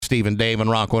Steve and Dave and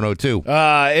Rock 102.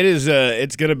 It is.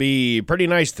 It's going to be pretty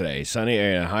nice today. Sunny,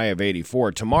 a high of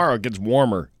 84. Tomorrow it gets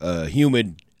warmer,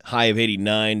 humid, high of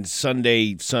 89.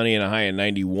 Sunday, sunny and a high of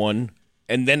 91.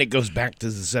 And then it goes back to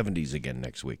the 70s again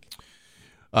next week.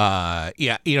 I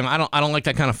don't like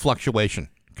that kind of fluctuation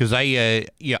because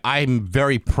I'm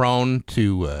very prone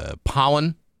to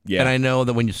pollen. Yeah. And I know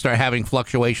that when you start having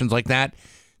fluctuations like that,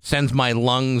 sends my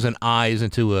lungs and eyes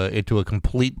into a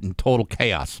complete and total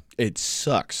chaos. It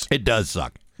sucks. It does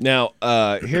suck. Now,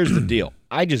 here's the deal.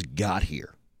 I just got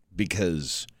here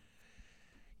because,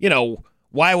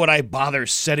 why would I bother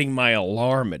setting my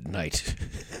alarm at night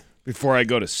before I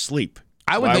go to sleep?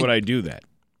 Why would I do that?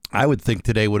 I would think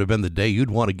today would have been the day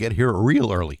you'd want to get here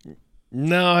real early.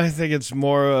 No, I think it's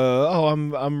more.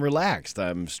 I'm relaxed.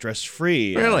 I'm stress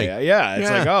free. Really?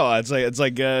 It's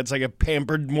like a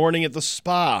pampered morning at the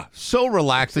spa. So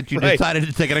relaxed that you Right. decided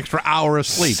to take an extra hour of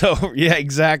sleep. So yeah,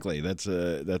 exactly.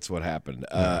 That's what happened.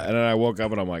 And then I woke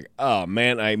up and I'm like, oh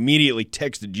man! I immediately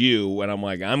texted you and I'm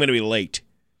like, I'm gonna be late.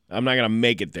 I'm not gonna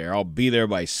make it there. I'll be there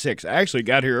by 6. I actually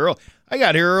got here early. I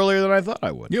got here earlier than I thought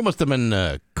I would. You must have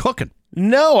been cooking.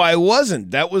 No, I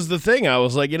wasn't. That was the thing. I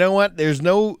was like, you know what? There's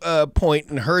no point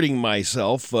in hurting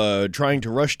myself trying to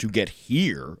rush to get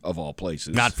here, of all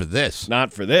places. Not for this.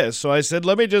 Not for this. So I said,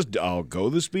 I'll go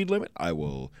the speed limit. I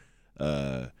will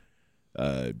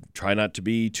try not to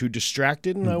be too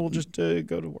distracted, and I will just go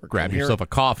to work. Grab yourself a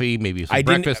coffee, maybe some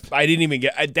breakfast. I didn't even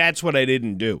get. That's what I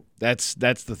didn't do. That's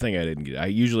the thing I didn't get. I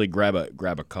usually grab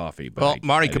a coffee. But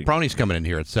Marty Caproni's coming in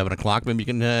here at 7 o'clock. Maybe you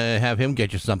can have him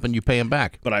get you something. You pay him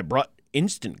back. But I brought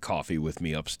instant coffee with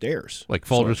me upstairs. Like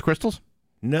Folgers Crystals?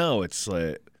 No, it's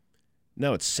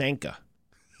Sanka.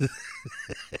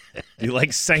 You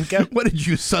like Sanka? What, did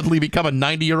you suddenly become a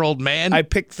 90-year-old man? I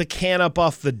picked the can up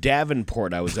off the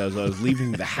Davenport. I was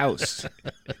leaving the house.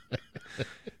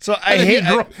 So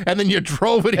and then you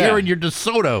drove it here in your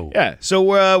DeSoto. Yeah. So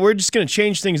we're just going to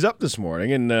change things up this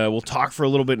morning, and we'll talk for a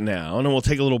little bit now, and then we'll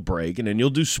take a little break, and then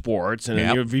you'll do sports, and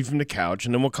then you'll be from the couch,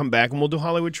 and then we'll come back and we'll do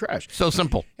Hollywood Trash. So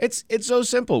simple. It's so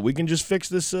simple. We can just fix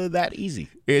this that easy.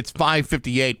 It's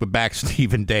 5:58 with back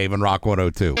Steve and Dave and Rock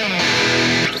 102.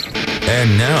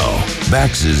 And now,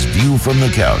 Bax's View from the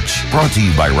Couch, brought to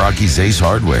you by Rocky's Ace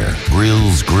Hardware,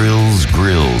 Grills,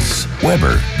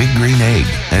 Weber, Big Green Egg,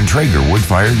 and Traeger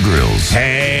Wood-Fired Grills.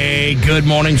 Hey, good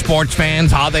morning, sports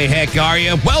fans. How the heck are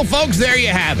you? Well, folks, there you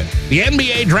have it. The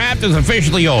NBA draft is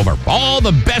officially over. All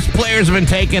the best players have been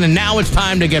taken, and now it's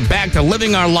time to get back to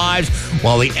living our lives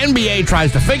while the NBA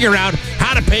tries to figure out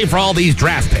how to pay for all these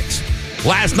draft picks.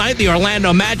 Last night, the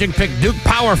Orlando Magic picked Duke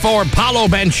power forward Paolo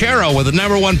Banchero with the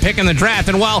number 1 pick in the draft.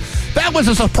 And while that was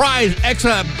a surprise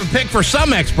pick for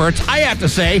some experts, I have to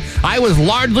say I was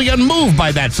largely unmoved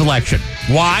by that selection.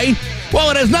 Why?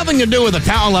 Well, it has nothing to do with the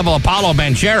talent level of Paolo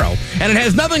Banchero, and it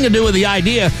has nothing to do with the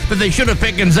idea that they should have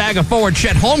picked Gonzaga forward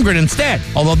Chet Holmgren instead,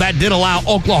 although that did allow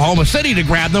Oklahoma City to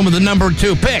grab them with the number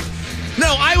 2 pick.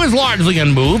 No, I was largely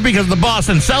unmoved because the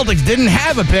Boston Celtics didn't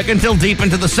have a pick until deep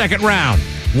into the second round.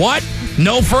 What?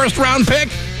 No first-round pick?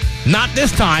 Not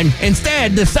this time.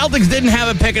 Instead, the Celtics didn't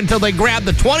have a pick until they grabbed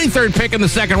the 23rd pick in the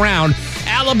second round,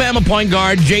 Alabama point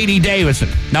guard J.D. Davison.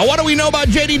 Now, what do we know about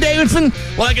J.D. Davison?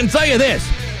 Well, I can tell you this.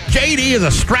 J.D. is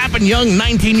a strapping young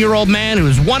 19-year-old man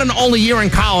whose one and only year in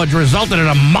college resulted in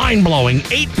a mind-blowing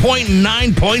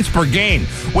 8.9 points per game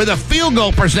with a field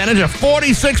goal percentage of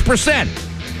 46%.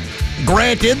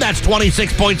 Granted, that's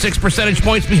 26.6 percentage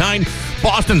points behind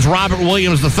Boston's Robert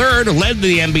Williams III, who led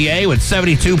the NBA with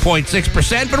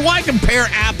 72.6%. But why compare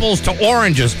apples to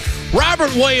oranges?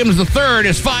 Robert Williams III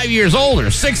is 5 years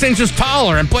older, 6 inches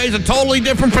taller, and plays a totally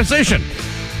different position.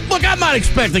 Look, I'm not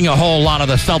expecting a whole lot of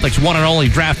the Celtics' one and only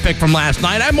draft pick from last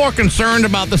night. I'm more concerned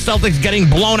about the Celtics getting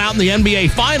blown out in the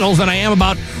NBA Finals than I am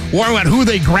about worrying about who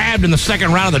they grabbed in the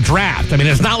second round of the draft. I mean,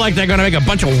 it's not like they're going to make a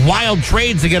bunch of wild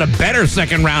trades to get a better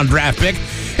second-round draft pick.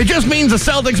 It just means the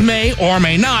Celtics may or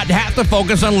may not have to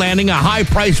focus on landing a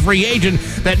high-priced free agent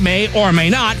that may or may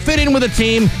not fit in with a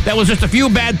team that was just a few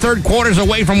bad third quarters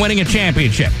away from winning a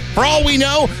championship. For all we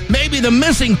know, maybe the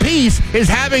missing piece is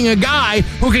having a guy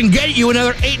who can get you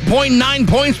another 8.9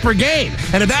 points per game.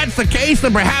 And if that's the case,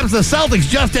 then perhaps the Celtics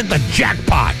just hit the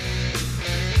jackpot.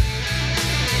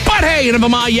 But hey, enough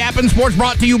of my yapping. Sports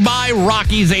brought to you by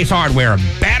Rocky's Ace Hardware.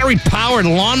 Battery-powered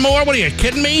lawnmower? What are you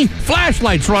kidding me?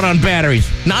 Flashlights run on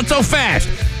batteries. Not so fast.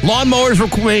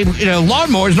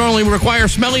 Lawnmowers normally require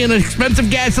smelly and expensive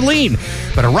gasoline.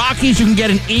 But at Rocky's, you can get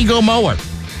an Ego mower.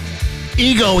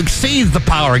 Ego exceeds the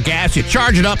power of gas. You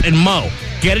charge it up and mow.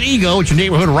 Get an Ego at your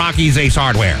neighborhood Rocky's Ace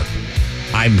Hardware.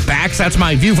 I'm back. That's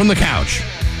my view from the couch.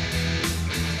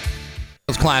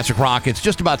 Classic Rock. It's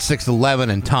just about 6:11,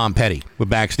 and Tom Petty. We're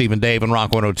back, Steve and Dave, and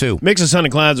Rock 102. Mix of sun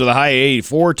and clouds with a high of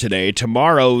 84 today.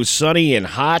 Tomorrow, sunny and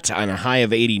hot on a high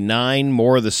of 89.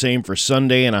 More of the same for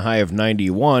Sunday and a high of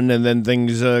 91. And then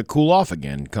things cool off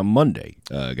again come Monday.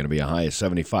 Going to be a high of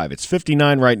 75. It's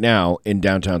 59 right now in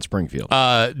downtown Springfield.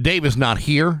 Dave is not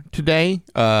here today.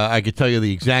 I could tell you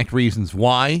the exact reasons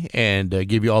why and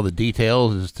give you all the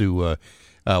details as to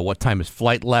what time his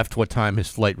flight left, what time his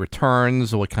flight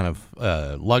returns, what kind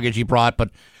of luggage he brought. But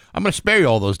I'm going to spare you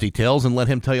all those details and let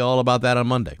him tell you all about that on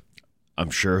Monday. I'm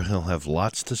sure he'll have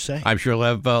lots to say. I'm sure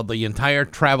he'll have the entire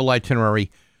travel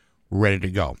itinerary ready to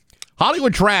go.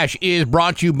 Hollywood Trash is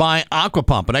brought to you by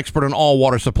Aquapump, an expert in all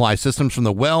water supply systems from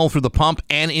the well through the pump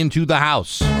and into the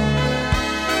house.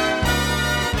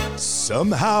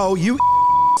 Somehow you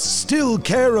still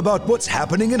care about what's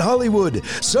happening in Hollywood.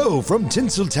 So, from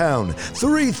Tinseltown,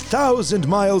 3,000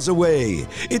 miles away,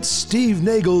 it's Steve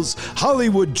Nagel's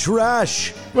Hollywood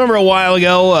Trash. Remember a while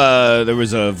ago, there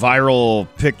was a viral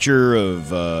picture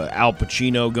of Al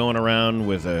Pacino going around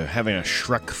with having a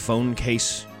Shrek phone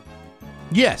case?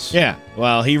 Yes. Yeah.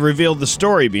 Well, he revealed the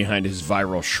story behind his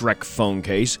viral Shrek phone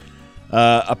case.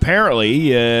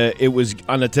 Apparently, it was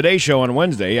on the Today Show on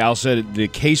Wednesday. Al said the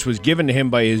case was given to him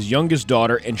by his youngest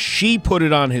daughter, and she put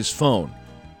it on his phone.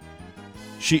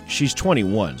 She's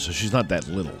 21, so she's not that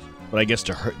little. But I guess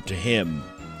to him,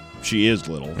 she is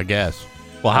little. I guess.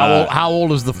 Well, how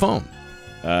old is the phone?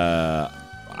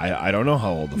 I don't know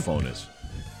how old the phone is.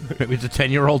 Maybe it's a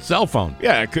 10-year-old cell phone.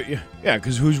 Yeah,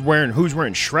 because who's wearing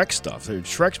Shrek stuff?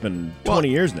 Shrek's been 20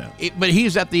 years now. But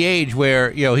he's at the age where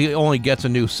he only gets a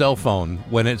new cell phone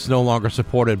when it's no longer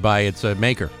supported by its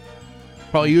maker.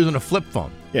 Probably using a flip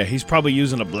phone. Yeah, he's probably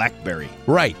using a BlackBerry.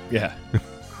 Right. Yeah.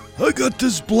 I got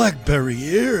this BlackBerry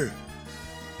here.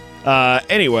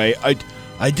 Anyway,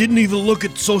 I didn't even look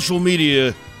at social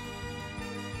media.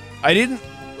 I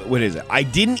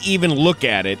didn't even look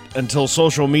at it until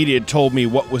social media told me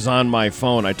what was on my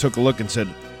phone. I took a look and said,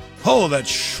 "Oh,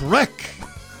 that's Shrek."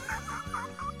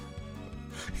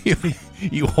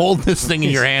 You hold this thing in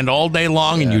your hand all day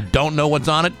long and you don't know what's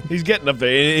on it? He's getting up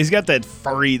there. He's got that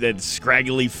furry, that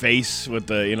scraggly face with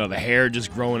the hair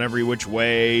just growing every which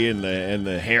way and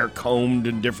the hair combed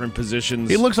in different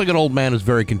positions. He looks like an old man who's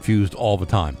very confused all the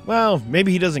time. Well,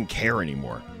 maybe he doesn't care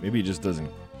anymore. Maybe he just doesn't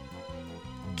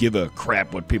give a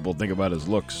crap what people think about his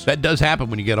looks. That does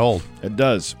happen when you get old. It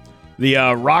does. The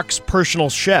Rock's personal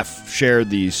chef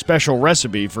shared the special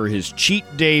recipe for his cheat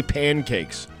day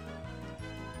pancakes.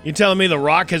 You telling me The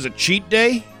Rock has a cheat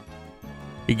day?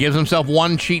 He gives himself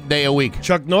one cheat day a week.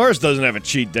 Chuck Norris doesn't have a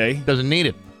cheat day. Doesn't need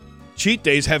it. Cheat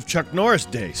days have Chuck Norris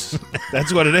days.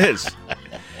 That's what it is.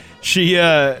 She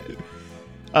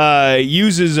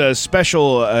uses a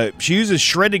special. She uses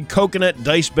shredded coconut,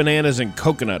 diced bananas, and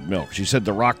coconut milk. She said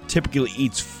The Rock typically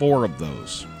eats 4 of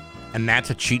those. And that's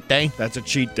a cheat day? That's a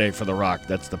cheat day for The Rock.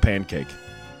 That's the pancake.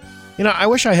 I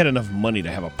wish I had enough money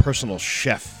to have a personal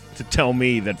chef to tell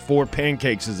me that 4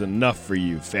 pancakes is enough for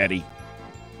you, fatty.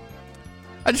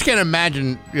 I just can't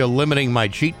imagine limiting my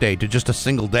cheat day to just a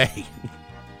single day.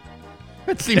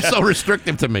 That seems so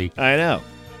restrictive to me. I know.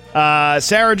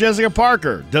 Sarah Jessica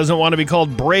Parker doesn't want to be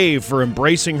called brave for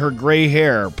embracing her gray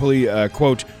hair.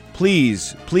 Quote,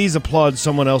 please applaud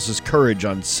someone else's courage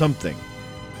on something.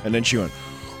 And then she went,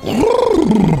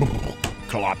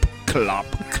 clop, clop,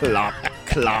 clop,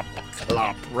 clop,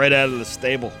 clop, right out of the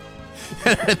stable.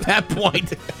 At that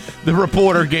point, the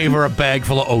reporter gave her a bag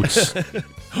full of oats.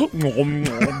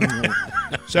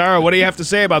 Sarah, what do you have to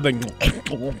say about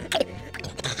the...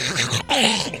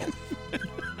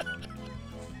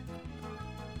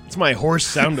 It's my horse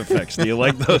sound effects. Do you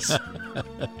like those?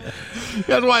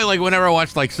 That's why, whenever I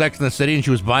watched, Sex and the City and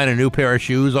she was buying a new pair of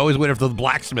shoes, I always waited for the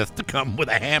blacksmith to come with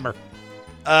a hammer.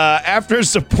 After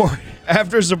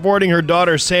supporting her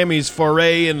daughter Sammy's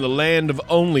foray in the land of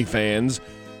OnlyFans,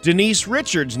 Denise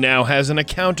Richards now has an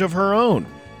account of her own.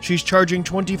 She's charging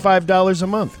 $25 a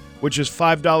month, which is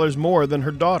 $5 more than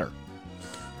her daughter.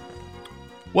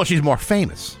 Well, she's more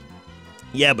famous.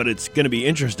 Yeah, but it's going to be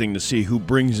interesting to see who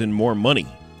brings in more money.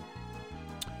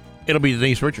 It'll be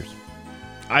Denise Richards.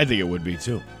 I think it would be,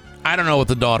 too. I don't know what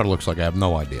the daughter looks like. I have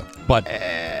no idea. But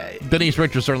Denise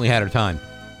Richards certainly had her time.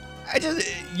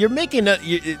 They're making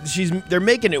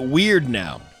it weird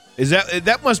now. Is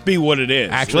that must be what it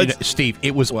is? Actually, Steve,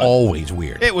 it was always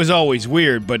weird. It was always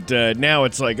weird, but now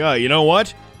it's like, oh, you know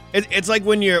what? It's like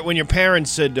when your parents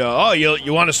said, oh,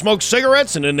 you want to smoke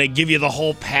cigarettes, and then they give you the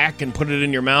whole pack and put it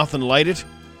in your mouth and light it.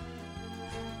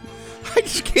 I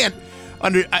just can't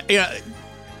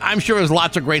I'm sure there's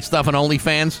lots of great stuff on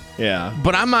OnlyFans. Yeah,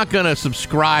 but I'm not going to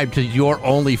subscribe to your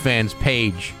OnlyFans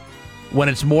page when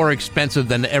it's more expensive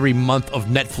than every month of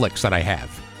Netflix that I have.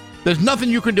 There's nothing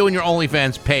you can do in your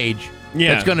OnlyFans page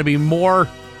that's going to be more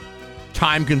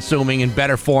time-consuming and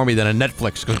better for me than a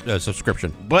Netflix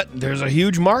subscription. But there's a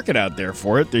huge market out there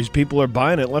for it. These people are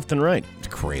buying it left and right. It's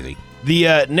crazy. The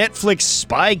Netflix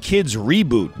Spy Kids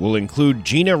reboot will include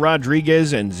Gina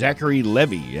Rodriguez and Zachary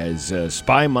Levi as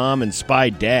Spy Mom and Spy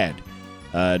Dad.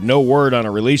 No word on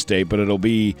a release date, but it'll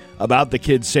be about the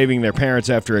kids saving their parents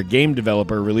after a game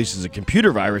developer releases a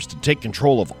computer virus to take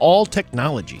control of all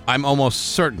technology. I'm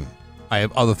almost certain I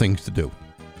have other things to do.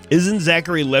 Isn't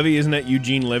Zachary Levi, isn't that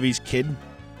Eugene Levy's kid?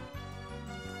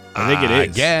 I think it is. I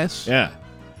guess. Yeah.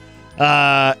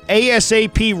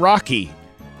 ASAP Rocky.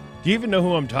 Do you even know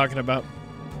who I'm talking about?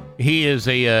 He is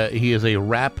a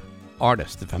rap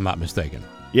artist, if I'm not mistaken.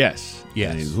 Yes.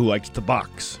 Yes. And who likes to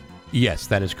box. Yes,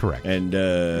 that is correct. And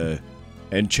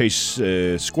chase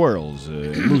squirrels,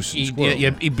 moose and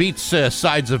squirrels. He beats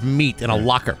sides of meat in a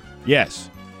locker. Yes.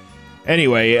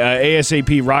 Anyway,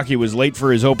 ASAP Rocky was late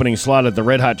for his opening slot at the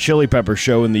Red Hot Chili Peppers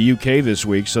show in the UK this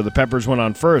week, so the Peppers went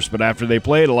on first. But after they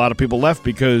played, a lot of people left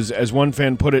because, as one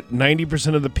fan put it,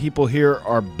 90% of the people here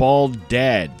are bald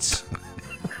dads.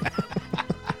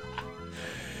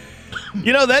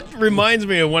 You know, that reminds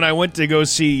me of when I went to go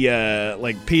see,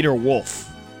 Peter Wolf.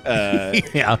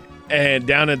 Yeah. And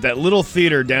down at that little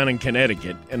theater down in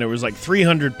Connecticut, and there was like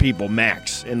 300 people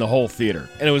max in the whole theater.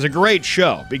 And it was a great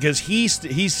show because he's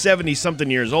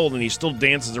 70-something years old, and he still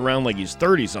dances around like he's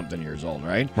 30-something years old,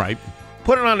 right? Right.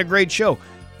 Put it on a great show.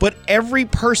 But every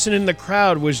person in the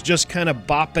crowd was just kind of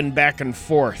bopping back and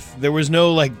forth. There was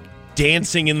no, like,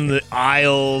 dancing in the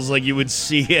aisles like you would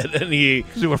see it. And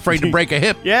Because they were afraid to break a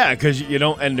hip. Yeah, because, you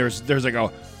know, and there's like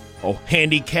a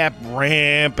handicap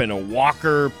ramp and a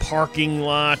walker parking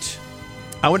lot.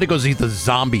 I went to go see the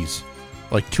Zombies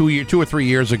like 2 or 3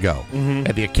 years ago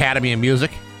at the Academy of Music.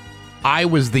 I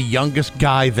was the youngest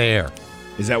guy there.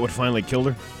 Is that what finally killed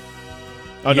her?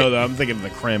 Oh, Yeah. no, I'm thinking of the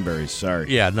Cranberries. Sorry.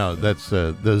 Yeah, no, that's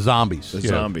the Zombies. The Yeah,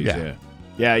 Zombies, yeah.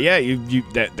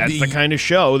 That's the kind of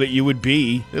show that you would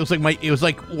be. It was like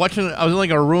watching. I was in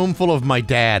like a room full of my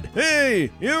dad.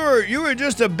 Hey, you were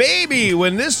just a baby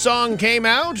when this song came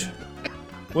out?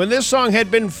 When this song had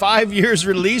been 5 years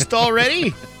released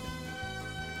already?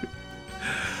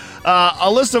 A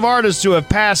list of artists who have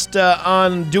passed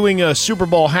on doing a Super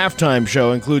Bowl halftime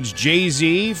show includes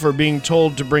Jay-Z for being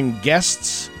told to bring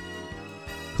guests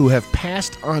who have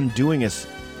passed on doing a...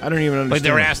 I don't even understand. Like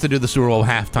they were asked to do the Super Bowl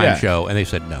halftime show, and they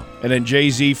said no. And then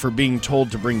Jay-Z for being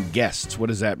told to bring guests. What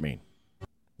does that mean?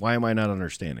 Why am I not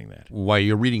understanding that? Why,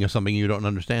 you're reading something you don't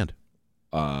understand.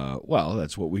 Well,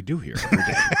 that's what we do here every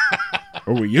day.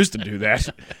 Or we used to do that.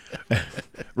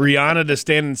 Rihanna to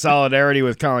stand in solidarity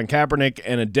with Colin Kaepernick,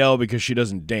 and Adele because she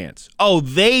doesn't dance. Oh,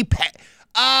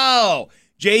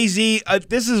 Jay-Z. I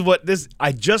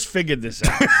just figured this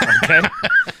out. Okay,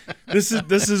 this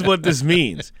is what this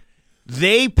means.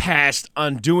 They passed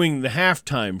on doing the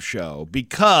halftime show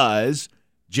because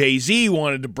Jay-Z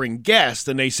wanted to bring guests,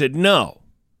 and they said no.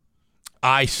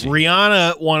 I see.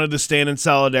 Rihanna wanted to stand in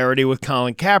solidarity with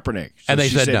Colin Kaepernick, so and they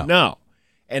she said no.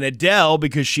 And Adele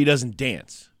because she doesn't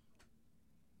dance.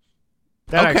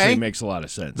 That actually makes a lot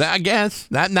of sense. I guess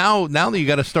that now that you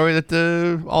got a story that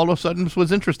all of a sudden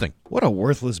was interesting. What a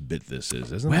worthless bit this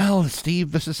is, isn't it? Well,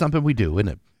 Steve, this is something we do,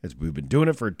 isn't it? We've been doing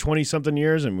it for 20-something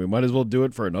years, and we might as well do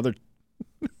it for another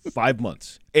 5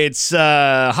 months. It's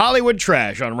Hollywood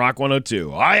Trash on Rock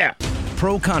 102. Oh, yeah.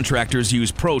 Pro contractors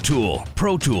use Pro Tool.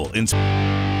 Pro Tool in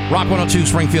Rock 102,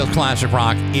 Springfield Classic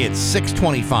Rock. It's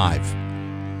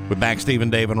 6:25. We're back, Steve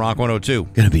and Dave, on Rock 102.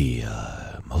 Going to be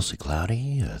mostly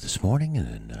cloudy this morning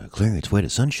and then clearing its way to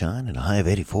sunshine and a high of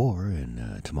 84.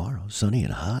 And tomorrow, sunny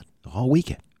and hot all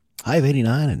weekend. High of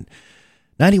 89 and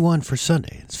 91 for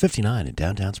Sunday. It's 59 in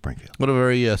downtown Springfield. What a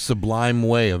very sublime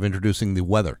way of introducing the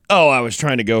weather. Oh, I was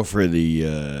trying to go for the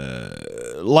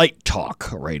Light Talk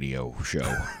radio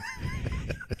show.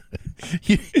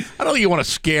 I don't think you want to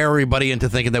scare everybody into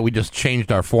thinking that we just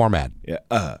changed our format.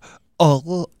 Yeah.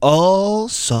 All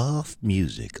soft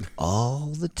music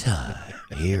all the time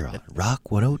here on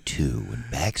Rock 102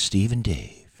 and back Steve and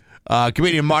Dave.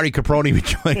 Comedian Marty Caproni will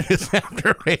join us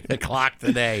after 8 o'clock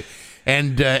today.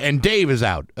 And Dave is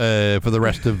out for the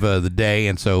rest of the day,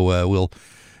 and so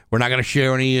we're not going to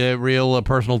share any real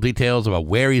personal details about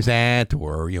where he's at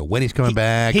or when he's coming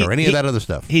back or any of that other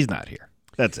stuff. He's not here.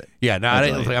 That's it. Yeah, no,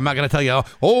 I'm not going to tell you.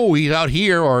 Oh, he's out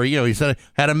here, or he said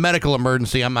had a medical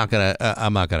emergency. I'm not going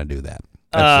to do that.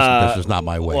 That's just not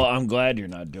my way. Well, I'm glad you're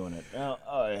not doing it.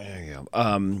 There you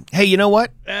go. Hey, you know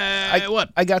what? What?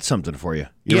 I got something for you.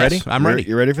 You Yes, ready? I'm ready.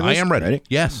 You ready for this? I am ready.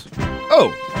 Yes.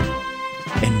 Oh.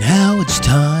 And now it's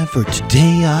time for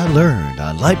Today I Learned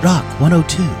on Light Rock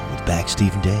 102 with Back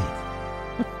Steve and Dave.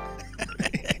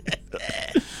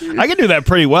 I can do that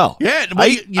pretty well. Yeah, well,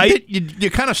 you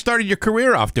kind of started your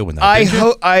career off doing that.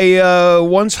 I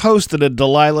once hosted a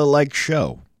Delilah-like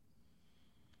show.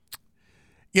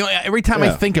 You know, every time I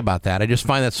think about that, I just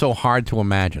find that so hard to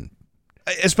imagine.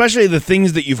 Especially the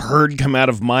things that you've heard come out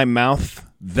of my mouth,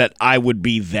 that I would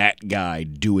be that guy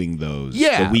doing those.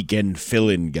 Yeah. The weekend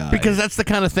fill-in guy. Because that's the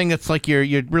kind of thing that's like you're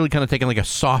really kind of taking like a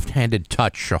soft-handed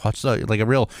touch, or like a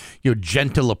real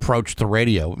gentle approach to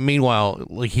radio. Meanwhile,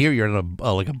 like here you're in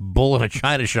like a bull in a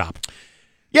china shop.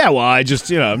 Yeah, well, I'm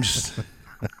just...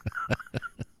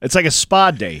 It's like a spa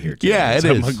day here today. Yeah, it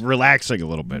so is. I'm like relaxing a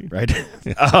little bit, right?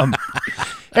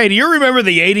 Hey, do you remember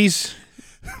the 80s?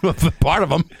 Part of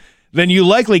them. Then you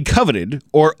likely coveted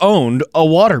or owned a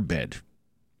waterbed.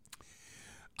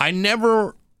 I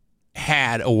never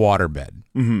had a waterbed.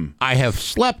 Mm-hmm. I have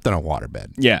slept in a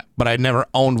waterbed. Yeah. But I never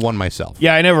owned one myself.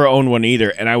 Yeah, I never owned one either,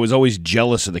 and I was always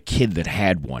jealous of the kid that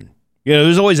had one. You know,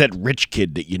 there's always that rich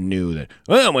kid that you knew that,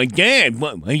 oh, my dad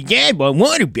bought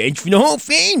waterbeds for the whole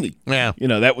family. Yeah. You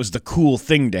know, that was the cool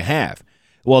thing to have.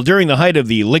 Well, during the height of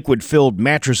the liquid-filled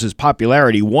mattresses'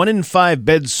 popularity, 1 in 5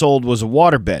 beds sold was a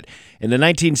waterbed. In the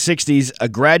 1960s, a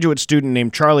graduate student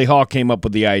named Charlie Hall came up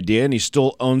with the idea, and he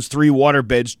still owns 3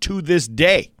 waterbeds to this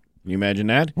day. Can you imagine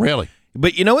that? Really?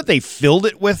 But you know what they filled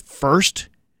it with first?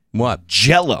 What?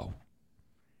 Jell-O.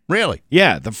 Really?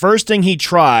 Yeah, the first thing he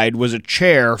tried was a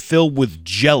chair filled with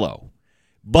Jell-O,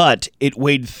 but it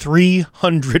weighed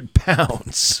 300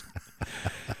 pounds.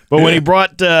 But when he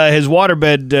brought his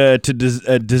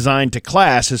waterbed design to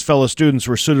class, his fellow students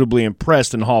were suitably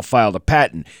impressed, and Hall filed a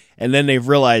patent. And then they've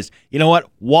realized, you know what?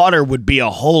 Water would be a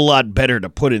whole lot better to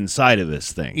put inside of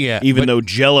this thing. Yeah, even though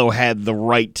Jell-O had the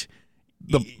right...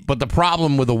 But the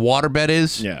problem with a waterbed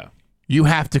is you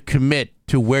have to commit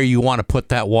to where you want to put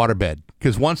that waterbed.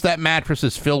 Because once that mattress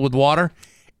is filled with water,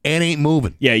 it ain't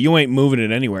moving. Yeah, you ain't moving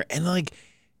it anywhere. And, like,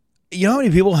 you know how many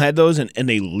people had those and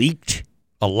they leaked?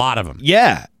 A lot of them.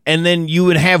 Yeah, and then you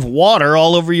would have water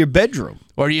all over your bedroom.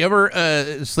 Or do you ever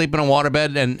sleep in a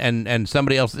waterbed and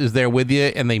somebody else is there with you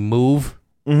and they move?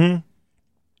 Mm-hmm.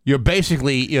 You're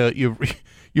basically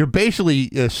you're basically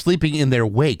sleeping in their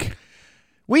wake.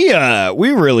 We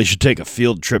really should take a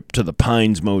field trip to the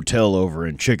Pines Motel over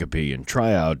in Chicopee and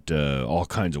try out all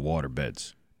kinds of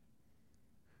waterbeds.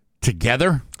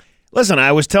 Together? Listen,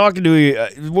 I was talking to you.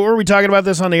 What were we talking about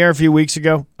this on the air a few weeks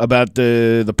ago? About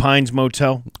the Pines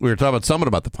Motel? We were talking about something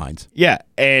about the Pines. Yeah,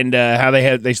 and how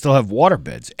they still have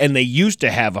waterbeds. And they used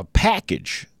to have a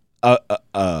package, a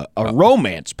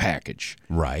romance package.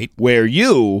 Right. Where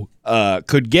you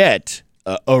could get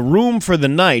a room for the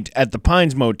night at the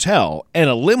Pines Motel and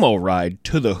a limo ride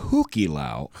to the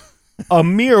Hukilau, a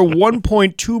mere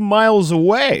 1.2 miles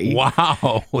away.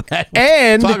 Wow.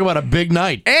 And talk about a big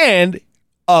night. And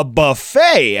a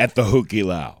buffet at the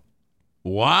Hukilau.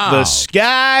 Wow. The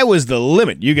sky was the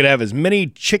limit. You could have as many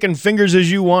chicken fingers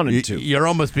as you wanted to. You'd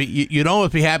almost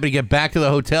be happy to get back to the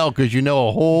hotel because you know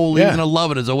a whole evening of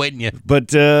loving is awaiting you.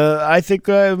 But I think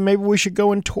maybe we should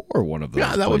go and tour one of those.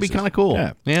 Yeah, that would be kind of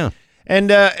cool. Yeah. And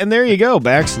there you go,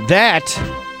 Bax. That's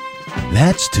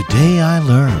Today I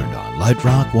Learned on Light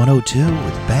Rock 102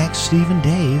 with Bax, Steve, and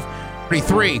Dave.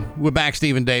 33. We're back,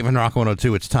 Steve and Dave, on Rock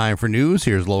 102. It's time for news.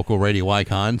 Here's local radio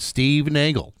icon Steve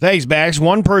Nagel. Thanks, Bax.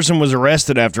 One person was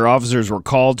arrested after officers were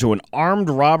called to an armed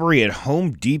robbery at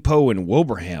Home Depot in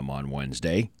Wilbraham on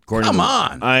Wednesday. Come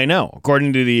on. I know.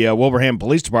 According to the Wilbraham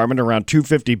Police Department, around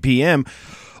 2:50 p.m.,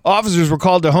 officers were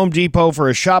called to Home Depot for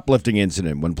a shoplifting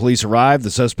incident. When police arrived,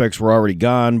 the suspects were already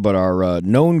gone, but our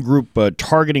known group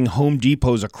targeting Home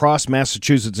Depots across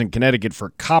Massachusetts and Connecticut for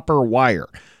copper wire.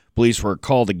 Police were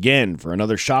called again for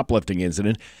another shoplifting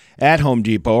incident at Home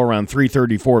Depot around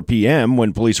 3:34 p.m.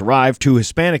 When police arrived, 2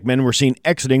 Hispanic men were seen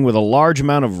exiting with a large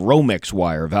amount of Romex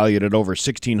wire valued at over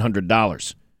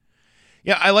 $1,600.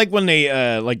 Yeah, I like when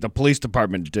they, like the police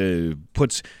department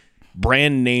puts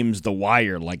brand names the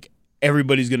wire, like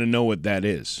everybody's going to know what that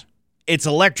is. It's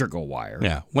electrical wire.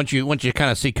 Yeah. Once you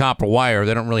kind of see copper wire,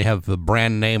 they don't really have the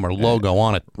brand name or logo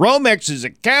on it. Romex is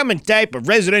a common type of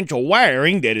residential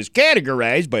wiring that is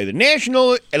categorized by the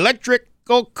National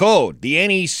Electrical Code, the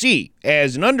NEC,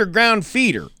 as an underground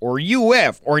feeder, or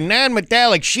UF, or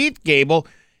non-metallic sheath cable.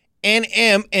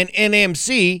 NM and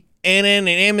NMC. NN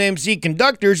and MMC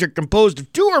conductors are composed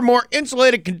of 2 or more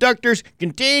insulated conductors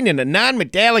contained in a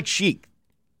non-metallic sheath.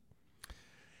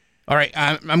 All right,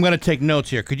 I'm going to take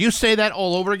notes here. Could you say that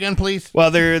all over again, please? Well,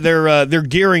 they're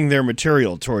gearing their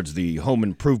material towards the home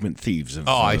improvement thieves of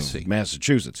I see.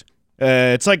 Massachusetts.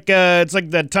 It's like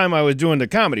that time I was doing the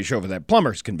comedy show for that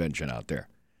plumbers convention out there.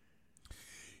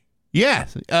 Yeah.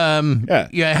 Yeah.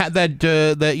 You had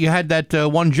that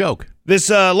one joke.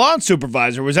 This lawn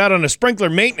supervisor was out on a sprinkler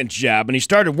maintenance job, and he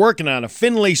started working on a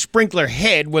Finley sprinkler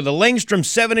head with a Langstrom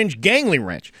 7-inch gangling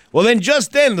wrench. Well, then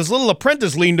just then, this little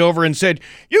apprentice leaned over and said,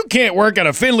 "You can't work on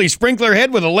a Finley sprinkler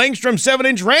head with a Langstrom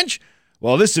 7-inch wrench?"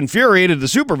 Well, this infuriated the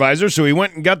supervisor, so he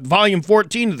went and got volume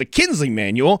 14 of the Kinsley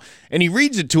manual, and he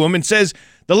reads it to him and says,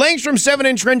 "The Langstrom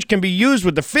 7-inch wrench can be used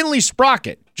with the Finley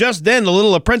sprocket." Just then, the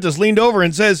little apprentice leaned over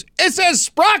and says, "It says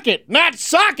sprocket, not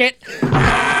socket."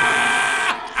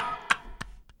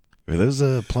 Are those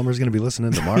plumbers going to be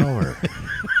listening tomorrow? Or?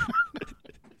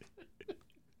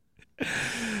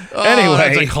 Anyway,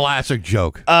 that's a classic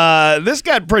joke. This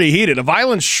got pretty heated. A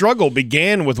violent struggle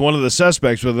began with one of the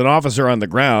suspects with an officer on the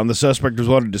ground. The suspect was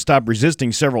ordered to stop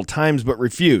resisting several times but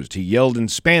refused. He yelled in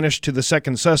Spanish to the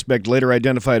second suspect, later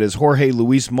identified as Jorge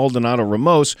Luis Maldonado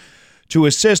Ramos, to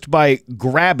assist by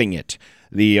grabbing it.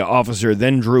 The officer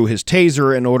then drew his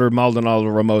taser and ordered Maldonado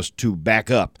Ramos to back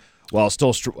up while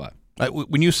still...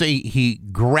 When you say he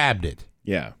grabbed it,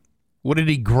 yeah. what did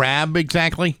he grab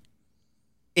exactly?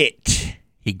 It.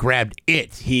 He grabbed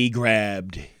it. He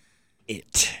grabbed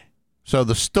it. So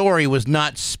the story was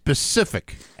not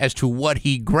specific as to what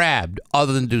he grabbed,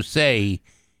 other than to say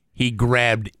he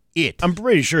grabbed it. I'm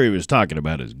pretty sure he was talking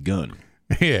about his gun.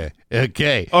 Yeah.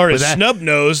 Okay. Or his snub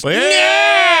nose.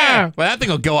 Yeah. Well, that thing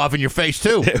will go off in your face,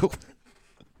 too.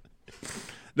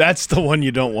 That's the one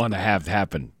you don't want to have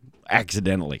happen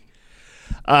accidentally.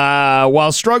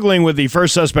 While struggling with the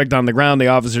first suspect on the ground, the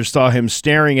officers saw him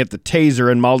staring at the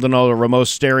taser and Maldonado Ramos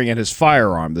staring at his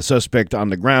firearm. The suspect on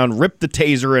the ground ripped the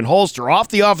taser and holster off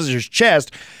the officer's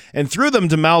chest and threw them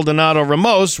to Maldonado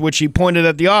Ramos, which he pointed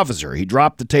at the officer. He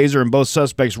dropped the taser and both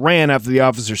suspects ran after the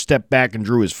officer stepped back and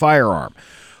drew his firearm.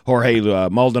 Jorge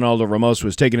Maldonado Ramos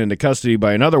was taken into custody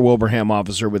by another Wilbraham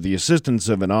officer with the assistance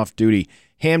of an off-duty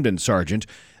Hamden sergeant.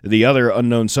 The other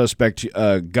unknown suspect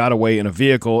got away in a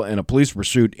vehicle, and a police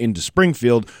pursuit into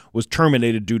Springfield was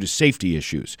terminated due to safety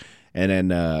issues. And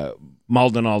then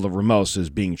Maldonado Ramos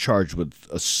is being charged with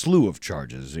a slew of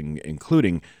charges,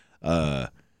 including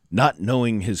not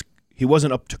knowing he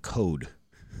wasn't up to code.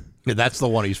 Yeah, that's the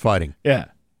one he's fighting. Yeah,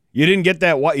 you didn't get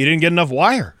that. You didn't get enough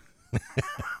wire.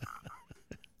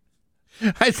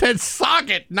 I said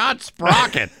socket, not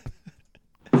sprocket.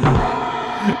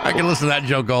 I can listen to that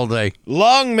joke all day.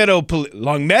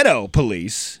 Longmeadow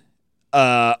Police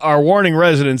are warning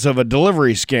residents of a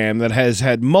delivery scam that has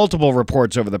had multiple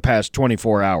reports over the past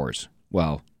 24 hours.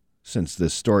 Well, since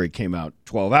this story came out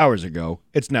 12 hours ago,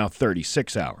 it's now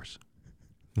 36 hours.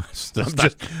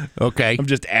 Okay. I'm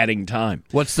just adding time.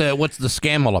 What's the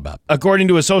scam all about? According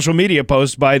to a social media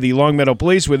post by the Longmeadow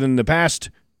Police, within the past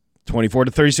 24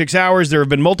 to 36 hours, there have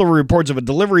been multiple reports of a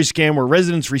delivery scam where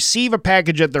residents receive a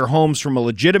package at their homes from a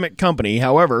legitimate company.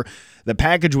 However, the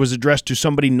package was addressed to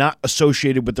somebody not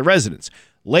associated with the residents.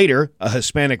 Later, a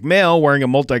Hispanic male wearing a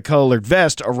multicolored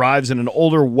vest arrives in an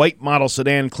older white model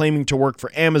sedan claiming to work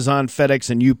for Amazon,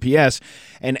 FedEx, and UPS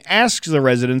and asks the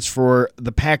residents for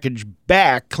the package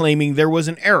back, claiming there was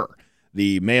an error.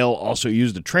 The male also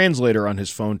used a translator on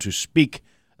his phone to speak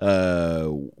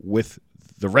with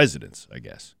the residents, I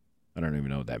guess. I don't even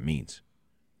know what that means.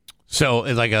 So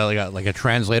it's like a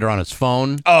translator on his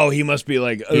phone. Oh, he must be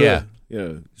like yeah,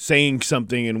 saying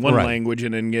something in one right. language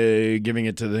and then giving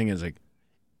it to the thing. It's like,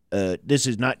 this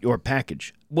is not your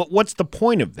package. What's the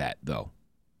point of that, though?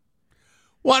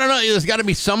 Well, I don't know. There's got to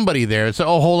be somebody there. So,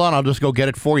 hold on, I'll just go get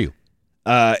it for you.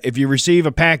 If you receive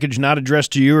a package not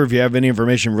addressed to you, or if you have any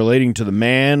information relating to the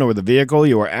man or the vehicle,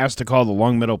 you are asked to call the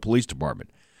Longmeadow Police Department.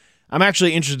 I'm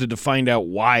actually interested to find out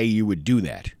why you would do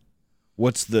that.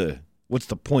 What's the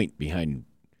point behind?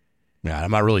 Yeah,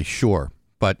 I'm not really sure,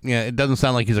 but yeah, it doesn't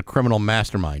sound like he's a criminal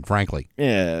mastermind, frankly.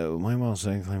 Yeah, my mom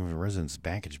saying claim of a resident's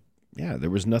package. Yeah, there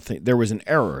was nothing. There was an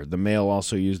error. The male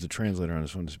also used a translator on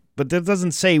his phone, but that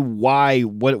doesn't say why.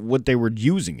 What they were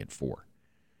using it for.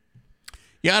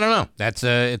 Yeah, I don't know. That's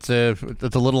it's a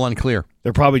little unclear.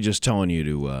 They're probably just telling you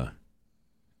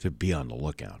to be on the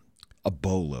lookout, a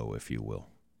bolo, if you will.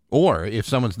 Or if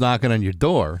someone's knocking on your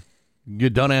door,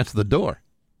 you don't answer the door.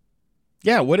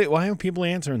 Yeah, why aren't people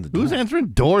answering the door? Who's answering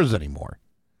doors anymore?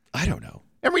 I don't know.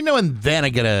 Every now and then I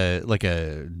get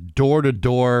a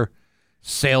door-to-door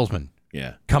salesman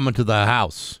coming to the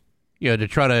house, to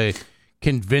try to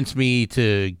convince me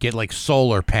to get like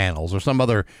solar panels or some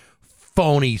other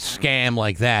phony scam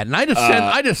like that. And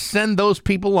I just send those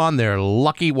people on their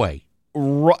lucky way.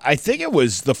 I think it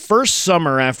was the first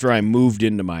summer after I moved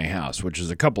into my house, which was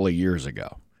a couple of years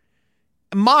ago.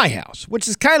 My house, which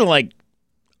is kind of like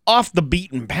off the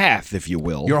beaten path, if you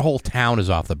will. Your whole town is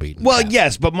off the beaten Well, path.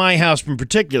 yes, but my house in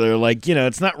particular, like,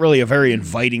 it's not really a very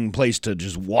inviting place to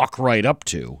just walk right up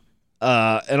to.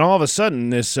 And all of a sudden,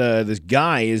 this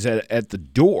guy is at the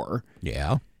door,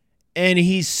 Yeah. and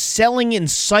he's selling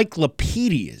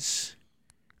encyclopedias.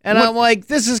 And I'm like,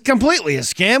 this is completely a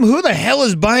scam. Who the hell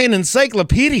is buying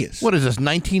encyclopedias? What is this,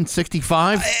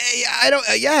 1965? I don't.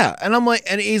 Yeah, and I'm like,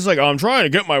 and he's like, I'm trying to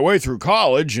get my way through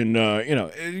college, and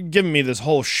giving me this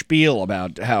whole spiel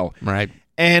about how. Right.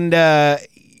 And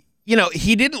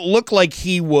he didn't look like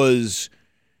he was.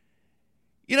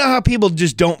 You know how people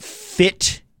just don't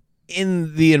fit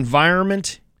in the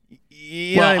environment.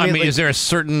 You know Well, what I mean, Like, is there a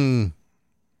certain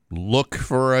look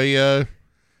for a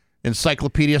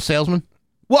encyclopedia salesman?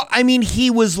 well, I mean, he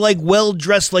was like well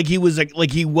dressed, like he was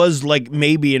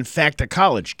maybe in fact a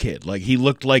college kid. Like he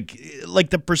looked like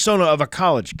the persona of a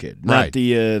college kid, not Right.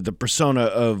 the persona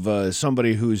of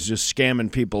somebody who's just scamming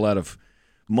people out of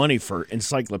money for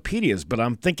encyclopedias. But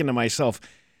I'm thinking to myself,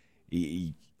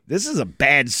 this is a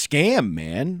bad scam,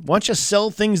 man. Why don't you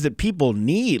sell things that people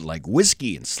need, like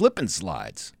whiskey and slip and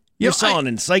slides? You're selling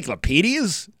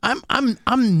encyclopedias?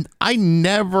 I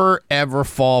never ever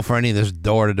fall for any of this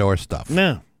door to door stuff.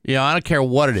 No. I don't care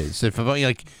what it is. If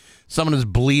like someone is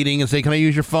bleeding and say, "Can I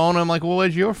use your phone?" I'm like, "Well,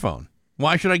 where's your phone?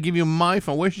 Why should I give you my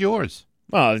phone? Where's yours?"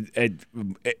 Well,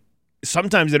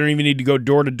 sometimes they don't even need to go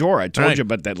door to door. I told Right. you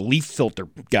about that leaf filter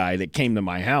guy that came to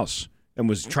my house and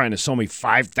was trying to sell me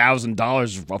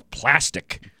 $5,000 of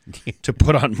plastic to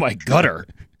put on my gutter.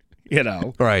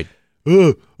 Right.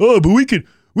 But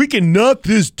we can knock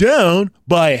this down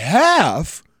by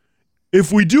half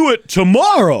if we do it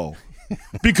tomorrow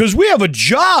because we have a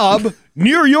job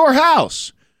near your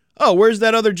house. Oh, where's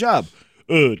that other job?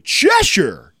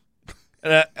 Cheshire.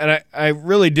 And I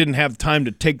really didn't have time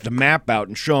to take the map out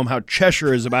and show him how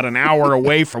Cheshire is about an hour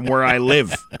away from where I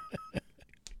live.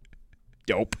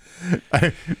 Dope.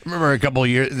 I remember a couple of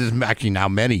years, this is actually now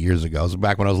many years ago, it was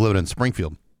back when I was living in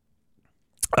Springfield.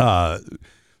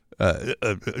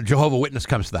 Jehovah's Witness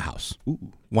comes to the house.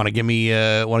 Want to give me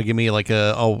like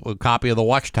a copy of the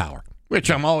Watchtower, which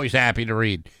I'm always happy to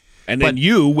read. And then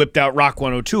you whipped out Rock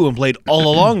 102 and played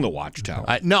All Along the Watchtower.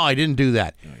 No, I didn't do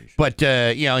that. But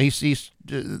he's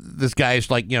this guy's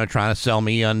like trying to sell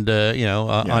me on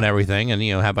on everything, and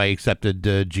have I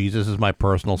accepted Jesus as my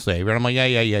personal savior? And I'm like,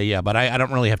 yeah. But I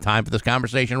don't really have time for this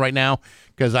conversation right now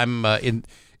because I'm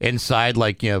inside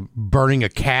like burning a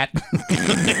cat.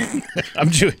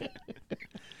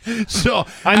 So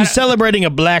I'm celebrating a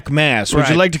black mass. Would you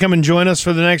Right. like to come and join us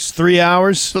for the next 3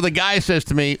 hours? So the guy says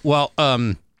to me, "Well,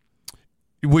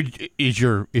 is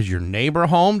your neighbor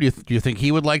home? Do you think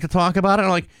he would like to talk about it?" I'm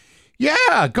like,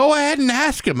 "Yeah, go ahead and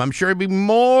ask him. I'm sure he'd be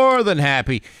more than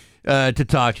happy to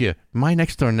talk to you." My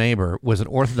next door neighbor was an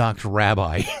Orthodox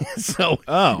rabbi, so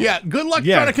yeah, good luck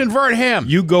trying to convert him.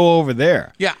 You go over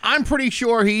there. Yeah, I'm pretty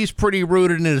sure he's pretty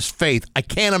rooted in his faith. I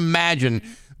can't imagine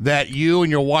that you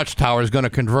and your Watchtower is going to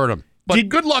convert him. But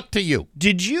good luck to you.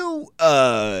 Did you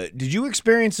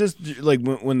experience this like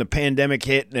when the pandemic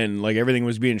hit and like everything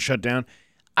was being shut down?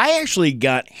 I actually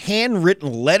got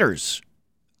handwritten letters.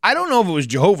 I don't know if it was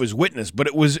Jehovah's Witness, but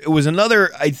it was another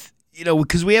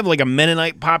because we have like a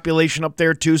Mennonite population up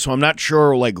there too, so I'm not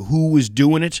sure like who was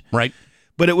doing it. Right.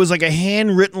 But it was like a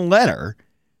handwritten letter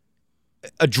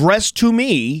addressed to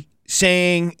me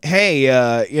saying, "Hey,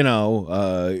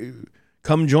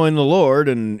 come join the Lord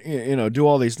and do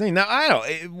all these things." Now I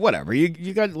don't, whatever you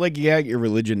got your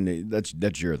religion.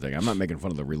 That's your thing. I'm not making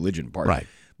fun of the religion part, Right.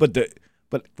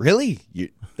 But really,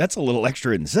 that's a little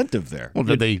extra incentive there. Well,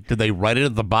 did they write it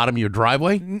at the bottom of your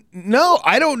driveway? No,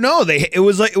 I don't know.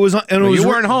 You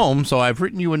weren't home, so I've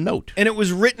written you a note. And it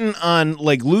was written on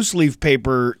like loose leaf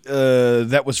paper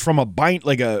that was from a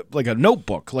like a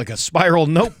notebook, like a spiral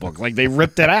notebook. Like they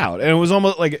ripped it out, and it was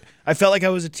almost like I felt like I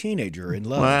was a teenager in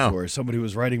love, Wow. or somebody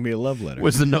was writing me a love letter.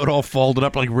 Was the note all folded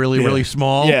up like really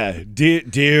small? Yeah,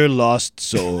 dear lost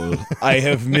soul, I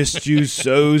have missed you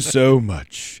so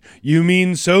much. You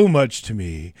mean so much to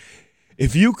me.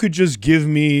 If you could just give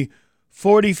me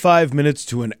 45 minutes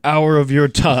to an hour of your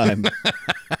time,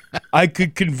 I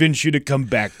could convince you to come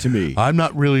back to me. I'm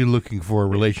not really looking for a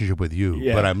relationship with you,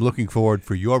 Yeah. but I'm looking forward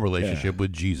for your relationship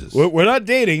with Jesus. We're not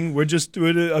dating. I'm just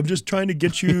trying to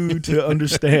get you to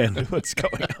understand what's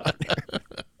going on here.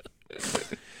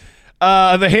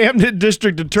 The Hampton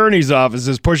District Attorney's Office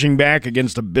is pushing back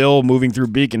against a bill moving through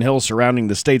Beacon Hill surrounding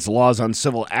the state's laws on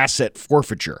civil asset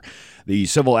forfeiture. The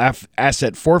civil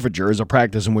asset forfeiture is a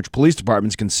practice in which police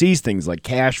departments can seize things like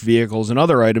cash, vehicles, and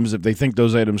other items if they think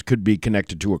those items could be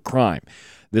connected to a crime.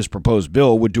 This proposed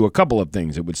bill would do a couple of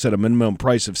things. It would set a minimum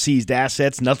price of seized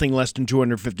assets, nothing less than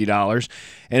 $250,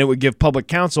 and it would give public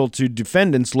counsel to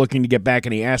defendants looking to get back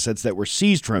any assets that were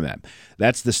seized from them.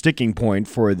 That's the sticking point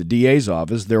for the DA's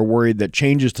office. They're worried that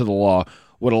changes to the law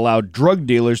would allow drug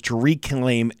dealers to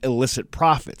reclaim illicit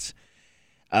profits.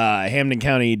 Hampden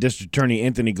County District Attorney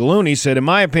Anthony Gallooni said, in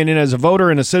my opinion, as a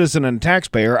voter and a citizen and a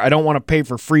taxpayer, I don't want to pay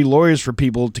for free lawyers for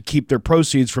people to keep their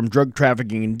proceeds from drug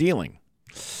trafficking and dealing.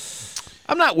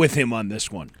 I'm not with him on this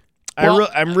one. Well,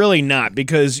 I'm really not,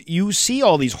 because you see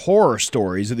all these horror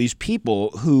stories of these people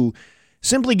who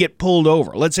simply get pulled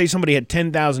over. Let's say somebody had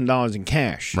 $10,000 in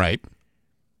cash. Right.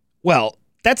 Well,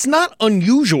 that's not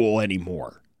unusual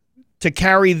anymore to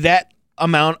carry that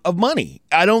amount of money.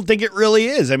 I don't think it really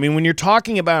is. I mean, when you're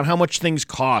talking about how much things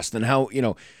cost and how,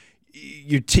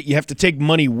 you have to take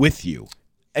money with you.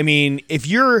 I mean, if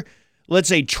you're, let's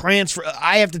say,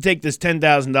 I have to take this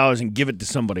 $10,000 and give it to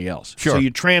somebody else. Sure. So you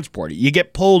transport it. You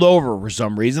get pulled over for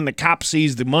some reason. The cop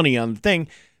sees the money on the thing.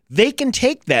 They can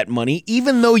take that money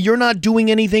even though you're not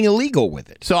doing anything illegal with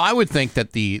it. So I would think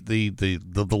that the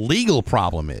legal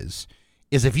problem is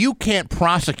if you can't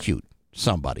prosecute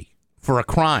somebody for a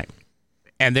crime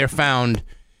and they're found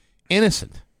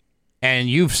innocent and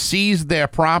you've seized their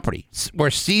property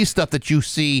or seized stuff that you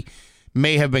see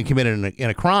may have been committed in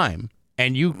a crime,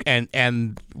 and you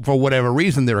and for whatever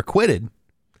reason they're acquitted,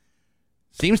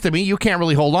 seems to me you can't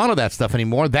really hold on to that stuff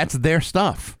anymore. That's their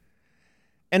stuff.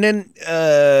 And then,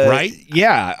 right?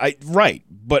 Yeah, right.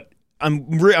 But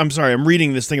I'm sorry. I'm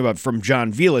reading this thing from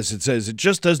John Vilas. It says it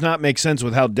just does not make sense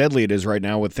with how deadly it is right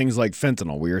now with things like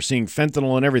fentanyl. We are seeing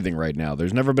fentanyl and everything right now.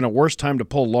 There's never been a worse time to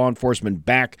pull law enforcement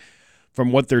back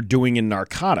from what they're doing in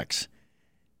narcotics.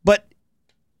 But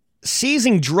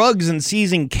seizing drugs and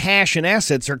seizing cash and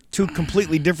assets are two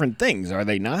completely different things, are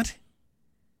they not?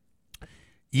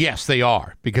 Yes, they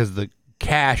are, because the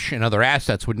cash and other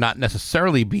assets would not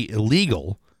necessarily be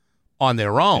illegal on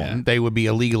their own. Yeah. They would be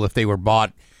illegal if they were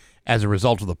bought as a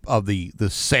result of the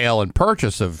sale and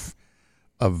purchase of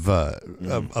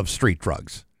street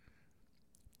drugs.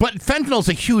 But fentanyl's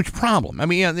a huge problem. I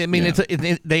mean,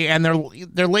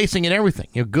 they're lacing in everything.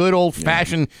 Good old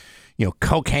fashioned,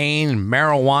 cocaine and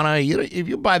marijuana. If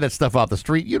you buy that stuff off the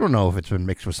street, you don't know if it's been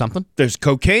mixed with something. There's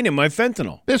cocaine in my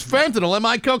fentanyl. There's fentanyl in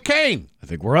my cocaine. I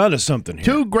think we're onto something here.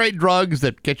 Two great drugs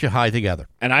that get you high together.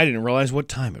 And I didn't realize what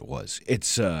time it was.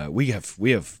 It's we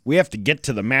have to get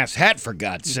to the Mass Hat, for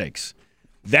God's sakes.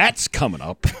 That's coming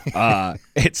up.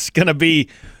 It's gonna be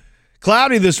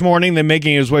cloudy this morning, then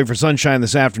making its way for sunshine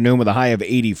this afternoon with a high of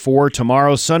 84.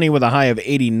 Tomorrow, sunny with a high of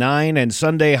 89, and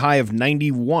Sunday, high of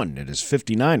 91. It is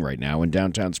 59 right now in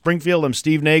downtown Springfield. I'm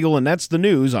Steve Nagel, and that's the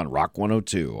news on Rock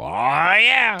 102. Oh,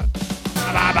 yeah!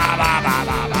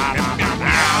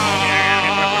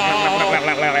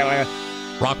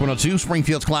 Rock 102,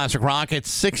 Springfield's Classic Rock.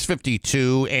 It's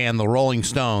 6:52, and the Rolling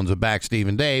Stones are back, Steve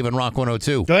and Dave, and Rock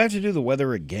 102. Do I have to do the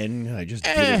weather again? I just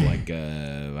did it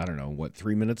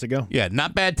 3 minutes ago? Yeah,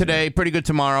 not bad today. Pretty good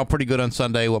tomorrow. Pretty good on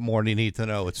Sunday. What more do you need to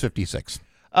know? It's 56.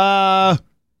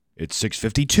 It's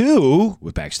 6:52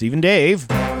 with back Steve and Dave.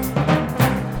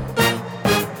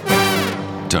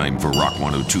 Time for Rock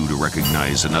 102 to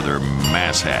recognize another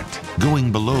Mass Hat,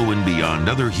 going below and beyond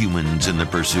other humans in the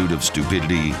pursuit of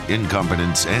stupidity,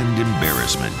 incompetence, and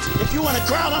embarrassment. If you want to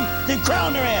crown them, then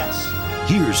crown their ass.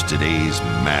 Here's today's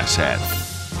Mass Hat.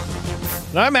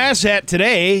 Our Mass Hat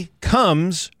today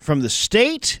comes from the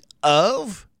state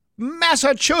of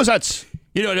Massachusetts.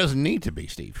 It doesn't need to be,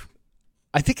 Steve.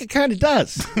 I think it kind of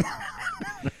does.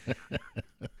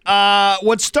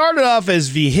 What started off as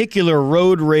vehicular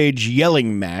road rage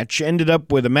yelling match ended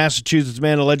up with a Massachusetts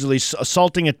man allegedly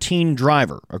assaulting a teen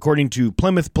driver. According to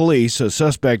Plymouth police, a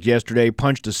suspect yesterday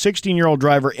punched a 16-year-old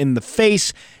driver in the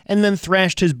face and then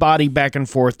thrashed his body back and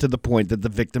forth to the point that the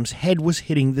victim's head was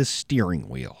hitting the steering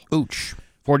wheel. Ooch.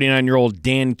 49-year-old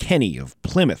Dan Kenny of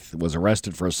Plymouth was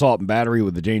arrested for assault and battery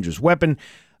with a dangerous weapon,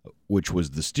 which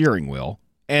was the steering wheel,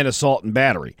 and assault and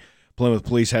battery. Plymouth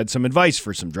police had some advice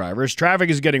for some drivers. Traffic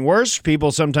is getting worse.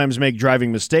 People sometimes make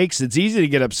driving mistakes. It's easy to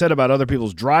get upset about other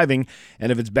people's driving,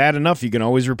 and if it's bad enough, you can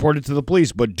always report it to the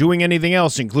police. But doing anything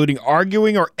else, including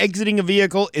arguing or exiting a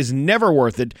vehicle, is never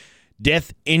worth it.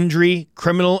 Death, injury,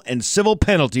 criminal, and civil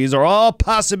penalties are all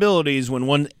possibilities when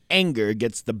one's anger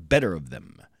gets the better of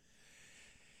them.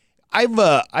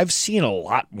 I've seen a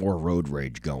lot more road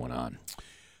rage going on.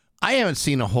 I haven't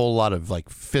seen a whole lot of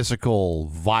physical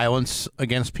violence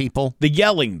against people. The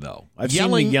yelling, though, I've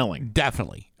seen the yelling.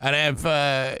 Definitely, and I've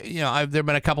there've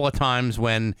been a couple of times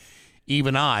when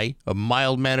even I, a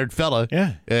mild-mannered fella,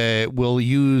 will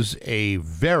use a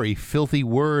very filthy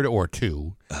word or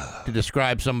two to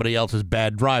describe somebody else's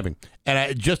bad driving.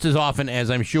 And just as often as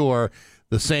I'm sure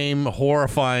the same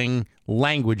horrifying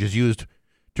language is used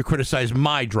to criticize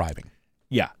my driving.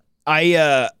 Yeah.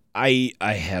 I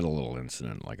had a little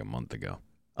incident like a month ago.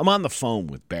 I'm on the phone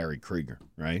with Barry Krieger,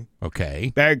 right?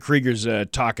 Okay. Barry Krieger's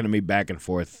talking to me back and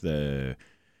forth. We're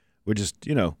just,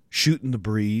 shooting the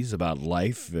breeze about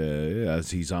life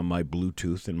as he's on my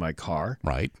Bluetooth in my car.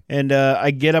 Right. And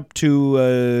I get up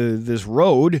to this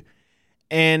road,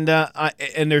 and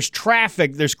there's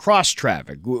traffic. There's cross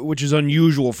traffic, which is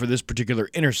unusual for this particular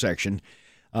intersection,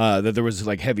 that there was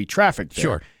like heavy traffic there.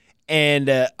 Sure. And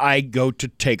I go to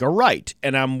take a right,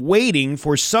 and I'm waiting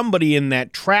for somebody in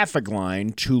that traffic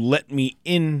line to let me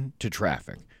into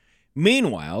traffic.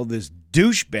 Meanwhile, this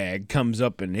douchebag comes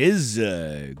up in his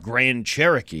Grand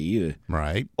Cherokee,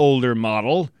 right, older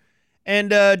model,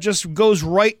 and just goes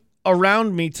right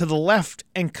around me to the left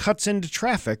and cuts into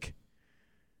traffic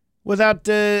without.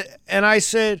 And I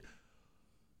said,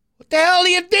 "What the hell do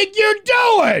you think you're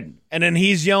doing?" And then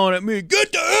he's yelling at me,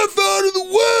 "Get the F out of the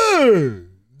way!"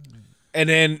 And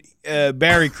then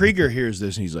Barry Krieger hears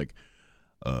this, and he's like,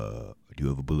 "Do you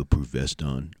have a bulletproof vest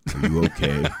on? Are you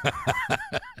okay?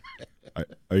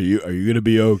 Are you gonna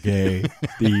be okay,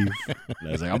 Steve?" And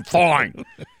I was like, "I'm fine."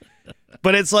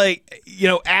 But it's like,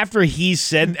 after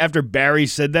Barry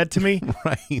said that to me,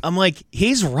 right. I'm like,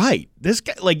 he's right. This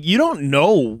guy, like, you don't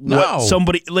know what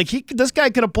somebody, like, this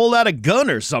guy could have pulled out a gun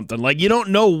or something. Like, you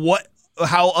don't know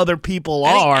how other people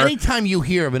are. Anytime you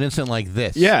hear of an incident like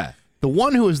this, the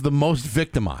one who is the most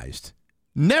victimized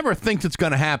never thinks it's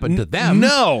going to happen to them.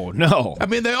 No. I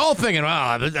mean, they're all thinking,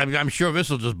 I'm sure this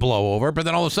will just blow over. But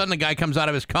then all of a sudden, a guy comes out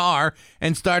of his car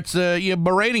and starts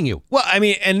berating you. Well, I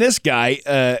mean, and this guy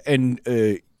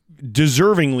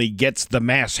deservingly gets the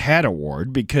Mass Hat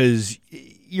Award because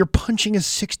you're punching a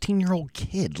 16-year-old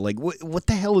kid. Like, what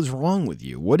the hell is wrong with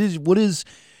you? What is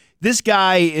this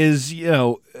guy is,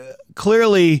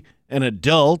 clearly an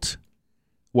adult.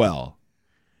 Well,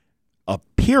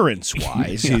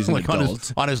 appearance-wise, he's an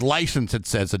adult. On his license, it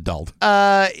says adult.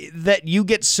 That you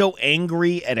get so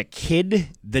angry at a kid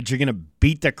that you're going to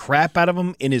beat the crap out of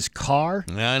him in his car?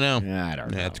 I know. I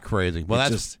don't know. That's crazy. Well,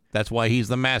 that's why he's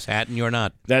the Mass Hat and you're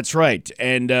not. That's right.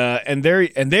 And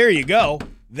there you go.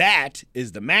 That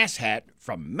is the Mass Hat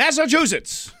from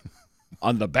Massachusetts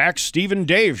on the Back Steve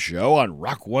Dave Show on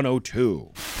Rock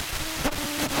 102.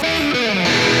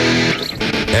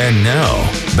 And now,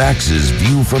 Bax's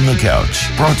View from the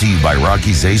Couch, brought to you by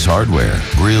Rocky's Ace Hardware,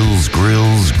 Grills,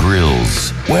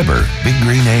 Weber, Big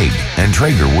Green Egg, and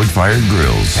Traeger Wood-Fired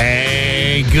Grills.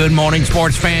 Hey, good morning,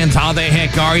 sports fans. How the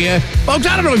heck are you? Folks,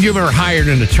 I don't know if you've ever hired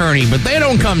an attorney, but they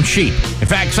don't come cheap. In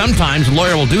fact, sometimes a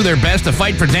lawyer will do their best to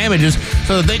fight for damages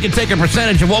so that they can take a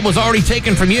percentage of what was already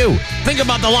taken from you. Think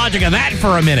about the logic of that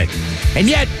for a minute. And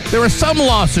yet, there are some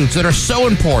lawsuits that are so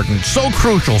important, so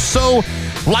crucial, so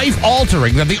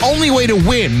life-altering that the only way to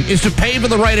win is to pay for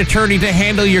the right attorney to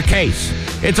handle your case.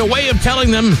 It's a way of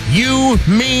telling them you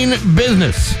mean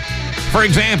business. For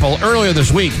example, earlier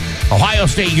this week, Ohio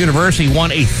State University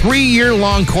won a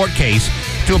 3-year-long court case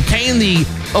to obtain the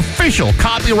official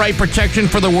copyright protection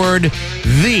for the word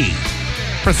 "the"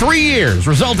 for 3 years,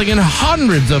 resulting in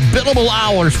hundreds of billable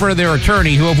hours for their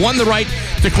attorney who have won the right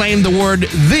to claim the word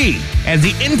 "the" as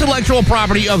the intellectual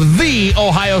property of the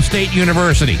Ohio State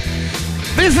University.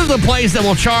 This is the place that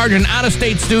will charge an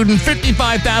out-of-state student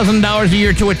 $55,000 a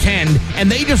year to attend, and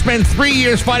they just spent 3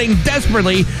 years fighting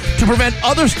desperately to prevent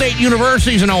other state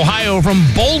universities in Ohio from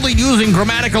boldly using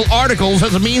grammatical articles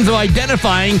as a means of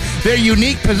identifying their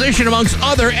unique position amongst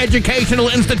other educational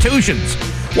institutions.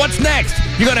 What's next?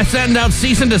 You're going to send out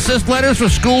cease and desist letters for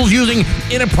schools using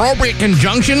inappropriate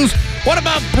conjunctions? What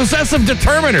about possessive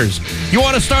determiners? You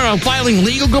want to start filing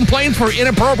legal complaints for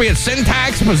inappropriate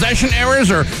syntax, possession errors,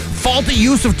 or faulty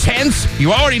use of tense?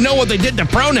 You already know what they did to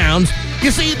pronouns.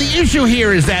 You see, the issue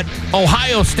here is that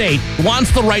Ohio State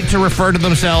wants the right to refer to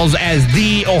themselves as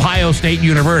the Ohio State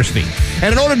University.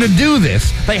 And in order to do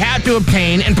this, they have to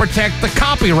obtain and protect the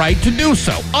copyright to do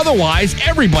so. Otherwise,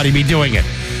 everybody be doing it.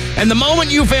 And the moment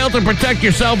you fail to protect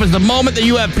yourself is the moment that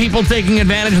you have people taking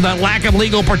advantage of that lack of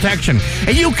legal protection.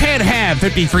 And you can't have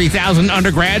 53,000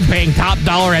 undergrads paying top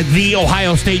dollar at the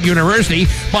Ohio State University,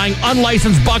 buying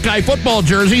unlicensed Buckeye football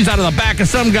jerseys out of the back of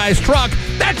some guy's truck.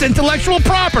 That's intellectual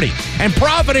property. And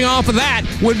profiting off of that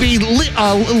would be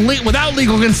without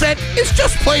legal consent. It's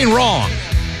just plain wrong.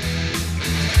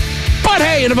 But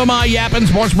hey, enough of my yapping.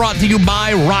 Sports brought to you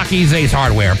by Rocky's Ace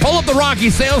Hardware. Pull up the Rocky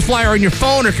sales flyer on your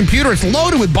phone or computer. It's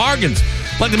loaded with bargains.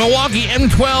 Like the Milwaukee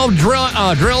M12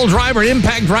 drill driver and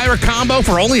impact driver combo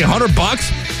for only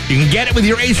 $100? You can get it with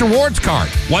your Ace Rewards card.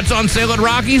 What's on sale at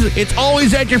Rockies? It's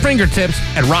always at your fingertips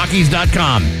at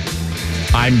Rockies.com.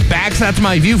 I'm back, so that's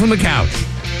my view from the couch.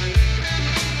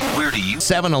 Where do you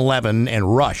 7-Eleven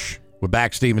and Rush. We're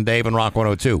back, Steve and Dave, and Rock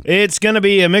 102. It's going to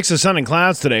be a mix of sun and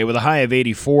clouds today with a high of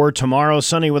 84. Tomorrow,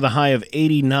 sunny with a high of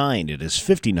 89. It is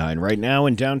 59 right now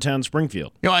in downtown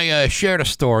Springfield. You know, I shared a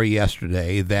story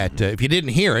yesterday that if you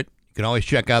didn't hear it, you can always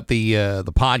check out the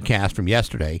podcast from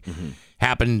yesterday.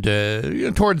 Happened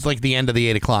towards like the end of the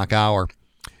 8 o'clock hour,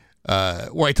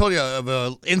 where I told you of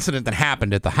an incident that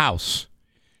happened at the house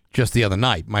just the other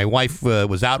night. My wife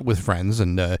was out with friends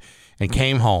and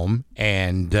came home,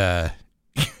 and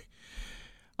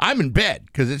I'm in bed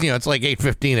because it's like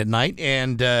 8:15 at night,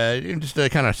 and just to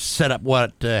kind of set up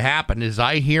what happened is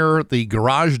I hear the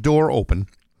garage door open,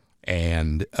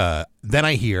 and then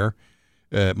I hear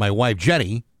my wife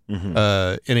Jenny in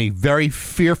a very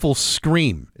fearful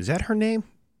scream. Is that her name?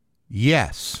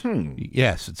 Yes,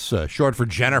 yes, it's short for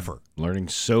Jennifer. Learning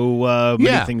so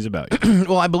many things about you.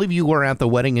 Well, I believe you were at the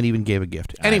wedding and even gave a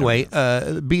gift. Anyway,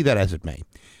 be that as it may,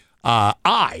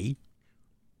 I.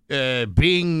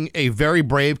 Being a very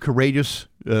brave, courageous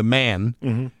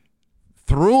man,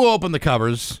 threw open the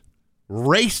covers,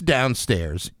 raced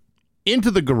downstairs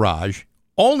into the garage,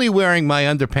 only wearing my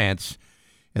underpants,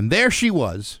 and there she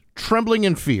was, trembling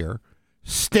in fear,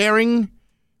 staring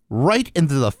right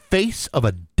into the face of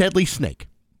a deadly snake.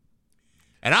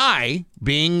 And I,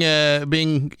 being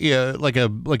like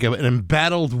an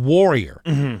embattled warrior,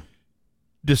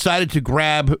 decided to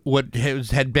grab what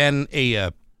had been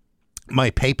my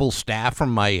papal staff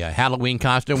from my Halloween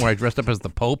costume where I dressed up as the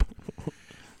Pope.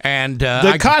 And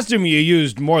the costume you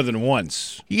used more than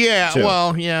once. Yeah, too.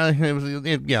 well, yeah, it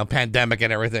was pandemic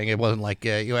and everything. It wasn't like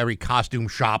every costume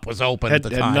shop was open at the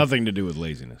time. Had nothing to do with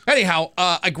laziness. Anyhow,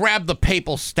 I grabbed the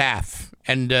papal staff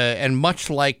and much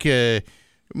like you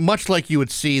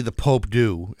would see the Pope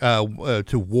do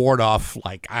to ward off,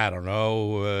 like, I don't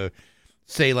know,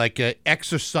 say like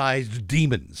exorcised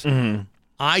demons.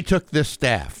 I took this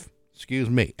staff.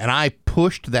 Excuse me. And I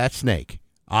pushed that snake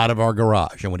out of our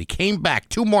garage. And when he came back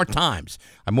 2 more times,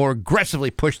 I more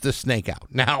aggressively pushed this snake out.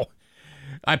 Now,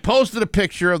 I posted a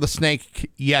picture of the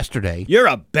snake yesterday. You're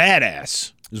a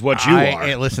badass, is what you are.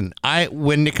 Hey, listen,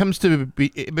 when it comes to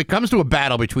a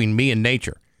battle between me and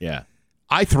nature,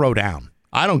 I throw down.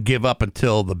 I don't give up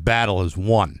until the battle is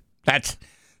won. That's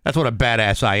what a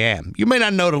badass I am. You may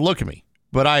not know to look at me,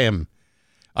 but I am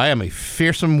a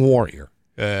fearsome warrior.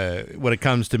 When it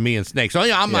comes to me and snakes. So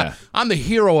I'm the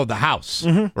hero of the house,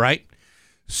 right?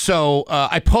 So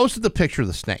I posted the picture of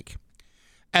the snake,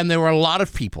 and there were a lot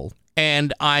of people,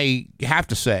 and I have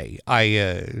to say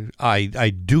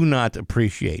I do not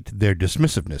appreciate their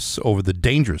dismissiveness over the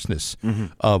dangerousness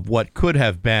of what could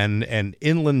have been an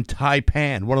inland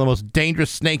taipan, one of the most dangerous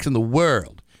snakes in the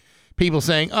world. People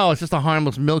saying, "Oh, it's just a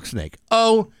harmless milk snake."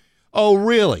 Oh,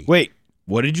 really? Wait,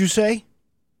 what did you say?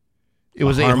 It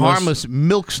was a harmless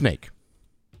milk snake.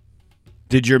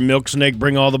 Did your milk snake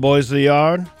bring all the boys to the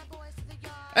yard?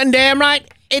 And damn right,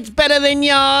 it's better than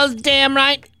yours. Damn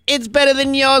right, it's better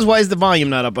than yours. Why is the volume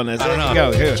not up on this? I don't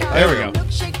know. Here, there we go.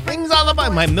 Brings all the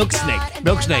boys. My milk snake.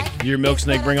 Milk snake. Your milk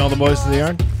snake bring all the boys to the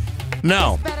yard?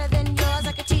 No.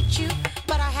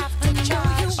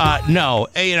 No.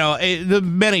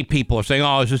 Many people are saying,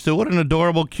 "Oh, it's just what an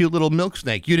adorable, cute little milk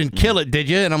snake. You didn't kill it, did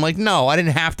you?" And I'm like, "No, I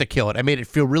didn't have to kill it. I made it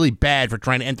feel really bad for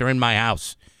trying to enter in my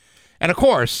house." And of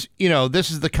course, this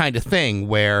is the kind of thing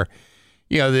where,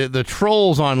 the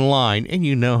trolls online, and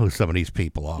you know who some of these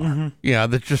people are.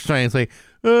 They're just trying to say,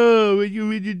 "Oh,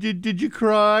 did you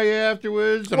cry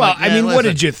afterwards?" Well, I mean, what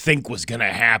did you think was going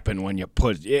to happen when you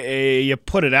put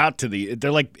it out to the?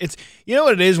 They're like, it's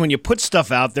what it is when you put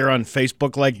stuff out there on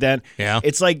Facebook like that. Yeah,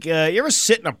 it's like you ever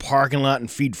sit in a parking lot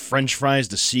and feed French fries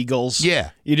to seagulls?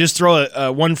 Yeah, you just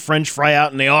throw one French fry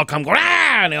out and they all come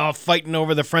and they all fighting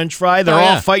over the French fry. They're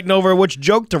all fighting over which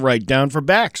joke to write down for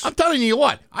backs. I'm telling you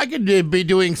what, I could be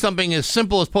doing something as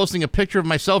simple as posting a picture of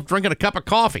myself drinking a cup of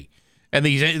coffee. And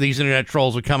these internet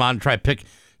trolls would come out and try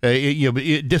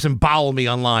to disembowel me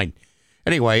online.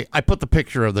 Anyway, I put the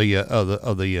picture of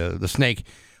the snake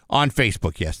on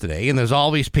Facebook yesterday, and there's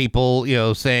all these people,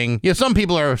 saying, some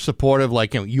people are supportive,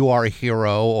 like, you are a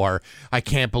hero, or I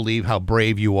can't believe how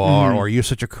brave you are, or you're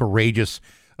such a courageous,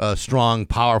 strong,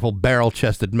 powerful,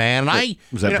 barrel-chested man. And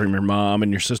was that from your mom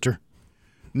and your sister?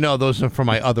 No, those are from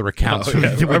my other accounts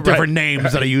with different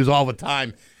names that I use all the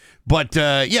time. But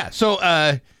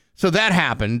So that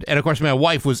happened, and of course, my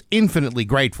wife was infinitely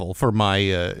grateful for my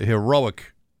heroic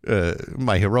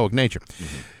nature.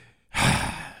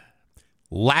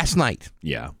 Last night,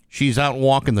 Yeah. she's out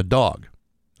walking the dog,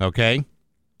 okay?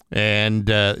 And,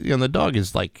 the dog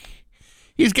is like,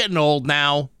 he's getting old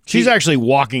now. She's actually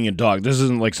walking a dog. This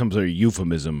isn't like some sort of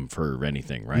euphemism for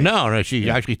anything, right? No, she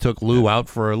actually took Lou out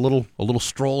for a little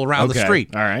stroll around the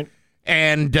street. All right.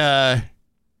 And the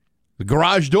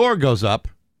garage door goes up.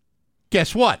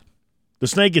 Guess what? The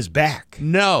snake is back.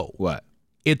 No. What?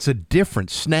 It's a different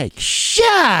snake.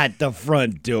 Shut the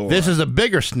front door. This is a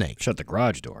bigger snake. Shut the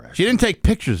garage door, actually. She didn't take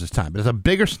pictures this time, but it's a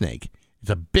bigger snake.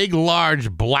 It's a big,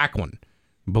 large, black one.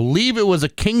 Believe it was a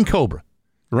king cobra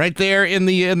right there in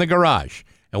the garage.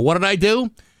 And what did I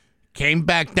do? Came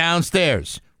back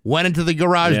downstairs, went into the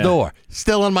garage door,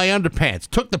 still in my underpants,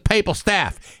 took the papal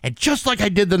staff, and just like I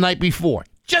did the night before,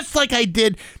 just like I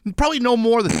did probably no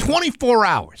more than 24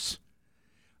 hours,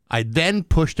 I then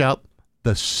pushed out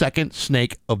the second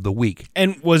snake of the week.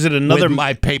 And was it another with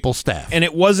my papal staff? And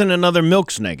it wasn't another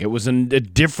milk snake. It was a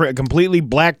different, completely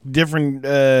black, different.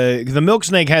 The milk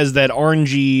snake has that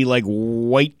orangey, like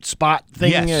white spot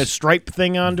thing, stripe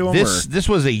thing onto him. This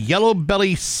was a yellow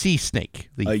belly sea snake,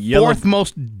 the yellow- fourth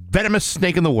most venomous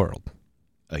snake in the world.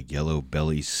 A yellow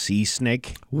belly sea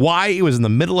snake. Why it was in the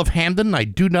middle of Hamden, I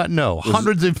do not know.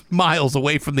 Hundreds of miles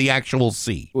away from the actual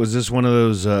sea. Was this one of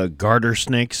those garter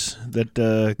snakes that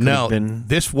could have been?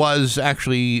 This was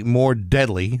actually more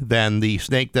deadly than the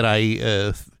snake that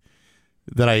I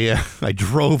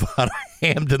drove out of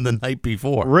Hamden the night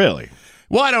before. Really?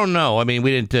 Well, I don't know. I mean,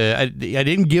 we didn't. I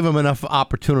didn't give him enough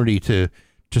opportunity to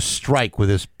strike with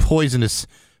his poisonous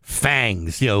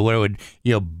fangs, where it would,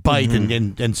 bite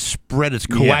and spread its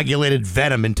coagulated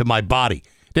venom into my body.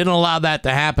 Didn't allow that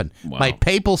to happen. Wow. My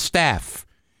papal staff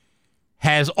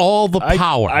has all the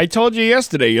power. I told you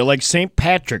yesterday, you're like St.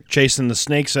 Patrick chasing the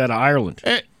snakes out of Ireland.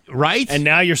 Right? And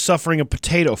now you're suffering a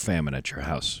potato famine at your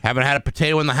house. Haven't had a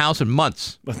potato in the house in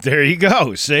months. But there you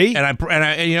go, see? And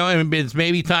and it's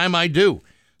maybe time I do.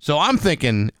 So I'm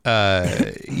thinking,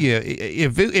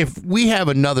 if we have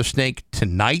another snake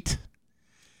tonight,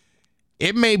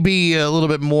 it may be a little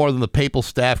bit more than the papal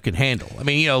staff can handle. I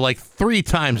mean, like 3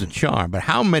 times the charm. But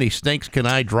how many snakes can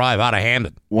I drive out of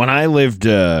Hamden? When I lived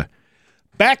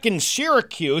back in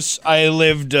Syracuse, I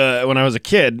lived when I was a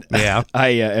kid. Yeah.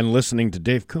 And listening to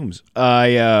Dave Coombs.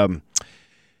 My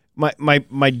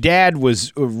dad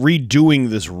was redoing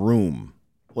this room.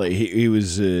 Like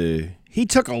he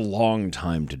took a long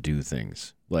time to do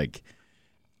things. Like,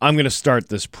 I'm going to start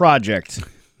this project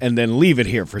and then leave it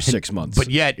here for 6 months. But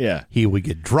yet, he would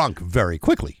get drunk very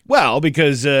quickly. Well,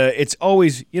 because it's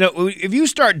always, if you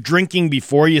start drinking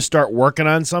before you start working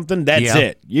on something, that's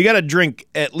it. You got to drink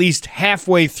at least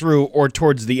halfway through or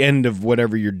towards the end of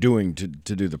whatever you're doing to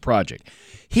do the project.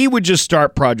 He would just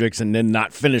start projects and then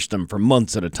not finish them for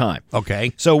months at a time.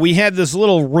 Okay. So we had this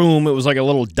little room. It was like a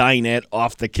little dinette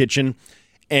off the kitchen.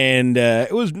 And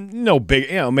it was no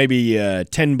big, maybe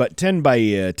 10 by 10,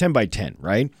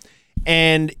 right?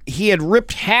 And he had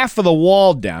ripped half of the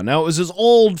wall down. Now, it was his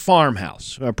old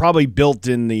farmhouse, probably built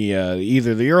in the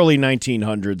either the early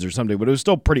 1900s or something, but it was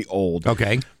still pretty old.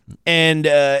 Okay. And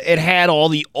it had all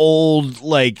the old,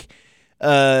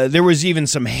 there was even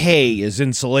some hay as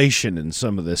insulation in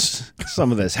some of this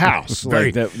house.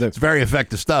 It's very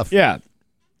effective stuff. Yeah.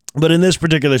 But in this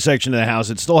particular section of the house,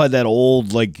 it still had that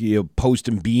old post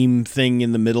and beam thing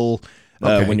in the middle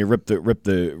when you rip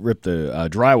the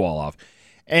drywall off.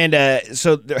 And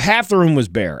so half the room was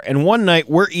bare. And one night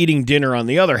we're eating dinner on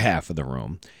the other half of the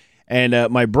room. And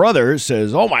my brother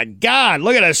says, "Oh, my God,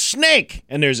 look at a snake."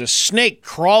 And there's a snake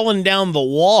crawling down the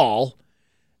wall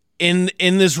in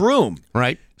this room.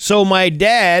 Right. So my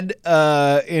dad,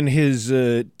 in his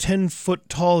 10-foot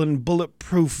tall and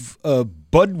bulletproof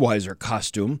Budweiser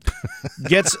costume,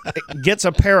 gets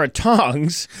a pair of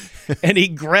tongs, and he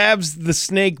grabs the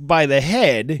snake by the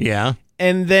head. Yeah.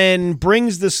 And then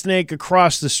brings the snake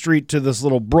across the street to this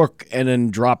little brook and then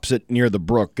drops it near the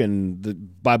brook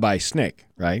and bye-bye snake,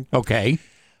 right? Okay.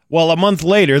 Well, a month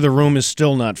later, the room is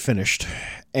still not finished.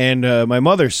 And my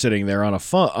mother's sitting there on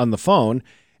the phone,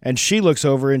 and she looks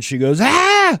over and she goes,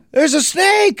 "Ah, there's a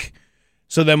snake!"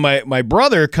 So then my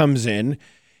brother comes in.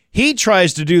 He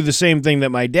tries to do the same thing that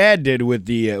my dad did with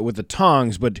the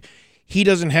tongs, but he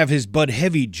doesn't have his Bud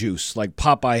Heavy juice like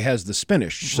Popeye has the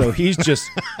spinach. So he's just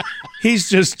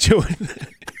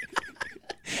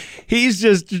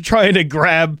trying to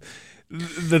grab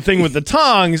the thing with the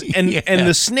tongs, and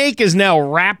the snake is now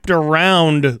wrapped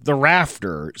around the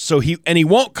rafter, so he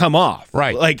won't come off.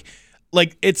 Right.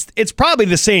 Like it's probably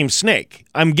the same snake.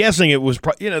 I'm guessing it was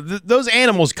those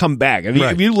animals come back.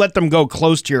 If you let them go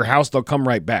close to your house, they'll come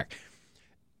right back.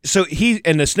 So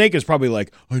the snake is probably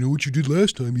like, I know what you did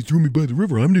last time. You threw me by the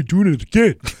river. I'm not doing it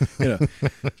again.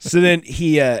 So then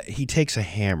he takes a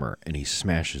hammer and he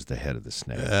smashes the head of the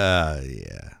snake.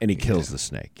 And he kills the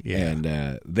snake. Yeah.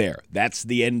 And that's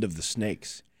the end of the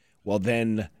snakes. Well,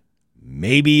 then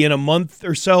maybe in a month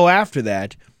or so after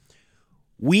that,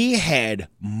 we had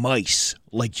mice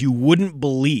like you wouldn't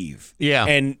believe. Yeah.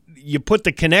 And you put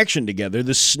the connection together.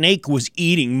 The snake was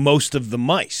eating most of the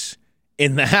mice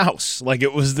in the house. Like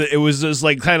it was just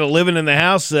like kind of living in the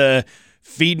house,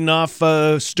 feeding off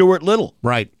Stuart Little.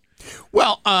 Right.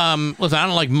 Well, listen, I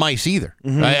don't like mice either.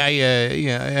 Mm-hmm.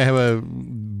 I have a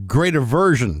great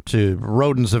aversion to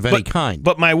rodents of any kind.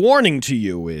 But my warning to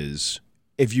you is,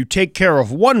 if you take care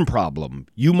of one problem,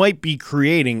 you might be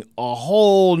creating a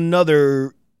whole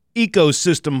nother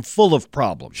ecosystem full of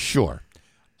problems. Sure.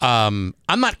 I'm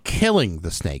not killing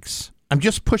the snakes. I'm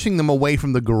just pushing them away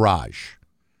from the garage.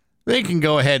 They can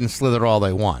go ahead and slither all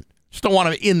they want. Just don't want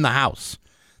them in the house.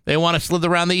 They want to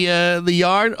slither around the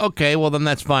yard? Okay, well, then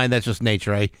that's fine. That's just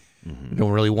nature. I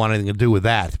don't really want anything to do with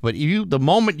that. But the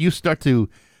moment you start to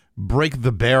break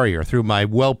the barrier through my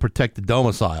well-protected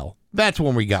domicile, that's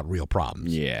when we got real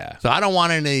problems. Yeah. So I don't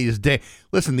want any of these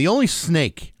Listen, the only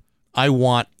snake I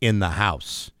want in the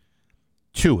house,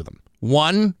 2 of them.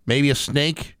 One, maybe a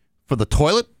snake for the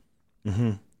toilet.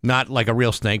 Mm-hmm. Not like a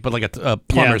real snake, but like a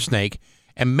plumber snake.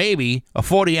 And maybe a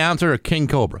 40-ouncer or king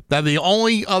cobra. That's the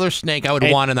only other snake I would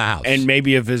want in the house. And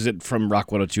maybe a visit from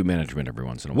Rock 102 management every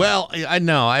once in a while. Well, I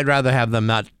know. I'd rather have them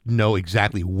not know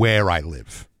exactly where I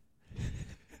live.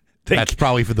 That's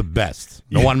probably for the best.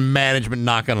 No one management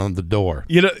knocking on the door.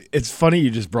 You know, it's funny you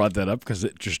just brought that up because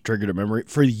it just triggered a memory.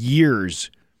 For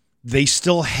years, they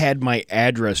still had my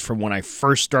address from when I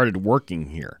first started working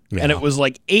here. Yeah. And it was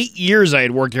like 8 years I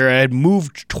had worked here. I had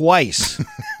moved twice.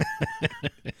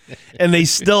 And they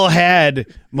still had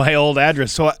my old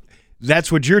address. So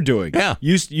that's what you're doing. Yeah.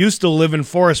 You still live in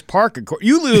Forest Park.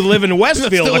 You live in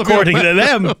Westfield, according to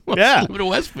them. Yeah. Live in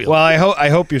Westfield. Well, I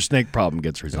hope your snake problem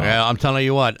gets resolved. Well, I'm telling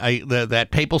you what, that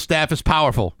papal staff is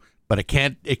powerful, but it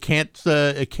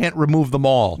can't remove them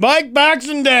all. Mike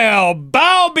Baxendale,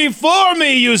 bow before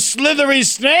me, you slithery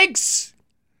snakes.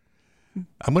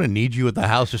 I'm going to need you at the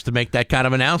house just to make that kind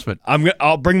of announcement.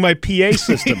 I'll bring my PA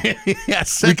system.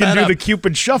 Yes, We can do the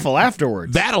Cupid Shuffle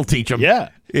afterwards. That'll teach them. Yeah.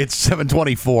 It's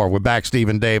 7:24. We're back, Steve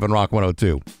and Dave on Rock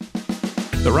 102.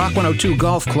 The Rock 102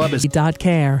 Golf Club is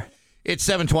 .care. It's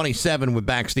 7:27 with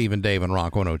back Steve and Dave on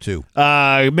Rock 102.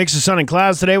 Mix of sun and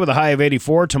clouds today with a high of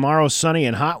 84. Tomorrow, sunny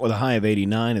and hot with a high of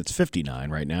 89. It's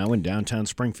 59 right now in downtown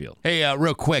Springfield. Hey,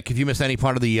 real quick, if you missed any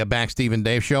part of the Back Steve and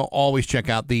Dave show, always check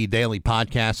out the daily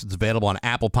podcast. It's available on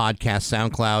Apple Podcasts,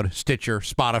 SoundCloud, Stitcher,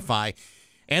 Spotify,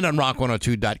 and on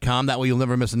rock102.com. That way you'll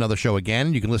never miss another show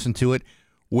again. You can listen to it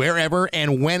wherever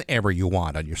and whenever you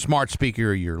want, on your smart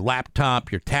speaker, your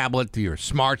laptop, your tablet, your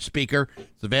smart speaker.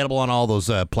 It's available on all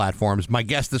those platforms. My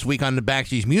guest this week on the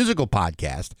Backstreet's musical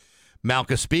podcast,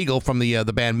 Malka Spiegel from the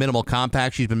band Minimal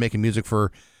Compact. She's been making music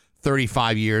for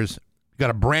 35 years.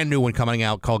 Got a brand new one coming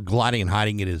out called Gliding and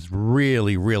Hiding. It is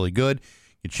really, really good.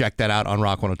 You check that out on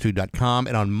rock102.com.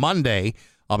 And on Monday,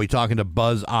 I'll be talking to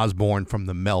Buzz Osborne from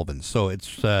the Melvins. So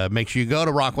it's make sure you go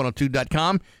to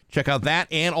rock102.com. Check out that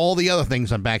and all the other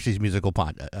things on Backstreet's musical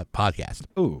podcast.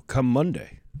 Ooh, come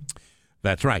Monday.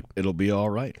 That's right. It'll be all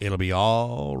right. It'll be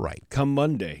all right. Come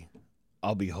Monday,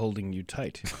 I'll be holding you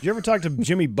tight. Did you ever talk to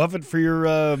Jimmy Buffett for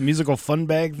your musical fun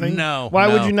bag thing? No. Why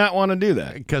would you not want to do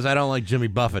that? Because I don't like Jimmy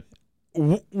Buffett.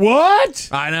 What?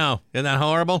 I know. Isn't that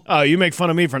horrible? Oh, you make fun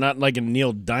of me for not liking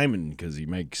Neil Diamond because he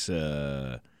makes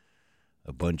a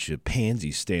bunch of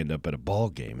pansies stand up at a ball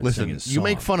game and sing Listen, his song. you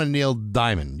make fun of Neil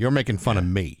Diamond. You're making fun of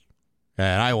me.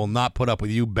 And I will not put up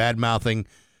with you bad-mouthing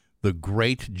the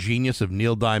great genius of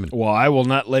Neil Diamond. Well, I will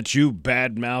not let you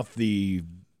badmouth the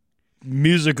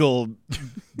musical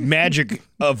magic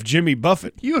of Jimmy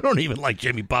Buffett. You don't even like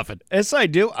Jimmy Buffett. Yes, I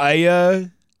do. I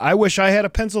wish I had a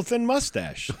pencil-thin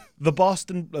mustache. The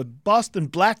Boston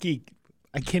Blackie.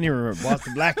 I can't even remember.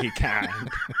 Boston Blackie kind.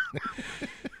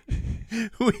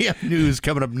 We have news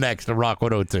coming up next on Rock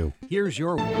 102. Here's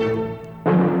your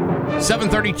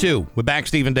 7:32. We're back,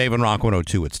 Steve and Dave on Rock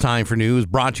 102. It's time for news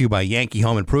brought to you by Yankee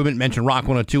Home Improvement. Mention Rock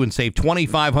 102 and save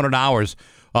 $2,500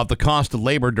 off the cost of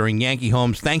labor during Yankee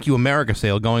Home's Thank You America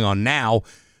sale going on now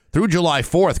through July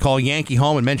 4th. Call Yankee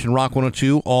Home and mention Rock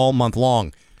 102 all month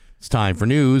long. It's time for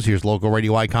news. Here's local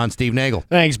radio icon Steve Nagel.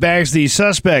 Thanks, Bags. The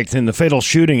suspect in the fatal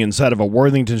shooting inside of a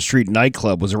Worthington Street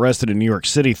nightclub was arrested in New York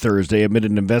City Thursday amid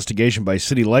an investigation by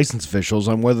city license officials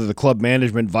on whether the club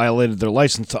management violated their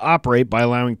license to operate by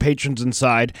allowing patrons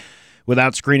inside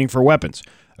without screening for weapons.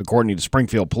 According to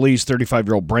Springfield police,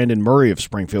 35-year-old Brandon Murray of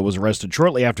Springfield was arrested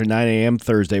shortly after 9 a.m.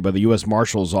 Thursday by the U.S.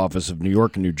 Marshal's Office of New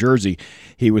York and New Jersey.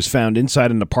 He was found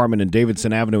inside an apartment in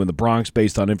Davidson Avenue in the Bronx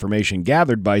based on information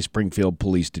gathered by Springfield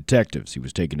police detectives. He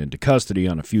was taken into custody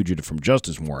on a fugitive from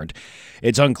justice warrant.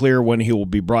 It's unclear when he will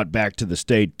be brought back to the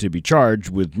state to be charged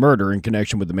with murder in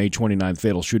connection with the May 29th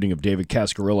fatal shooting of David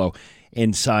Cascarillo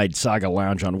inside Saga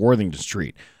Lounge on Worthington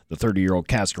Street. The 30-year-old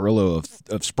Cascarillo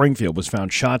of Springfield was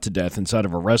found shot to death inside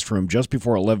of a restroom just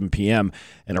before 11 p.m.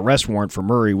 An arrest warrant for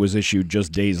Murray was issued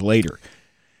just days later.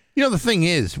 You know, the thing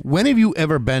is, when have you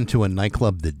ever been to a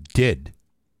nightclub that did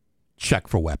check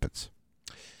for weapons?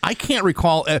 I can't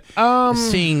recall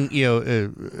seeing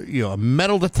a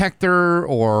metal detector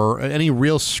or any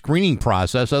real screening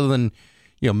process other than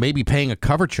maybe paying a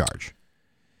cover charge.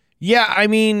 Yeah, I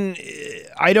mean,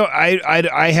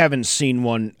 I haven't seen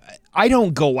one. I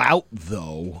don't go out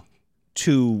though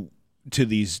to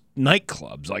these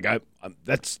nightclubs. Like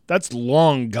that's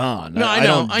long gone. No, I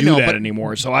don't do that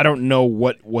anymore. So I don't know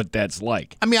what that's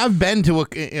like. I mean, I've been to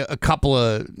a couple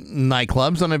of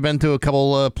nightclubs and I've been to a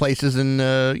couple of places in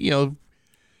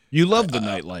You love the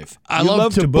nightlife. I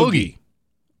love to boogie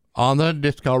on the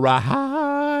disco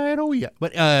ride. Oh yeah,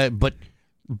 but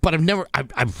I've never.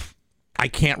 I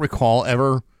can't recall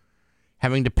ever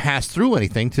having to pass through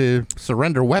anything to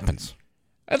surrender weapons.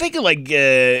 I think like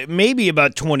maybe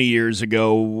about 20 years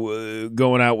ago,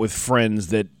 going out with friends,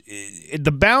 that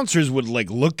the bouncers would like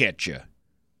look at you,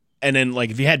 and then like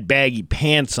if you had baggy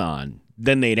pants on,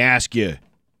 then they'd ask you,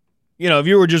 if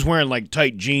you were just wearing like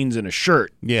tight jeans and a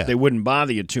shirt, they wouldn't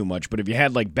bother you too much. But if you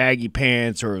had like baggy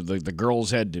pants or the girls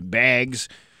had bags,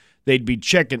 they'd be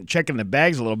checking the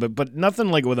bags a little bit, but nothing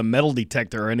like with a metal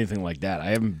detector or anything like that. I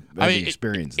haven't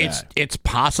experienced that. It's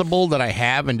possible that I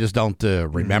have and just don't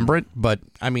remember it, but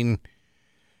I mean,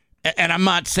 and I'm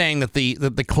not saying that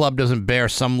the club doesn't bear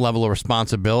some level of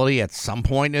responsibility. At some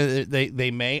point, they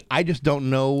may. I just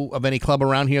don't know of any club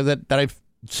around here that I've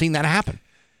seen that happen.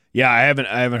 Yeah, I haven't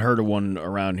heard of one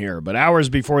around here. But hours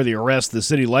before the arrest, the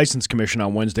City License Commission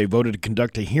on Wednesday voted to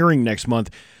conduct a hearing next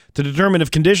month to determine if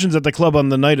conditions at the club on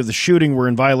the night of the shooting were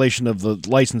in violation of the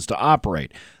license to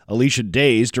operate. Alicia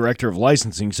Days, director of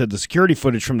licensing, said the security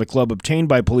footage from the club obtained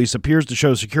by police appears to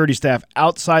show security staff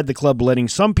outside the club letting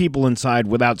some people inside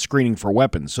without screening for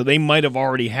weapons. So they might have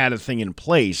already had a thing in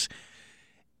place,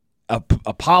 a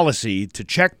policy to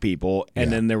check people,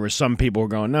 and then there were some people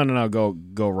going, no,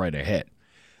 go right ahead.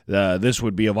 This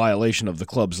would be a violation of the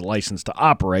club's license to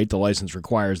operate. The license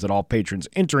requires that all patrons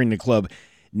entering the club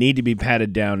need to be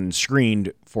patted down and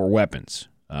screened for weapons.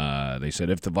 They said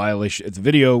if the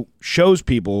video shows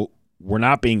people were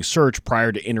not being searched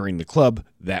prior to entering the club,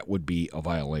 that would be a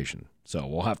violation. So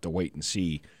we'll have to wait and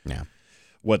see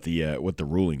what the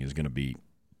ruling is going to be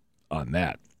on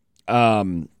that.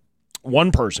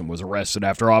 One person was arrested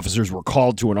after officers were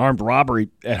called to an armed robbery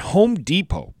at Home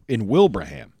Depot in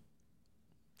Wilbraham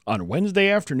on Wednesday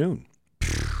afternoon.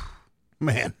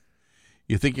 Man.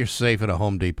 You think you're safe at a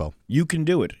Home Depot? You can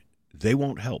do it. They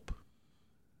won't help.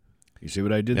 You see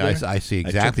what I did there? I see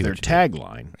exactly their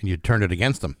tagline. And you turned it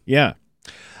against them. Yeah.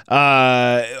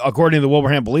 According to the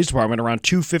Wilbraham Police Department, around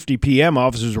 2:50 p.m.,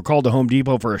 officers were called to Home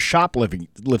Depot for a shoplifting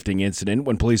incident.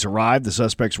 When police arrived, the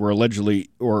suspects were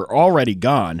already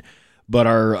gone, but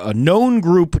are a known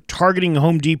group targeting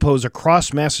Home Depots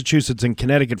across Massachusetts and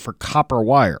Connecticut for copper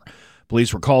wire.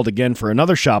 Police were called again for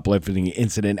another shoplifting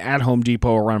incident at Home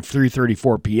Depot around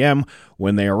 3:34 p.m.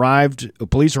 When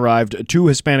police arrived, two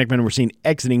Hispanic men were seen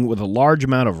exiting with a large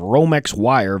amount of Romex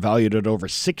wire valued at over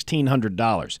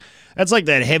 $1,600. That's like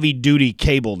that heavy-duty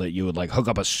cable that you would like hook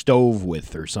up a stove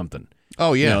with or something.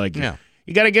 Oh, yeah.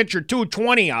 You got to get your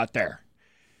 220 out there.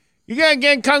 You got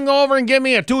to come over and give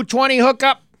me a 220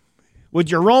 hookup with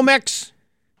your Romex?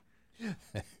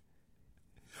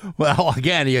 Well,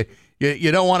 again,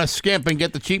 you don't want to skimp and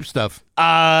get the cheap stuff.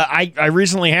 I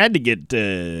recently had to get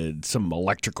some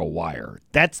electrical wire.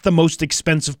 That's the most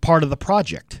expensive part of the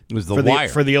project. It was the wire.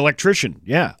 For the electrician,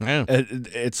 yeah.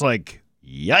 It's like,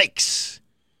 yikes.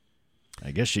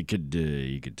 I guess you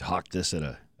could hawk this at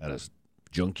a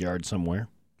junkyard somewhere.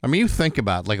 I mean, you think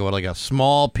about like what a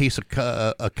small piece of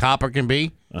copper can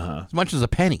be, as much as a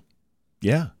penny.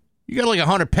 Yeah. You got like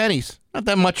 100 pennies. Not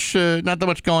that much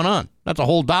going on. That's a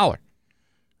whole dollar.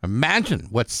 Imagine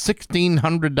what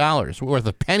 $1,600 worth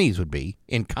of pennies would be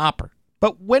in copper.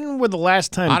 But when were the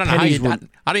last time I don't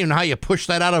even know how you push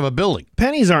that out of a building.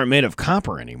 Pennies aren't made of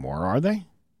copper anymore, are they?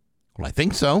 Well, I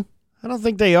think so. I don't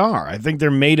think they are. I think they're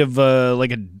made of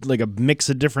like a mix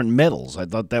of different metals. I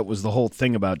thought that was the whole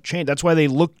thing about change. That's why they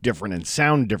look different and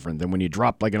sound different than when you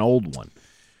drop like an old one.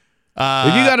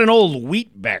 If you got an old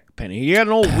wheatback penny, you got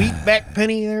an old wheatback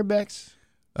penny there, Bex?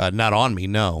 Not on me,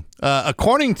 no.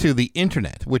 According to the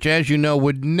internet, which, as you know,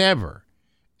 would never,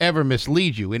 ever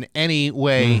mislead you in any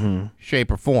way,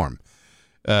 shape, or form.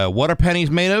 What are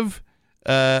pennies made of?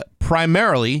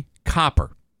 Primarily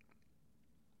copper.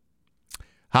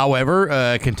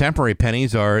 However, contemporary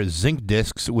pennies are zinc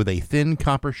discs with a thin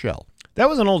copper shell. That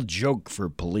was an old joke for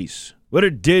police. What are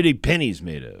dirty pennies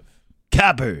made of?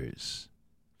 Coppers.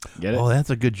 Get it? Oh, that's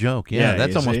a good joke. Yeah,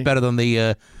 that's you almost see? better than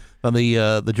the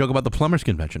joke about the plumbers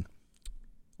convention.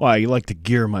 Well, you like to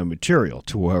gear my material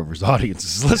to whoever's audience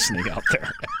is listening out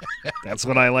there. That's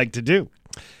what I like to do.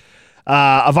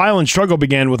 A violent struggle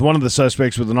began with one of the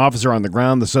suspects with an officer on the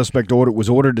ground. The suspect was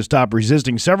ordered to stop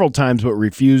resisting several times but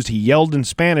refused. He yelled in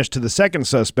Spanish to the second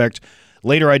suspect,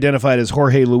 later identified as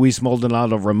Jorge Luis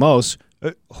Maldonado Ramos,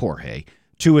 Jorge,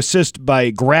 to assist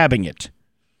by grabbing it.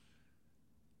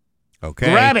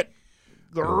 Okay. Grab it!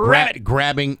 Grab it!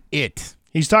 Grabbing it.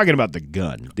 He's talking about the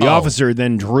gun. The officer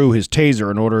then drew his taser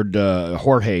and ordered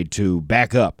Jorge to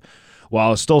back up.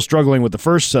 While still struggling with the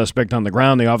first suspect on the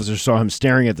ground, the officer saw him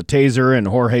staring at the taser, and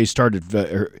Jorge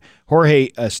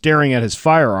staring at his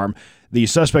firearm. The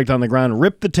suspect on the ground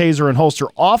ripped the taser and holster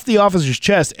off the officer's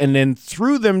chest and then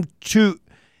threw them to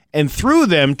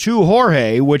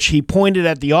Jorge, which he pointed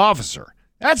at the officer.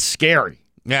 That's scary.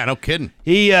 Yeah, no kidding.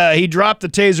 He dropped the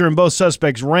taser and both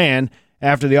suspects ran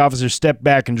after the officer stepped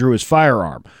back and drew his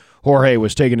firearm. Jorge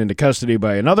was taken into custody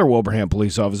by another Wilbraham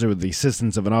police officer with the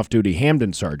assistance of an off-duty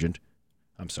Hamden sergeant.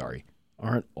 I'm sorry.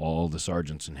 Aren't all the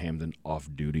sergeants in Hamden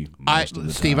off-duty most of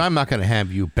the Steve, time? I'm not going to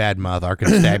have you badmouth our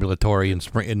constabulary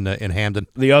in Hamden.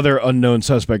 The other unknown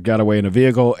suspect got away in a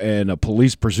vehicle, and a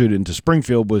police pursuit into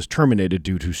Springfield was terminated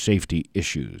due to safety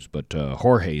issues. But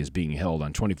Jorge is being held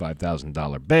on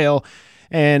 $25,000 bail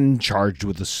and charged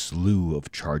with a slew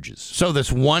of charges. So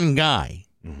this one guy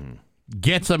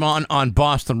gets him on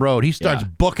Boston Road. He starts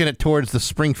booking it towards the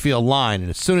Springfield line, and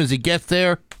as soon as he gets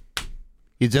there,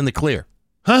 he's in the clear.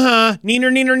 Neener,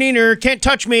 neener, neener, can't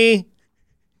touch me.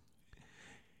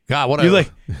 God,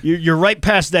 what you're right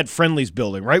past that Friendly's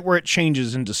building, right where it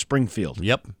changes into Springfield.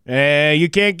 Yep. You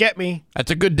can't get me. That's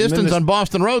a good distance on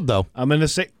Boston Road, though. I'm going to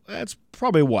say that's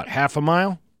probably, half a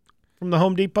mile from the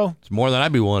Home Depot? It's more than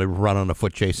I'd be willing to run on a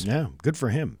foot chase. Yeah, good for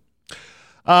him.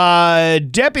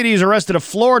 Deputies arrested a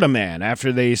Florida man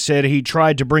after they said he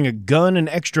tried to bring a gun and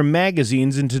extra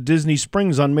magazines into Disney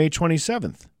Springs on May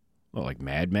 27th. Well, like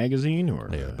Mad Magazine or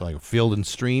like a Field and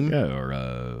Stream. Yeah, or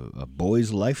a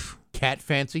Boy's Life. Cat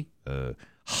Fancy.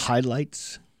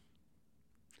 Highlights.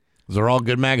 Those are all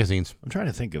good magazines. I'm trying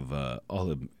to think of all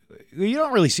the. You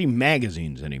don't really see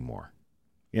magazines anymore.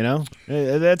 You know,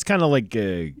 that's kind of like.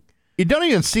 You don't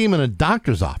even see them in a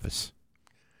doctor's office.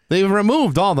 They've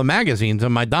removed all the magazines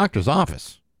in my doctor's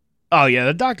office. Oh yeah,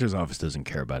 the doctor's office doesn't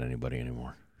care about anybody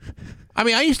anymore. I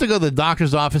mean, I used to go to the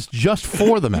doctor's office just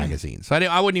for the magazines.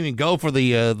 I wouldn't even go for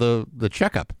the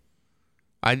checkup.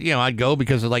 I'd go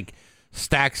because of like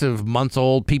stacks of months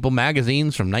old People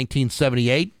magazines from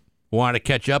 1978. Wanted to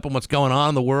catch up on what's going on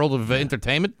in the world of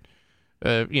entertainment.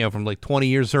 From like 20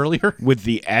 years earlier, with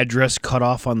the address cut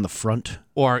off on the front,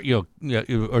 or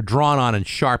or drawn on in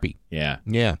Sharpie. Yeah.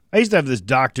 I used to have this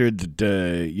doctor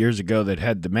that years ago that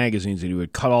had the magazines, and he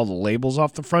would cut all the labels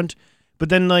off the front. But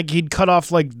then, he'd cut off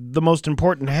the most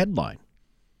important headline.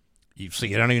 You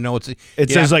see, I don't even know what's. It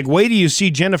says "Wait till you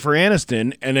see Jennifer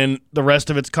Aniston," and then the rest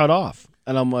of it's cut off.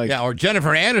 And I'm like, or Jennifer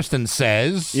Aniston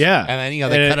says, yeah, and then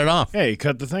they cut it off. Yeah, you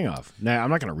cut the thing off. Now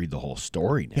I'm not going to read the whole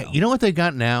story now. Yeah, you know what they've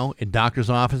got now in doctors'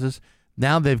 offices?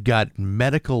 Now they've got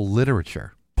medical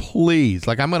literature. Please,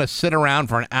 I'm going to sit around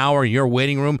for an hour in your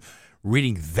waiting room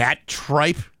reading that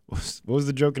tripe. What was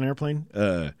the joke in Airplane?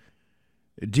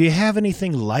 Do you have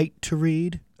anything light to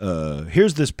read?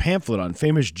 Here's this pamphlet on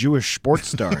famous Jewish sports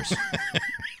stars.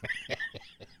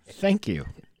 Thank you.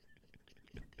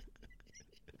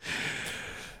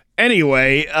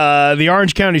 Anyway, the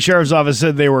Orange County Sheriff's Office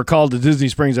said they were called to Disney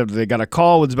Springs after they got a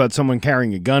call. It was about someone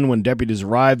carrying a gun. When deputies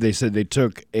arrived, they said they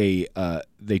took a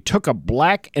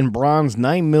black and bronze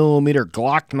 9mm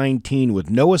Glock 19 with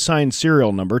no assigned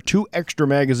serial number, 2 extra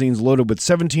magazines loaded with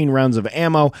 17 rounds of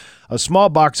ammo, a small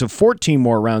box of 14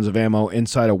 more rounds of ammo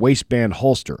inside a waistband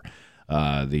holster.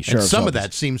 The sheriff's some office, of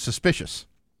that seems suspicious.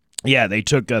 Yeah, they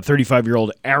took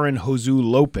 35-year-old Aaron Josu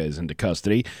Lopez into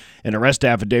custody. An arrest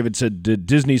affidavit said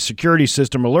Disney's security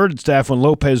system alerted staff when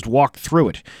Lopez walked through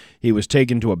it. He was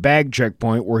taken to a bag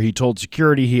checkpoint where he told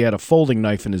security he had a folding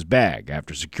knife in his bag.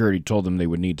 After security told him they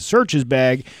would need to search his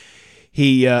bag,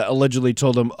 he allegedly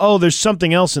told them, there's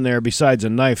something else in there besides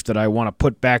a knife that I want to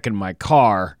put back in my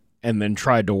car, and then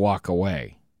tried to walk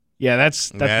away. Yeah,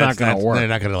 that's not going to work. They're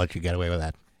not going to let you get away with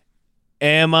that.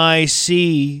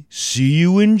 MIC, see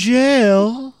you in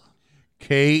jail.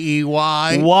 KEY.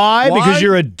 Why? Because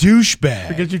you're a douchebag.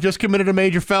 Because you just committed a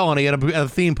major felony at a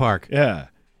theme park. Yeah.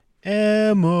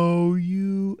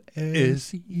 MOUSE.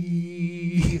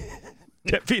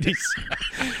 Deputies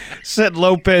said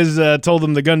Lopez told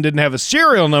them the gun didn't have a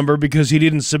serial number because he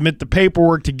didn't submit the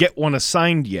paperwork to get one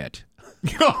assigned yet.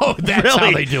 Oh, that's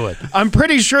how they do it. I'm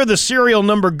pretty sure the serial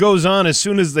number goes on as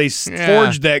soon as they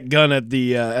forged that gun at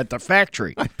the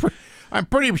factory. I'm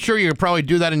pretty sure you could probably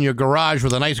do that in your garage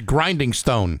with a nice grinding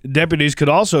stone. Deputies could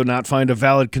also not find a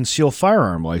valid concealed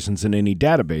firearm license in any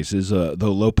databases,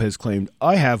 though Lopez claimed,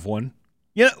 I have one.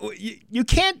 You know, you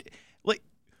can't, like,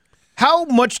 how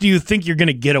much do you think you're going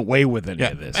to get away with any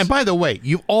of this? And by the way,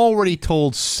 you've already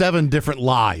told 7 different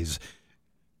lies.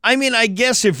 I mean, I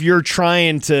guess if you're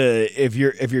trying to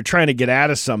get out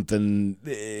of something,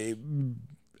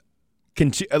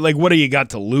 like, what do you got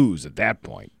to lose at that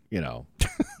point? You know.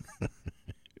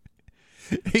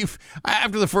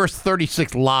 After the first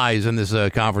 36 lies in this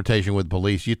confrontation with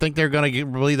police, you think they're going to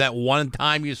believe that one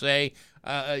time you say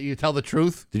you tell the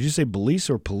truth? Did you say police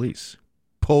or police?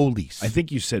 Police. I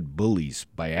think you said bullies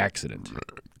by accident.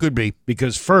 Could be.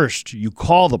 Because first you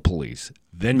call the police,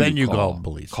 then you call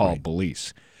police. Call right.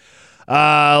 police.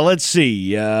 Let's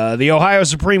see. The Ohio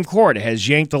Supreme Court has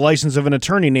yanked the license of an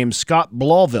attorney named Scott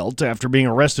Blauvelt after being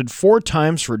arrested 4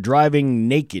 times for driving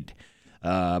naked.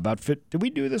 Did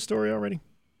we do this story already?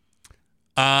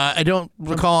 I don't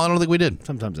recall. I don't think we did.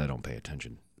 Sometimes I don't pay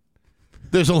attention.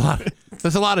 There's a lot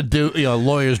of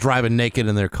lawyers driving naked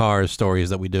in their cars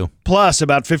stories that we do. Plus,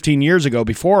 about 15 years ago,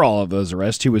 before all of those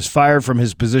arrests, he was fired from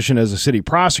his position as a city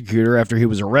prosecutor after he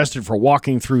was arrested for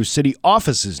walking through city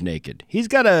offices naked. He's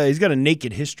got a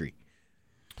naked history.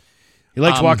 He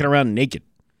likes walking around naked.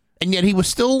 And yet he was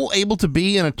still able to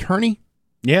be an attorney?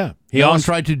 Yeah. He also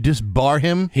tried to disbar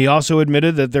him? He also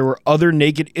admitted that there were other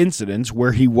naked incidents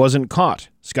where he wasn't caught.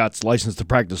 Scott's license to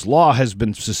practice law has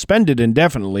been suspended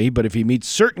indefinitely, but if he meets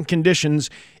certain conditions,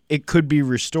 it could be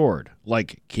restored,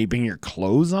 like keeping your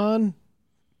clothes on.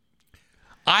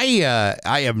 I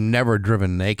have never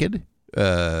driven naked,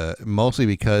 mostly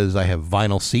because I have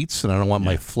vinyl seats and I don't want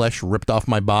my flesh ripped off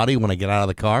my body when I get out of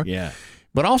the car. Yeah.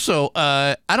 But also,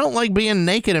 I don't like being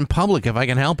naked in public if I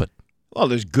can help it. Well,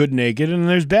 there's good naked and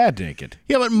there's bad naked.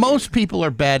 Yeah, but most people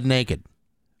are bad naked.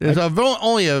 There's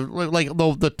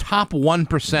the top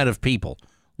 1% of people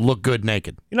look good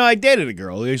naked. You know, I dated a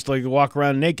girl who used to like to walk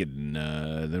around naked, and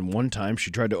then one time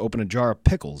she tried to open a jar of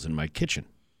pickles in my kitchen.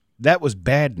 That was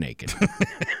bad naked.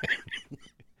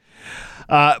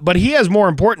 But he has more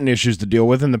important issues to deal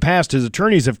with. In the past, his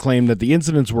attorneys have claimed that the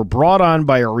incidents were brought on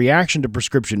by a reaction to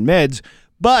prescription meds,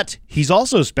 but he's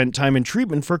also spent time in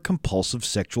treatment for compulsive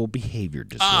sexual behavior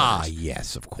disorders. Ah,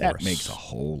 yes, of course. That makes a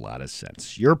whole lot of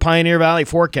sense. Your Pioneer Valley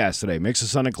forecast today. Mix of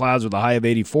sun and clouds with a high of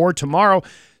 84. Tomorrow,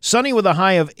 sunny with a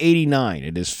high of 89.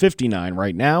 It is 59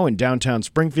 right now in downtown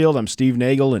Springfield. I'm Steve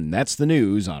Nagel, and that's the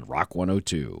news on Rock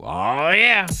 102. Oh,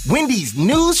 yeah. Wendy's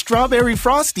new Strawberry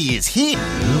Frosty is here.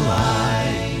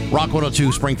 Rock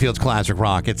 102, Springfield's Classic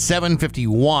Rock. It's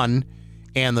 7:51.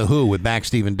 And The Who with Back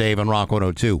Steve and Dave on Rock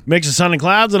 102. Mix of sun and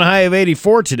clouds and a high of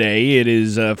 84 today. It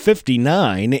is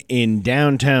 59 in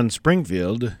downtown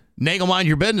Springfield. Nagel Mind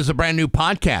Your Business, a brand new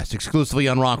podcast exclusively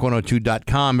on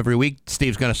rock102.com. Every week,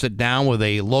 Steve's going to sit down with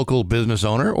a local business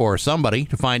owner or somebody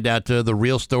to find out the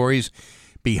real stories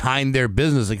behind their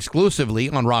business exclusively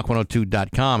on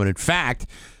rock102.com. And in fact,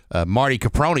 Marty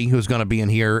Caproni, who's going to be in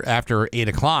here after 8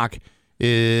 o'clock,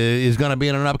 is going to be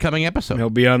in an upcoming episode. He'll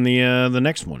be on the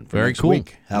next one for Very next cool.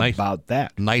 week. How Nice. about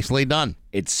that? Nicely done.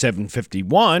 It's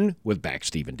 7:51 with Back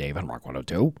Steve and Dave on Rock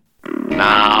 102.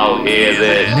 Now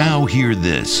hear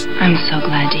this. I'm so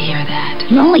glad to hear that.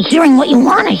 You're only hearing what you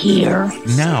want to hear.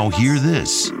 Now hear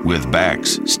this with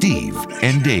Bax, Steve,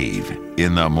 and Dave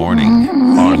in the morning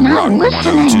on You're Rock not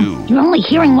listening. 102. You're only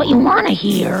hearing what you want to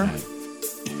hear.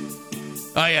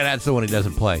 Oh, yeah, that's the one he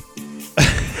doesn't play.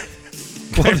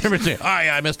 Oh,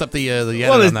 yeah, I messed up the edit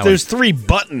Well, on that there's one. 3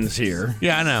 buttons here,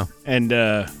 Yeah, I know. and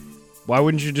why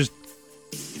wouldn't you just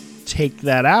take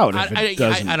that out if it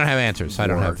doesn't I don't have answers. I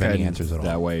don't have work? any And answers at all.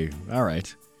 That way, all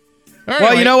right. All right,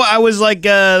 Well, you wait. know, I was like,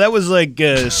 that was like,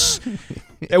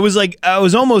 it was like, I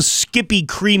was almost Skippy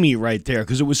Creamy right there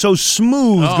because it was so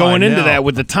smooth Oh, going I into know. that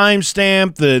with the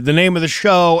timestamp, the name of the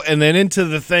show, and then into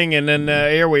the thing, and then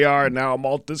here we are, and now I'm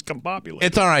all discombobulated.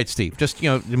 It's all right, Steve. Just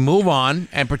move on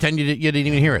and pretend you didn't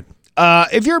even hear it.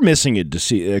 If you're missing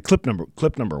a clip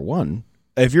number 1,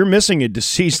 if you're missing a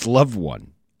deceased loved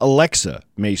one, Alexa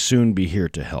may soon be here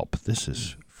to help. This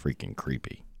is freaking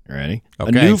creepy. Ready?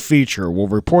 Okay. A new feature will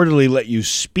reportedly let you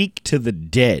speak to the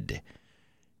dead.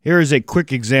 Here is a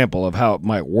quick example of how it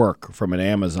might work from an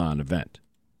Amazon event.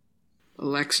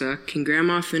 Alexa, can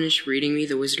Grandma finish reading me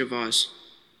The Wizard of Oz?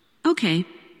 Okay,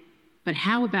 but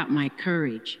how about my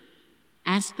courage?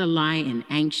 Asked the lion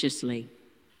anxiously.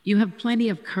 You have plenty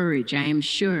of courage, I am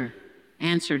sure,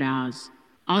 answered Oz.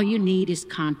 All you need is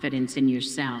confidence in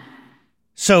yourself.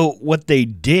 So what they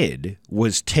did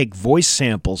was take voice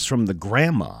samples from the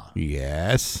grandma.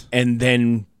 Yes. And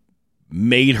then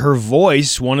made her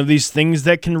voice one of these things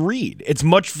that can read. It's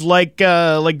much like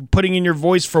putting in your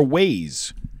voice for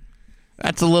Waze.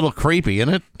 That's a little creepy,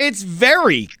 isn't it? It's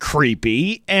very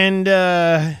creepy, and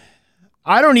I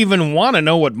don't even want to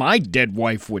know what my dead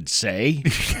wife would say.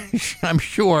 I'm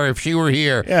sure if she were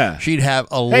here, she'd have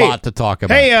a lot to talk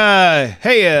about. Hey,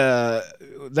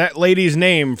 that lady's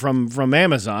name from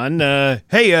Amazon.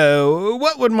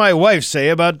 What would my wife say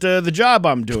about the job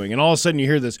I'm doing? And all of a sudden you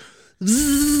hear this.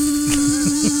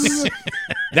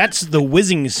 That's the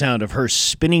whizzing sound of her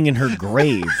spinning in her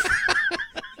grave.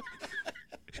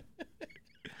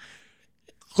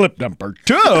 Clip number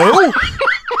 2.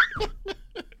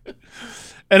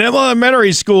 An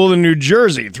elementary school in New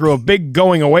Jersey threw a big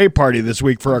going-away party this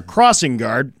week for a crossing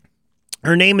guard.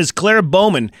 Her name is Claire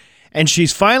Bowman, and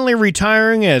she's finally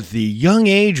retiring at the young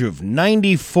age of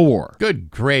 94. Good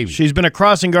gravy. She's been a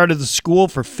crossing guard at the school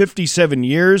for 57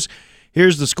 years.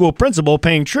 Here's the school principal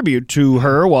paying tribute to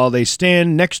her while they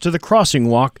stand next to the crossing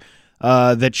walk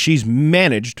that she's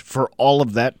managed for all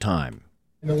of that time.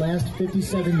 In the last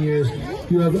 57 years,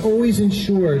 you have always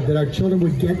ensured that our children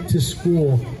would get to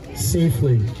school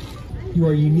safely. You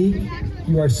are unique,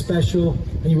 you are special,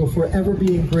 and you will forever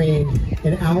be ingrained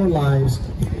in our lives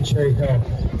in Cherry Hill.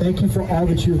 Thank you for all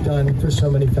that you've done for so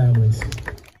many families.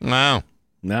 Wow.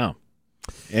 No.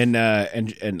 And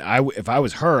if I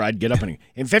was her, I'd get up and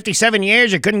in 57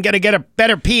 years, you couldn't get a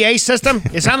better PA system?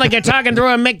 You sound like you're talking through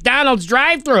a McDonald's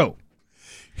drive-thru.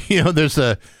 You know, there's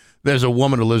a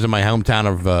woman who lives in my hometown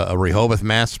of Rehoboth,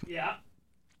 Mass. Yeah.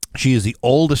 She is the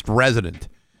oldest resident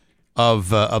of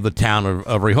the town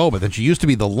of Rehoboth, and she used to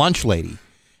be the lunch lady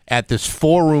at this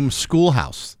 4-room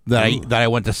schoolhouse that I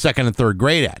went to 2nd and 3rd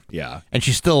grade at. Yeah. And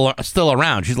she's still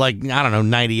around. She's like, I don't know,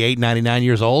 98, 99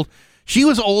 years old. She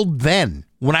was old then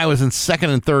when I was in 2nd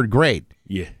and 3rd grade.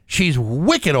 Yeah. She's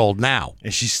wicked old now.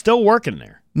 And she's still working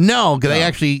there. No, because they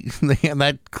actually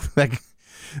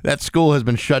that school has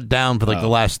been shut down for the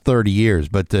last 30 years,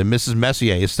 but Mrs.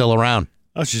 Messier is still around.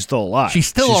 Oh, she's still alive. She's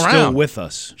still around. Still with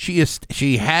us. She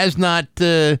has not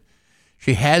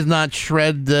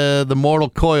shred the mortal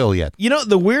coil yet. You know,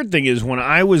 the weird thing is when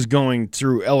I was going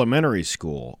through elementary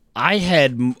school, I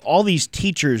had all these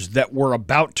teachers that were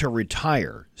about to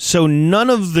retire. So none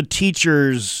of the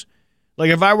teachers, like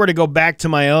if I were to go back to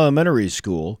my elementary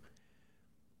school,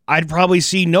 I'd probably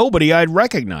see nobody I'd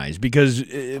recognize because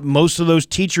most of those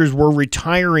teachers were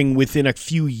retiring within a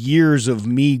few years of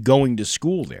me going to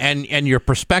school there. And your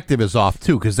perspective is off,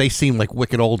 too, because they seemed like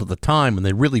wicked old at the time, and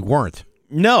they really weren't.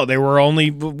 No, they were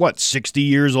only, 60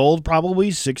 years old,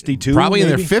 probably? 62, probably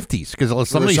maybe? In their 50s, because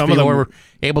some of these people were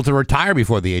able to retire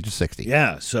before the age of 60.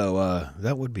 Yeah, so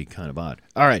that would be kind of odd.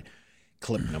 All right,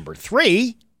 clip number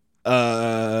 3.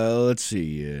 Let's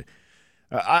see.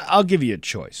 I'll give you a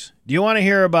choice. Do you want to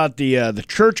hear about the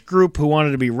church group who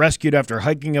wanted to be rescued after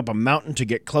hiking up a mountain to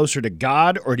get closer to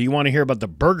God, or do you want to hear about the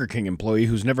Burger King employee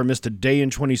who's never missed a day in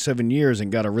 27 years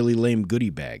and got a really lame goodie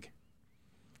bag?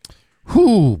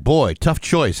 Whew, boy, tough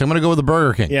choice. I'm going to go with the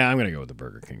Burger King. Yeah, I'm going to go with the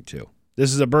Burger King, too.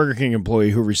 This is a Burger King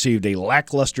employee who received a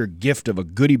lackluster gift of a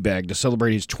goodie bag to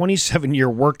celebrate his 27-year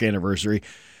work anniversary,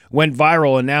 went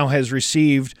viral, and now has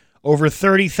received over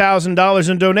 $30,000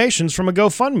 in donations from a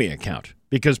GoFundMe account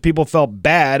because people felt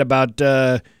bad about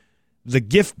the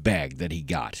gift bag that he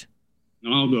got.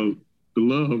 All the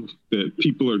love that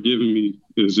people are giving me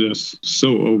is just so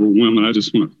overwhelming. I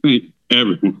just want to thank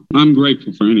everyone. I'm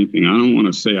grateful for anything. I don't want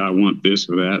to say I want this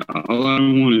or that. All I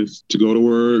want is to go to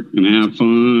work and have fun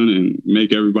and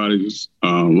make everybody's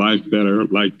life better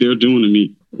like they're doing to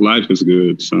me. Life is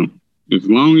good. So as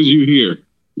long as you're here,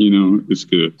 it's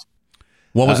good.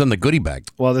 What was in the goodie bag?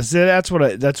 Well, that's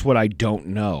what I don't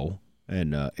know,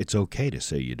 and it's okay to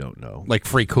say you don't know. Like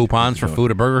free coupons for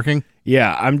food at Burger King?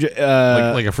 Yeah, I'm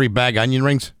like a free bag of onion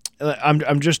rings.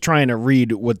 I'm just trying to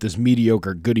read what this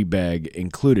mediocre goodie bag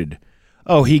included.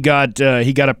 Oh, he got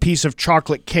a piece of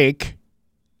chocolate cake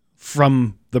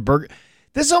from the burger.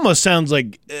 This almost sounds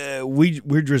like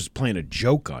we're just playing a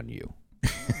joke on you.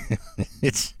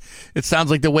 It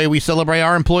sounds like the way we celebrate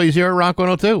our employees here at Rock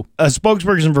 102. A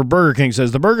spokesperson for Burger King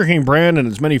says the Burger King brand and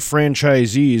its many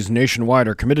franchisees nationwide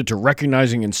are committed to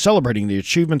recognizing and celebrating the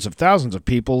achievements of thousands of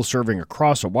people serving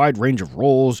across a wide range of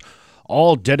roles,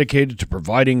 all dedicated to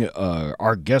providing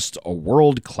our guests a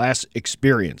world-class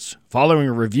experience. Following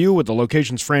a review with the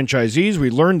location's franchisees, we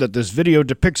learned that this video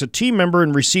depicts a team member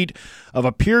in receipt of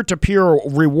a peer-to-peer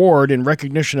reward in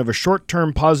recognition of a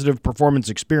short-term positive performance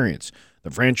experience. The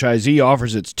franchisee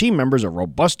offers its team members a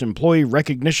robust employee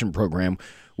recognition program,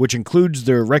 which includes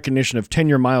the recognition of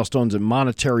tenure milestones and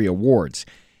monetary awards.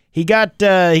 He got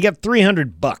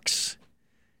 $300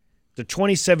 to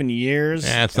 27 years.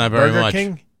 Yeah, it's not very Burger much.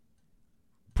 King.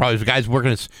 Probably the guy's working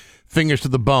his fingers to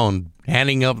the bone,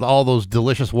 handing up all those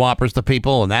delicious Whoppers to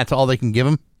people, and that's all they can give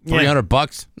him?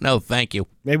 $300? No, thank you.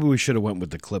 Maybe we should have went with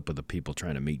the clip of the people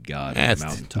trying to meet God on the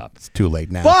mountaintop. It's too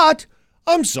late now. But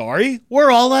I'm sorry, we're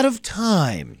all out of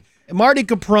time. Marty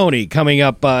Caproni coming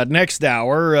up next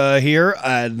hour here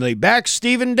at the Back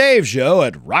Steve and Dave show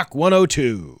at Rock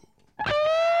 102.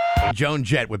 Joan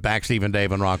Jett with Back Steve and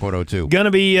Dave on Rock 102. Going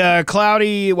to be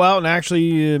cloudy, well, and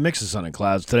actually mix of sun and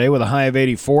clouds today with a high of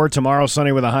 84. Tomorrow,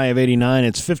 sunny with a high of 89.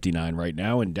 It's 59 right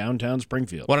now in downtown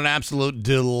Springfield. What an absolute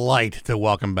delight to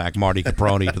welcome back Marty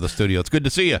Caproni to the studio. It's good to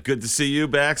see you. Good to see you,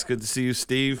 Bax. Good to see you,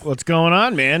 Steve. What's going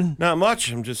on, man? Not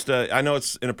much. I'm just, I know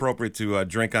it's inappropriate to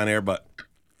drink on air, but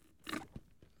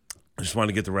I just wanted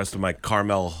to get the rest of my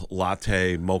caramel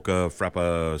latte, mocha,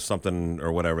 frappa, something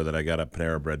or whatever that I got at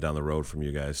Panera Bread down the road from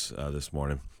you guys this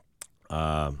morning.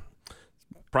 Pride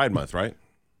Month, right?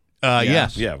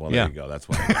 Yes. Yeah, well, there you go. That's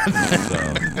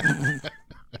why.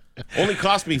 Only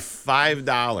cost me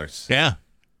 $5. Yeah.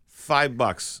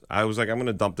 $5. I was like, I'm going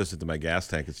to dump this into my gas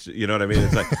tank. It's, you know what I mean?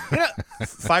 It's like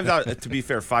 $5. To be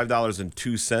fair,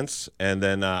 $5.02. And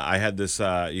then I had this.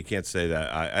 You can't say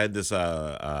that. I had this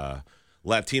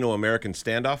Latino American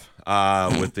standoff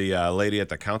with the lady at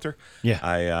the counter.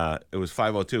 Yeah. It was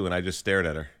 $5.02, and I just stared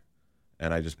at her,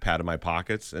 and I just patted my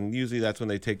pockets. And usually that's when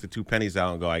they take the 2 pennies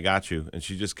out and go, "I got you." And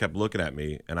she just kept looking at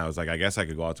me, and I was like, "I guess I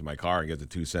could go out to my car and get the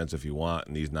 2 cents if you want."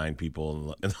 And these 9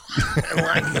 people in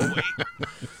line can wait.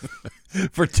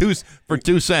 For two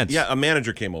cents. Yeah, a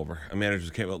manager came over.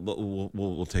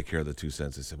 We'll take care of the 2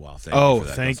 cents. I said, "Wow, thank you for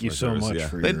that." Thank you so much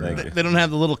for they, your they don't have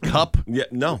the little cup. Yeah,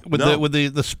 no, with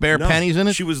the spare pennies in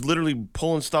it. She was literally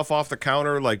pulling stuff off the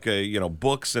counter, like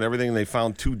books and everything. And they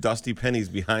found 2 dusty pennies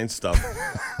behind stuff,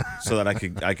 so that I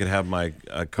could have my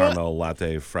caramel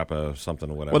latte, frappa,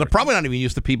 something or whatever. Well, they're probably not even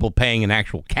used to people paying in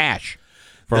actual cash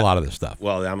for a lot of this stuff.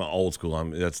 Well, I'm old school.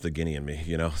 That's the Guinea in me,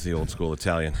 the old school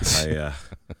Italian.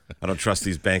 I don't trust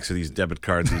these banks or these debit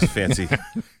cards, these fancy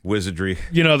wizardry.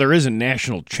 There is a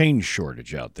national change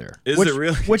shortage out there. Is there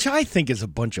really? Which I think is a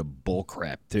bunch of bull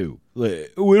crap, too.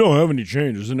 Like, we don't have any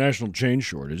change. There's a national change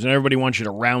shortage, and everybody wants you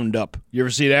to round up. You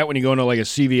ever see that when you go into like a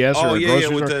CVS or a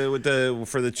grocery store?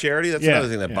 For the charity? That's another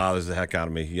thing that bothers the heck out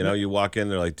of me. You walk in,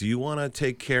 they're like, "Do you want to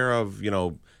take care of,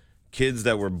 kids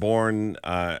that were born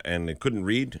and they couldn't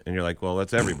read?" And you're like, "Well,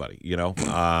 that's everybody,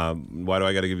 why do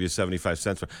I got to give you 75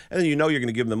 cents for?" And then you're going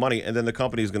to give them the money, and then the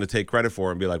company is going to take credit for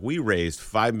it and be like, "We raised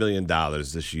 $5 million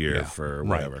this year for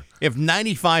whatever." Right. If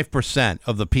 95%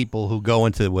 of the people who go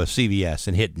into a CVS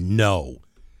and hit no,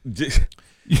 that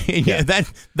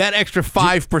extra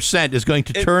 5% is going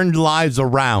to turn lives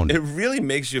around. It really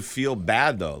makes you feel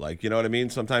bad, though. Like, you know what I mean?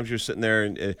 Sometimes you're sitting there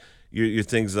and your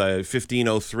thing's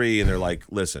 1503, and they're like,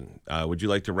 "Listen, would you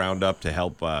like to round up to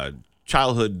help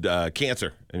childhood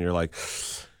cancer?" And you're like,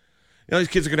 "These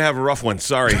kids are going to have a rough one.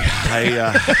 Sorry."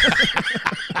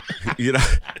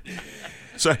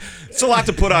 So it's a lot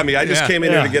to put on me. I just came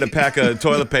in here to get a pack of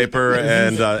toilet paper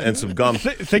and some gum.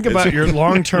 Think about your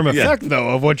long-term effect, though,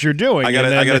 of what you're doing. I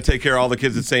got to take care of all the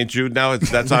kids at St. Jude now.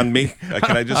 That's on me.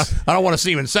 Can I just? I don't want to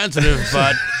seem insensitive,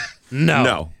 but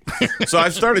no. So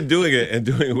I've started doing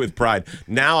it with pride.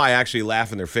 Now I actually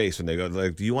laugh in their face when they go,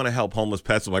 like, "Do you want to help homeless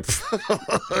pets?" I'm like,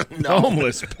 "No,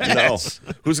 homeless pets.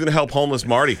 No. Who's going to help homeless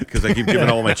Marty? Because I keep giving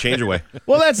all my change away."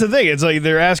 Well, that's the thing. It's like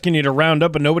they're asking you to round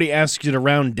up, but nobody asks you to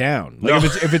round down. Like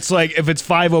if it's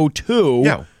 502.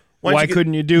 Yeah. Why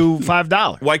couldn't you do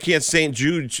 $5? Why can't St.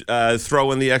 Jude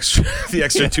throw in the extra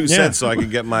 2 cents so I can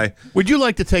get my? Would you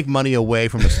like to take money away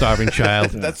from a starving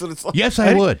child? That's what it's like. Yes,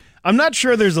 I would. I'm not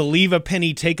sure there's a leave a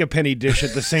penny, take a penny dish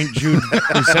at the St. Jude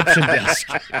reception desk.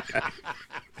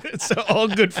 It's all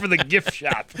good for the gift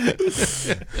shop.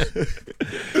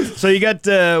 So you got,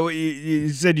 you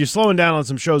said you're slowing down on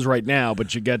some shows right now,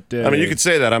 but you got... I mean, you could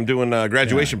say that. I'm doing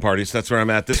graduation parties. That's where I'm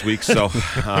at this week. So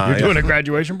You're doing a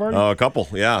graduation party? A couple,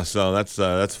 yeah. So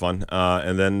that's fun.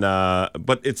 And then,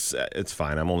 but it's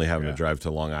fine. I'm only having to drive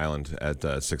to Long Island at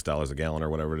 $6 a gallon or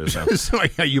whatever it is now. So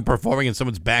are you performing in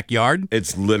someone's backyard?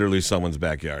 It's literally some's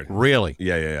backyard. Really?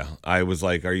 Yeah. I was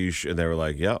like, "Are you sure?" And they were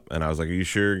like, "Yep." And I was like, "Are you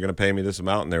sure you're gonna pay me this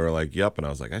amount?" And they were like, "Yep." And I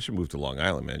was like, "I should move to Long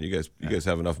Island, man. You guys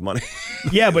have enough money."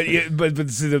 Yeah, but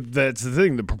see, that's the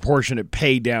thing. The proportionate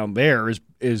pay down there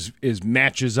is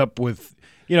matches up with,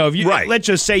 if you let's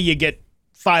just say you get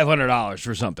 $500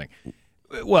 for something.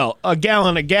 Well, a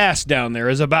gallon of gas down there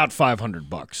is about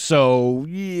 $500. So,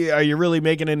 yeah, are you really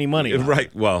making any money?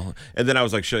 Right. Well, and then I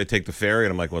was like, should I take the ferry?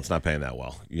 And I'm like, well, it's not paying that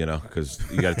well, because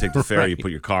you got to take the ferry, you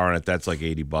put your car on it, that's like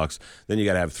 $80. Then you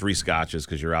got to have 3 scotches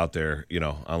because you're out there,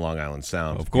 on Long Island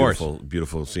Sound. Of course.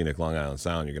 Beautiful, scenic Long Island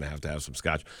Sound. You're going to have some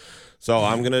scotch. So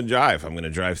I'm going to drive. I'm going to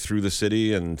drive through the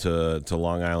city and to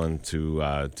Long Island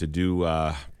to do,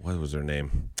 what was their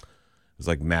name? It's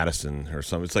like Madison or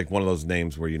something. It's like one of those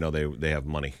names where they have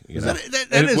money. And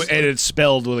it's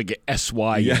spelled with like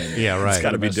S-Y. Yeah, right. It's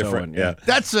got to be different. Yeah.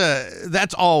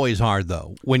 That's always hard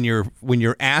though when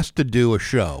you're asked to do a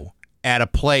show at a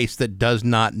place that does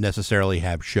not necessarily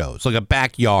have shows, like a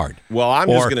backyard. Well, I'm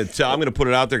going to put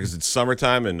it out there because it's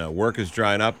summertime and work is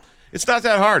drying up. It's not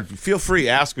that hard. Feel free.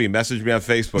 Ask me. Message me on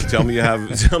Facebook. Tell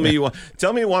me you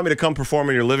want me to come perform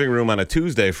in your living room on a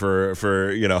Tuesday for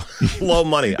low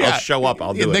money. I'll show up.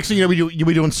 I'll do it. Next thing you know, you'll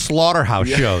be doing slaughterhouse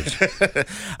shows.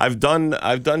 I've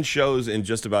done shows in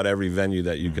just about every venue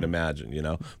that you can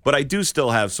imagine. But I do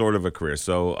still have sort of a career.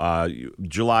 So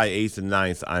July 8th and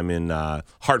 9th, I'm in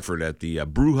Hartford at the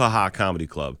Brouhaha Comedy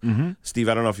Club. Mm-hmm. Steve,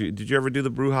 I don't know if did you ever do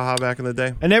the Brouhaha back in the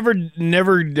day? I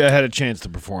never had a chance to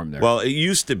perform there. Well, it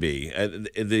used to be.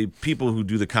 The people who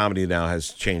do the comedy now has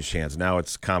changed hands. Now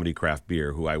it's Comedy Craft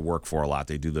Beer, who I work for a lot.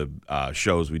 They do the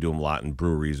shows. We do them a lot in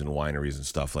breweries and wineries and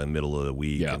stuff, like middle of the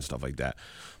week and stuff like that.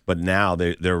 But now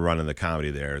they're running the comedy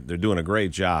there. They're doing a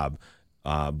great job.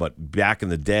 But back in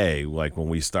the day, like when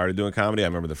we started doing comedy, I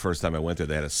remember the first time I went there,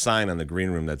 they had a sign on the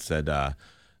green room that said,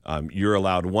 you're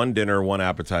allowed 1 dinner, 1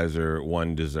 appetizer,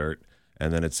 1 dessert.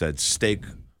 And then it said steak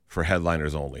for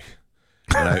headliners only.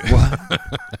 And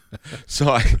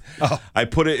I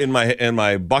put it in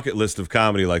my bucket list of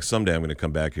comedy. Like someday I'm going to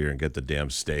come back here and get the damn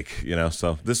steak.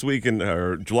 So this weekend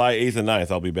or July 8th and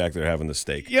 9th, I'll be back there having the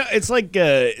steak. Yeah, it's like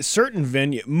certain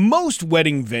venue. Most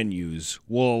wedding venues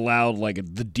will allow like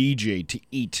the DJ to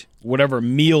eat whatever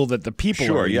meal that the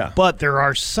people are eating. Yeah. But there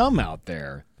are some out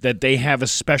there that they have a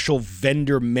special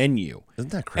vendor menu.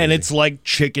 Isn't that crazy? And it's like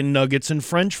chicken nuggets and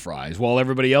French fries while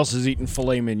everybody else is eating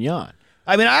filet mignon.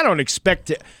 I mean, I don't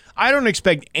expect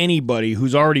anybody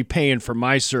who's already paying for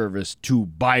my service to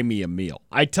buy me a meal.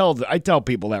 I tell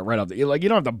people that right off the like, you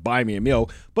don't have to buy me a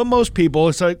meal, but most people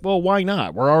it's like, well, why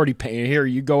not? We're already paying here.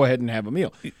 You go ahead and have a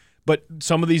meal. But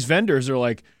some of these vendors are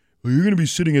like, well, you're going to be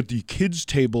sitting at the kids'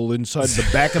 table inside the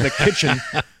back of the kitchen.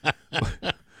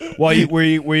 Where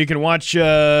you can watch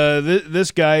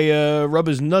this guy rub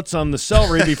his nuts on the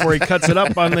celery before he cuts it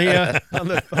up on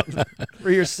for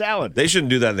your salad. They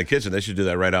shouldn't do that in the kitchen. They should do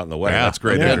that right out in the wedding. Yeah. That's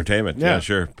great entertainment. Yeah,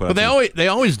 sure. But they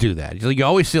always do that. You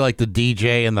always see like the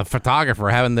DJ and the photographer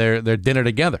having their dinner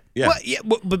together. Yeah.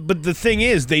 Well, but the thing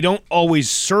is, they don't always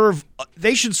serve.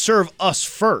 They should serve us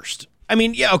first. I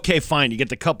mean, yeah, okay, fine. You get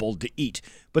the couple to eat.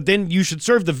 But then you should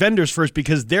serve the vendors first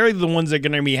because they're the ones that are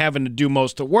going to be having to do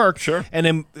most of the work. Sure. And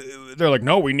then they're like,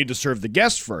 no, we need to serve the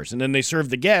guests first. And then they serve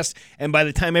the guests. And by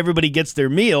the time everybody gets their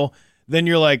meal, then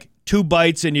you're like 2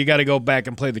 bites and you got to go back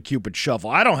and play the Cupid Shuffle.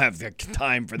 I don't have the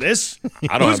time for this.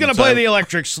 Who's going to play the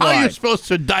electric slide? How are you supposed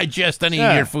to digest any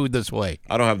of your food this way?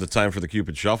 I don't have the time for the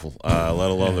Cupid Shuffle, let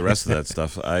alone the rest of that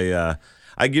stuff.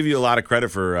 I give you a lot of credit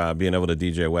for being able to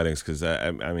DJ weddings because,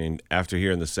 I mean, after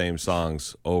hearing the same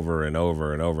songs over and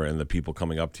over and over and the people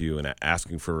coming up to you and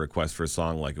asking for a request for a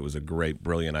song like it was a great,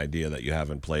 brilliant idea that you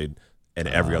haven't played at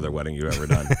every other wedding you've ever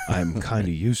done. I'm kind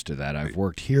of used to that. I've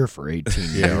worked here for 18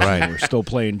 years. Yeah, right. We're still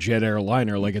playing Jet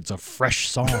Airliner like it's a fresh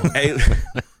song.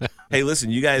 Hey,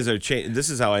 listen, you guys are changing. This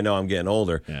is how I know I'm getting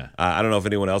older. Yeah. I don't know if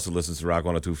anyone else who listens to Rock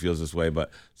 102 feels this way, but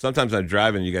sometimes I'm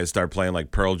driving and you guys start playing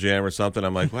like Pearl Jam or something.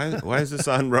 I'm like, why is this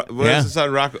on is this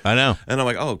on Rock? I know. And I'm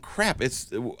like, oh, crap.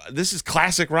 This is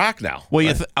classic rock now.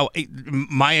 Well,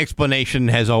 my explanation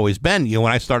has always been,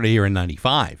 when I started here in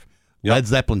 95, Led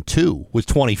Zeppelin 2 was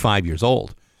 25 years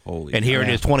old. And here it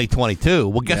is, 2022.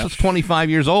 Well, guess what's 25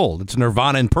 years old? It's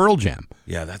Nirvana and Pearl Jam.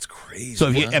 Yeah, that's crazy.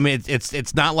 So,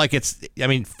 it's not like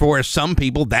for some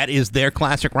people, that is their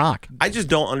classic rock. I just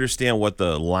don't understand what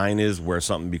the line is where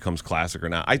something becomes classic or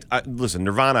not. Listen,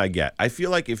 Nirvana, I get. I feel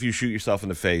like if you shoot yourself in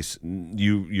the face,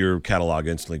 your catalog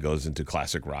instantly goes into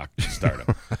classic rock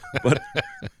stardom. But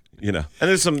and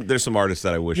there's some artists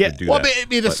that I wish would do that. Well, it'd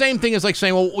be the same thing as like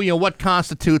saying, what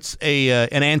constitutes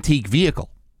an antique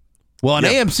vehicle? Well, an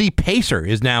AMC Pacer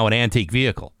is now an antique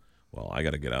vehicle. Well, I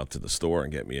got to get out to the store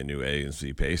and get me a new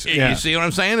AMC Pacer. You see what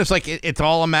I'm saying? It's like it's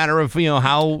all a matter of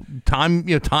how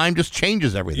time just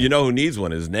changes everything. You know who needs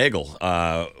one is Nagel.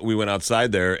 We went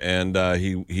outside there and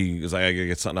he was like, I got to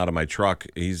get something out of my truck.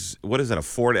 What is that? A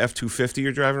Ford F-250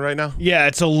 you're driving right now? Yeah,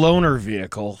 it's a loaner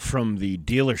vehicle from the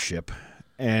dealership,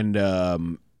 and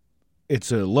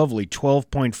it's a lovely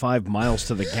 12.5 miles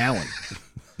to the gallon.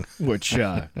 Which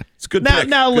it's good.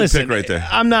 Now good listen, pick right there.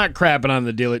 I'm not crapping on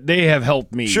the dealer. They have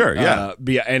helped me. Sure, yeah.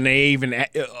 And they even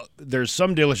there's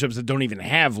some dealerships that don't even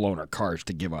have loaner cars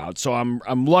to give out. So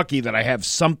I'm lucky that I have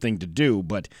something to do,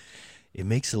 but it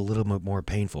makes it a little bit more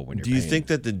painful when you're. Do you think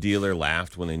that the dealer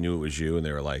laughed when they knew it was you and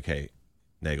they were like, "Hey,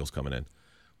 Nagel's coming in.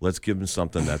 Let's give him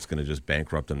something that's going to just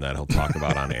bankrupt him that he'll talk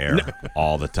about on air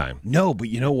all the time." No, but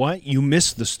you know what? You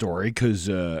missed the story because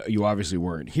you obviously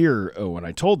weren't here when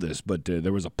I told this, but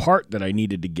there was a part that I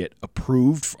needed to get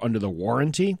approved under the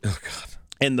warranty. Oh, God.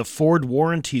 And the Ford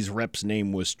Warranties rep's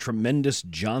name was Tremendous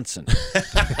Johnson.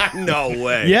 No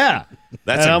way. Yeah.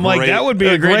 That's and I'm like, that would be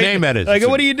a great name, Ed. Like,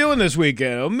 what are you doing this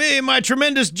weekend? Oh, me and my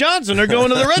Tremendous Johnson are going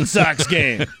to the Red Sox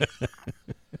game.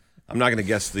 I'm not going to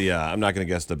guess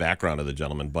the background of the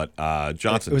gentleman, but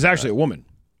Johnson. It was actually a woman.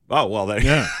 Oh well, there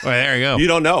you go. You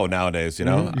don't know nowadays.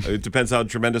 It depends how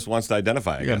Tremendous wants to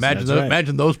identify. I guess.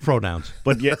 Imagine those pronouns.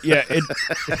 But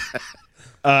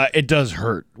it does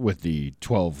hurt with the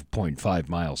 12.5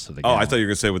 miles to the gallon. I thought you were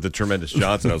going to say with the Tremendous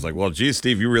Johnson. I was like, well, geez,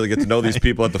 Steve, you really get to know these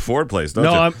people at the Ford place, don't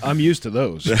you? No, I'm used to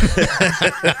those. We're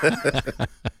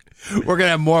going to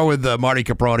have more with Marty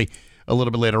Caproni a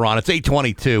little bit later on. It's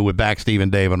 8:22 with Back Steve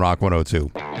and Dave on Rock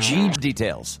 102. G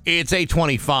details. It's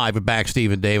 8:25 with Back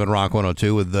Steve and Dave on Rock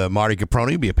 102 with Marty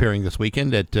Caproni. Will be appearing this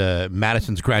weekend at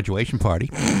Madison's graduation party.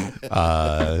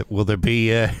 Will there be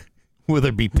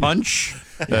punch?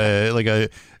 Like a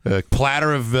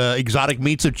platter of exotic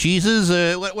meats or cheeses?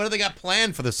 What do they got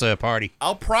planned for this party?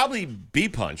 I'll probably be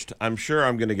punched. I'm sure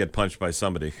I'm going to get punched by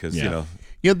somebody because an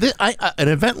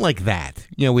event like that,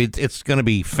 it's going to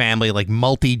be family, like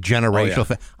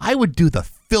multi-generational. I would do the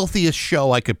filthiest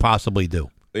show I could possibly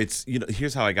do. It's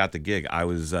here's how I got the gig. I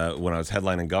was when I was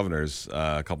headlining Governors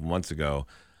a couple months ago.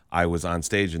 I was on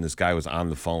stage and this guy was on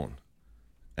the phone,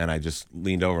 and I just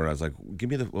leaned over and I was like,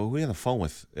 "Give me who are you on the phone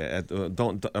with?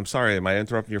 I'm sorry, am I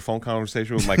interrupting your phone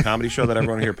conversation with my comedy show that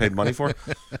everyone here paid money for?"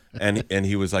 And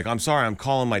he was like, "I'm sorry, I'm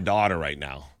calling my daughter right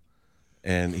now."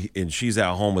 And she's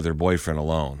at home with her boyfriend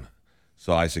alone.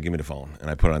 So I said, "Give me the phone." And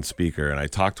I put it on speaker, and I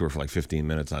talked to her for like 15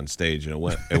 minutes on stage, and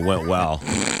it went well.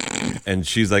 And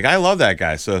she's like, "I love that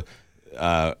guy." So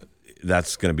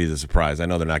that's going to be the surprise. I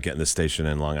know they're not getting this station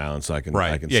in Long Island, so I can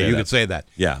right. I can yeah, say you that. could say that.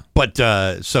 Yeah. But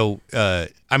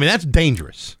that's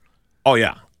dangerous. Oh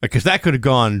yeah, because that could have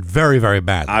gone very, very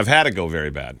bad. I've had it go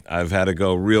very bad. I've had it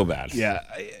go real bad. Yeah,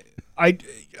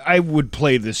 I would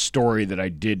play this story that I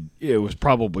did. It was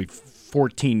probably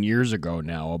 14 years ago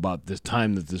now, about this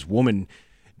time that this woman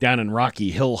down in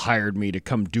Rocky Hill hired me to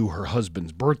come do her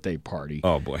husband's birthday party.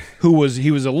 Oh boy.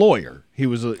 He was a lawyer. He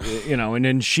was and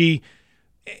then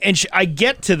I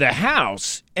get to the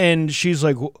house and she's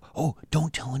like, "Oh,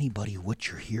 don't tell anybody what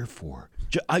you're here for.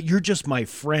 You're just my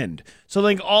friend." So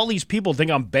like all these people think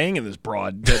I'm banging this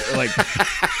broad,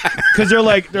 because they're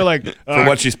like for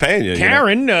what she's paying you.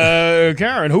 Karen,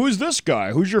 Karen, who is this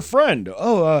guy? Who's your friend?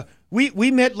 Oh,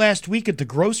 we met last week at the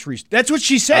grocery store. That's what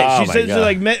she said. Oh, she said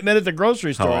she met at the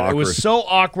grocery store. It was so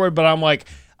awkward, but I'm like,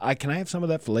 can I have some of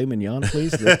that filet mignon,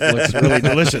 please? That looks really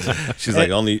delicious. She's like,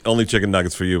 only chicken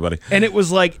nuggets for you, buddy. And it was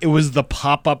the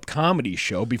pop-up comedy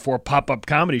show before pop-up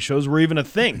comedy shows were even a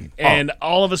thing. And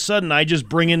all of a sudden, I just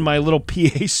bring in my little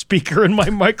PA speaker and my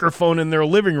microphone in their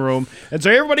living room and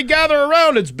say, "Everybody gather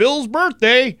around. It's Bill's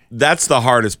birthday." That's the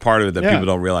hardest part of it that people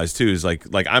don't realize, too, is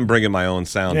like I'm bringing my own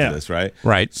sound to this, right?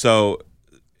 Right. So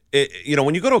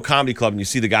when you go to a comedy club and you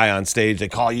see the guy on stage, they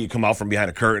call you come out from behind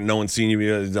a curtain, no one's seen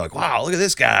you. They're like, wow, look at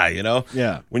this guy,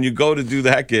 Yeah. When you go to do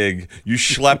that gig, you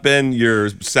schlep in your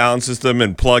sound system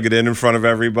and plug it in front of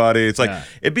everybody. It's like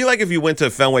it'd be like if you went to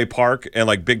Fenway Park and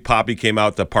like Big Papi came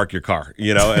out to park your car,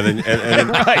 and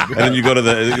then you go to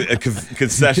the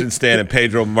concession stand and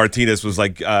Pedro Martinez was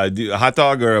like, a hot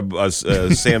dog or a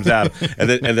Sam's Adam, and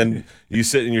then you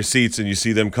sit in your seats and you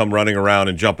see them come running around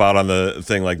and jump out on the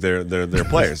thing like they're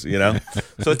players,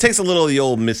 So it takes a little of the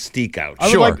old mystique out.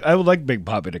 I would like Big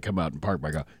Papi to come out and park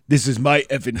my car. This is my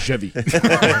effing Chevy.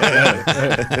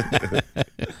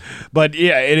 But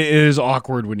yeah, it is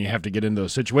awkward when you have to get in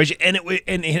those situations.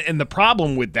 And the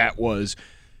problem with that was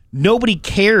nobody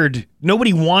cared.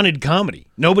 Nobody wanted comedy.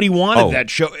 Nobody wanted that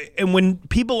show. And when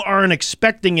people aren't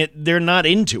expecting it, they're not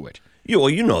into it. Well,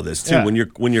 you know this too. Yeah.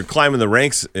 When you're climbing the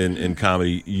ranks in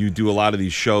comedy, you do a lot of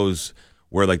these shows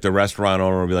where like the restaurant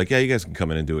owner will be like, yeah, you guys can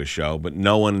come in and do a show, but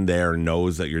no one there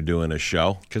knows that you're doing a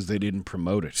show because they didn't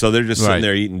promote it. So they're just sitting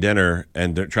there eating dinner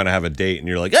and they're trying to have a date, and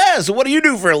you're like, so what do you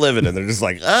do for a living? And they're just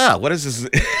like, what is this?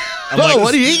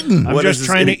 What are you eating? I'm just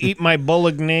trying to eat my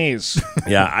bolognese.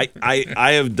 Yeah,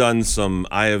 I have done some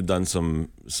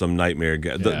nightmare.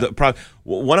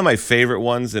 One of my favorite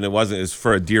ones, and it's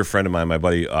for a dear friend of mine, my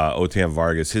buddy Otan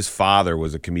Vargas. His father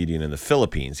was a comedian in the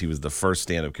Philippines. He was the first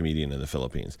stand-up comedian in the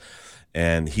Philippines.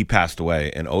 And he passed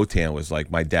away, and Otan was like,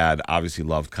 my dad obviously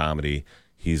loved comedy.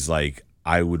 He's like,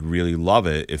 I would really love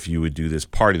it if you would do this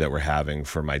party that we're having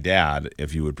for my dad,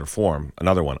 if you would perform.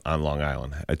 Another one on Long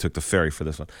Island. I took the ferry for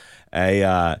this one.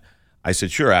 I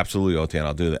said, sure, absolutely, Otan,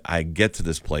 I'll do that. I get to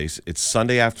this place. It's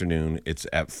Sunday afternoon. It's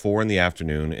at 4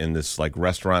 p.m. in this like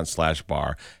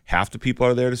restaurant/bar. Half the people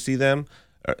are there to see them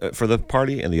for the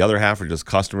party, and the other half are just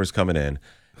customers coming in.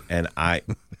 And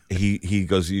he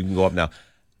goes, you can go up now.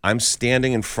 I'm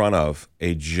standing in front of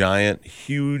a giant,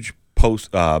 huge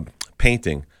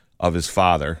painting of his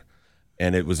father,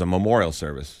 and it was a memorial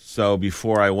service. So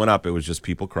before I went up, it was just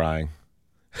people crying,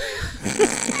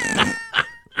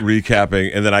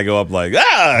 recapping, and then I go up like,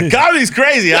 comedy's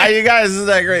crazy. How you guys? Isn't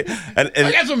that great? And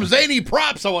I got some zany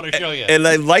props I want to show you. And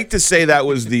I'd like to say that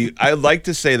was the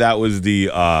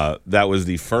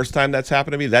first time that's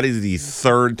happened to me. That is the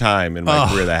third time in my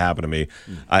career that happened to me.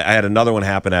 I had another one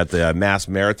happen at the Mass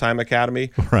Maritime Academy.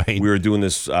 Right. We were doing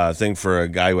this thing for a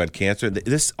guy who had cancer.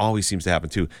 This always seems to happen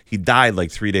too. He died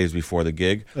like 3 days before the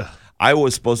gig. I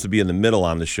was supposed to be in the middle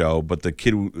on the show, but the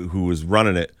kid who was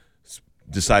running it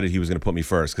decided he was going to put me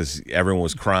first because everyone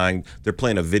was crying. They're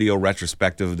playing a video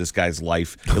retrospective of this guy's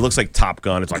life. It looks like Top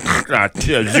Gun. It's like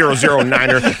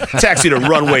 009er, taxi to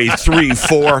runway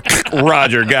 34.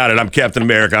 Roger, got it. I'm Captain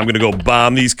America. I'm going to go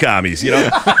bomb these commies.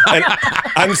 And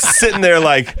I'm sitting there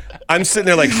like,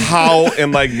 how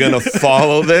am I going to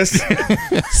follow this?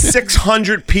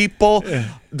 600 people.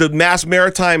 The Mass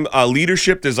Maritime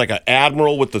leadership. There's like an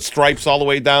admiral with the stripes all the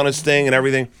way down his thing and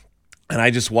everything. And I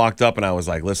just walked up and I was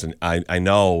like, listen, I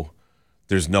know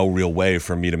there's no real way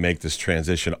for me to make this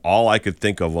transition. All I could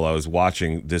think of while I was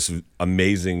watching this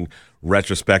amazing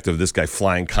retrospective of this guy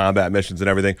flying combat missions and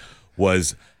everything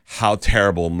was how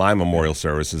terrible my memorial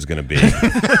service is going to be.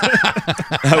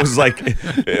 I was like,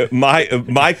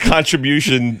 my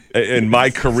contribution in my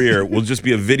career will just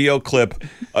be a video clip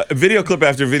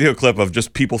after video clip of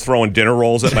just people throwing dinner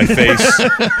rolls at my face.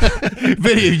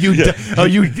 You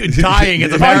dying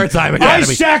at the Maritime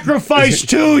Academy. I sacrificed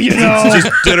too,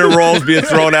 Just dinner rolls being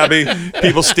thrown at me.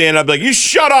 People stand up like, you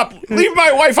shut up, leave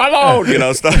my wife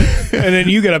alone, stuff. And then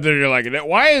you get up there and you're like,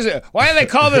 why do they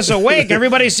call this awake?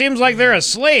 Everybody seems like they're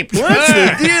asleep. What's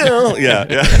the deal? Yeah.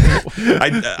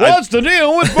 What's the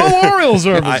deal with memorial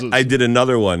services? I did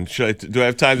another one. Do I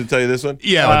have time to tell you this one?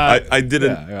 Yeah. I did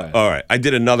it. All right. I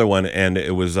did another one, and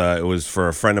it was for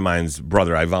a friend of mine's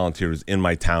brother. I volunteered. It was in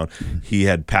my town. He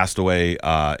had passed away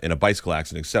in a bicycle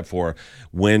accident, except for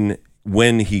when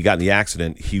he got in the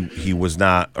accident, he was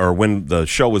not, or when the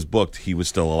show was booked, he was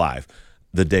still alive.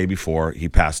 The day before he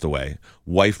passed away,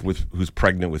 wife who's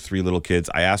pregnant with 3 little kids.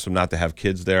 I asked him not to have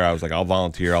kids there. I was like, I'll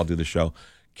volunteer. I'll do the show.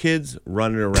 Kids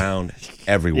running around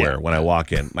everywhere when I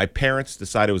walk in. My parents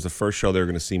decided it was the first show they were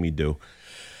going to see me do.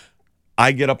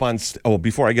 I get up on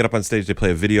before I get up on stage, they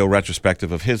play a video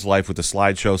retrospective of his life with a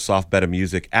slideshow, soft bed of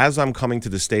music. As I'm coming to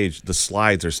the stage, the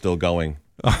slides are still going.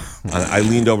 I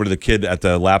leaned over to the kid at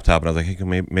the laptop and I was like, hey, can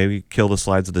we maybe kill the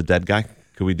slides of the dead guy?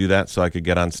 Could we do that so I could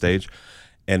get on stage?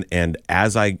 And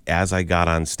as I got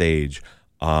on stage,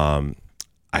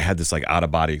 I had this like out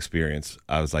of body experience.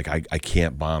 I was like, I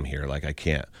can't bomb here, like I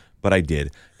can't. but I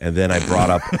did. And then I brought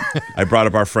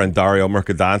up our friend Dario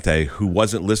Mercadante, who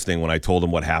wasn't listening when I told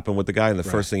him what happened with the guy. And the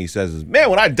first thing he says is, "Man,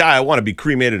 when I die, I want to be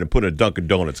cremated and put in a Dunkin'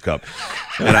 Donuts cup."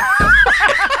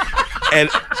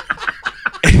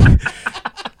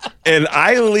 And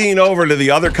I lean over to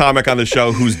the other comic on the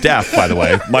show who's deaf, by the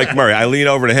way, Mike Murray. I lean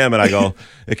over to him and I go,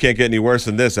 "It can't get any worse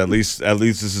than this. At least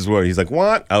this is where." He's like,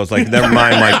 "What?" I was like, "Never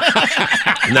mind, Mike.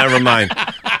 Never mind."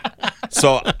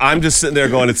 So I'm just sitting there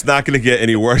going, "It's not going to get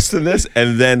any worse than this."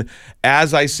 And then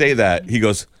as I say that,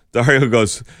 Dario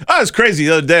goes, "Oh, it's crazy.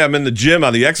 The other day I'm in the gym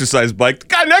on the exercise bike. The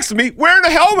guy next to me wearing a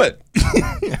helmet,"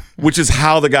 which is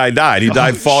how the guy died. He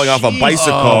died falling off a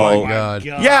bicycle. Oh my God!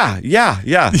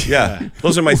 Yeah.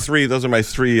 Those are my three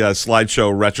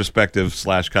slideshow retrospective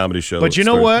 / comedy show. But you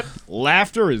know what?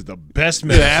 Laughter is the best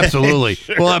medicine. Yeah, absolutely.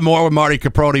 We'll have more with Marty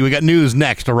Caproni. We got news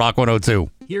next to Rock 102.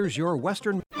 Here's your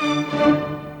Western.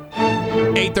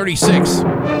 8:36.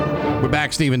 We're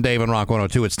back, Steve and Dave on Rock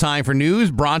 102. It's time for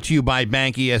news brought to you by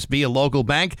Bank ESB, a local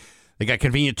bank. They got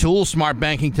convenient tools, smart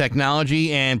banking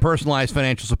technology, and personalized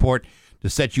financial support to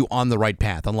set you on the right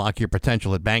path. Unlock your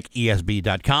potential at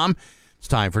bankesb.com. It's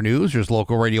time for news. Here's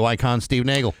local radio icon Steve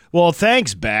Nagel. Well,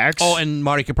 thanks, Bax. Oh, and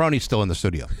Marty Caproni's still in the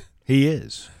studio. He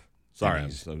is. Sorry,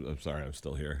 I'm sorry, I'm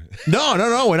still here. No,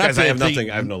 we're not. Guys, I have nothing.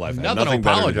 I have no life. Nothing to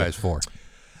apologize for.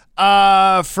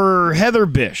 For Heather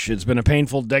Bish, it's been a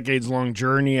painful, decades-long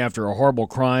journey after a horrible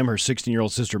crime. Her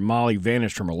 16-year-old sister Molly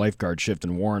vanished from her lifeguard shift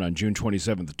in Warren on June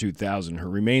 27th of 2000. Her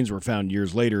remains were found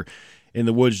years later in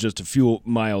the woods just a few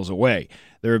miles away.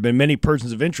 There have been many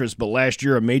persons of interest, but last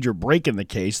year a major break in the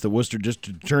case. The Worcester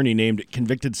District Attorney named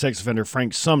convicted sex offender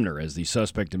Frank Sumner as the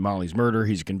suspect in Molly's murder.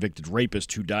 He's a convicted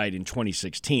rapist who died in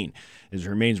 2016. His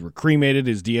remains were cremated.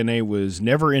 His DNA was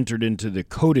never entered into the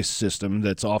CODIS system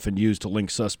that's often used to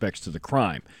link suspects to the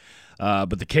crime.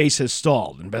 But the case has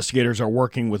stalled. Investigators are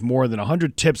working with more than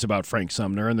 100 tips about Frank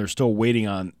Sumner, and they're still waiting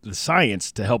on the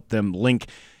science to help them link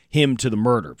him to the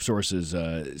murder. Sources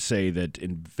say that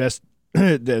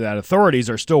that authorities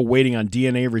are still waiting on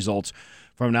DNA results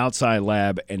from an outside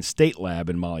lab and state lab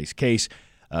in Molly's case.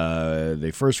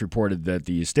 They first reported that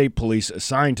the state police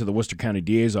assigned to the Worcester County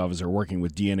DA's office are working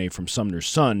with DNA from Sumner's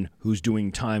son, who's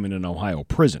doing time in an Ohio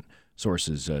prison.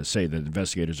 Sources say that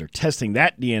investigators are testing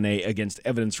that DNA against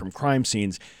evidence from crime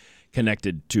scenes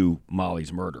connected to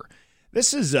Molly's murder.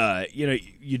 This is,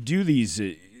 you do these,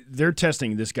 they're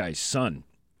testing this guy's son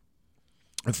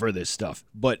for this stuff,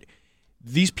 but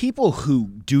these people who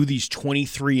do these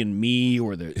 23andMe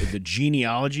or the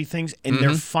genealogy things, and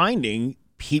they're finding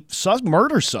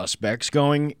murder suspects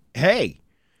going, "Hey,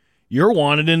 you're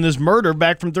wanted in this murder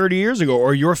back from 30 years ago,"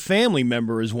 or "Your family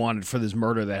member is wanted for this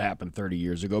murder that happened 30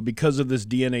 years ago," because of this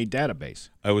DNA database.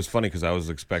 It was funny because I was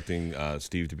expecting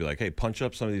Steve to be like, "Hey, punch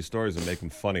up some of these stories and make them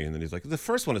funny," and then he's like, "The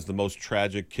first one is the most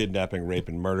tragic kidnapping, rape,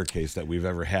 and murder case that we've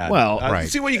ever had." Well, right.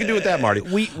 See what you can do with that, Marty.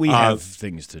 We have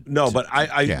things to. No, but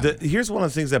here's one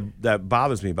of the things that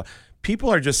bothers me about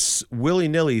people are just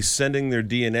willy-nilly sending their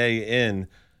DNA in.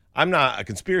 I'm not a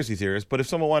conspiracy theorist, but if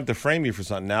someone wanted to frame you for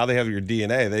something, now they have your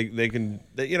DNA. They can,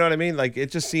 you know what I mean? Like,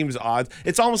 it just seems odd.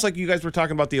 It's almost like you guys were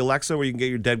talking about the Alexa, where you can get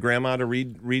your dead grandma to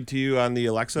read to you on the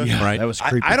Alexa. Yeah, right. That was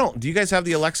creepy. I don't. Do you guys have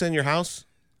the Alexa in your house?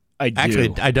 I do.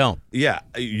 Actually, I don't. Yeah,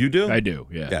 you do. I do.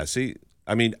 Yeah. Yeah. See,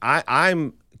 I mean,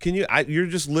 I'm. Can you? You're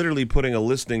just literally putting a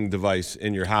listening device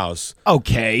in your house.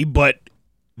 Okay, but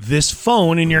this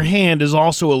phone in your hand is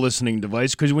also a listening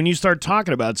device, because when you start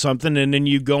talking about something and then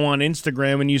you go on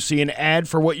Instagram and you see an ad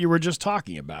for what you were just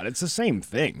talking about, it's the same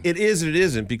thing. It is and it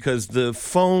isn't, because the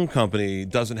phone company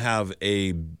doesn't have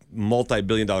a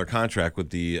multi-billion-dollar contract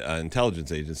with the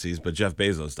intelligence agencies, but Jeff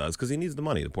Bezos does, because he needs the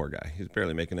money, the poor guy. He's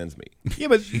barely making ends meet. Yeah,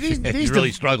 but these he's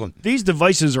really struggling. These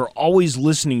devices are always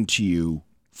listening to you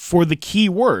for the key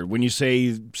word. When you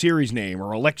say Siri's name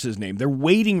or Alexa's name, they're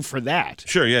waiting for that.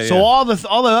 Sure, yeah. So all the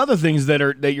other things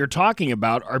that you're talking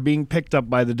about are being picked up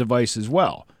by the device as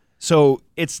well. So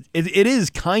it is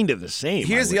kind of the same.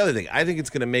 Here's the other thing. I think it's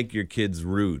going to make your kids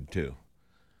rude too,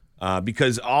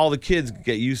 because all the kids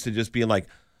get used to just being like,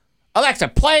 "Alexa,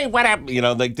 play whatever." You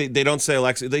know, like they don't say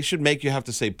Alexa. They should make you have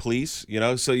to say please. You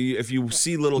know, so if you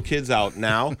see little kids out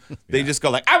now, they just go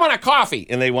like, "I want a coffee,"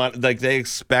 and they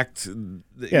expect.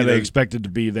 They expect it to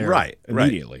be there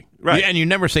immediately. Right. Yeah, and you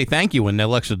never say thank you when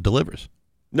Alexa delivers.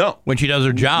 No. When she does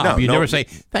her job, you no. never say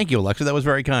thank you, Alexa. That was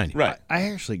very kind. Right. I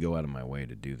actually go out of my way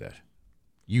to do that.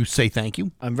 You say thank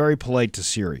you? I'm very polite to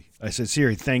Siri. I said,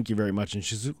 "Siri, thank you very much," and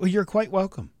she says, "Well, you're quite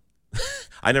welcome."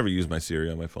 I never use my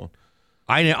Siri on my phone.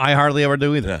 I hardly ever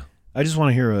do either. Yeah. I just want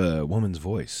to hear a woman's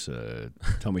voice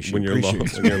tell me she when you're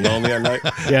appreciates when you're lonely at night.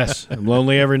 Yes, I'm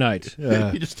lonely every night.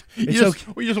 You just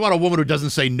want a woman who doesn't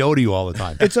say no to you all the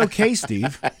time. It's okay,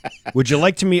 Steve. Would you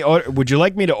like me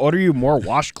to order you more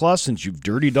washcloths since you've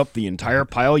dirtied up the entire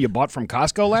pile you bought from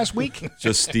Costco last week?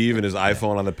 Just Steve and his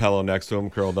iPhone on the pillow next to him,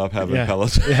 curled up, having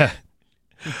pillows. Yeah.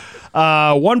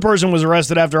 One person was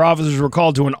arrested after officers were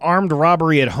called to an armed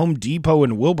robbery at Home Depot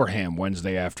in Wilbraham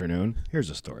Wednesday afternoon. Here's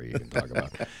a story you can talk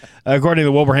about. According to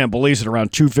the Wilbraham police, at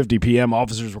around 2:50 p.m.,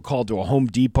 officers were called to a Home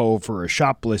Depot for a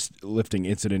shoplifting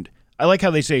incident. I like how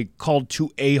they say called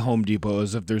to a Home Depot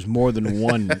as if there's more than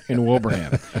one in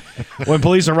Wilbraham. When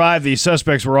police arrived, the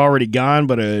suspects were already gone,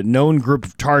 but a known group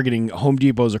of targeting Home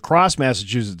Depots across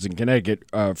Massachusetts and Connecticut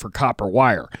for copper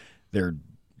wire. They're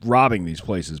robbing these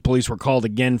places. Police were called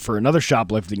again for another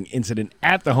shoplifting incident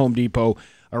at the Home Depot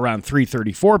around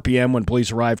 3:34 p.m. When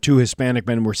police arrived, 2 Hispanic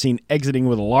men were seen exiting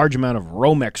with a large amount of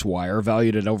Romex wire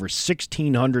valued at over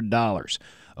 $1,600.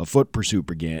 A foot pursuit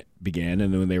began,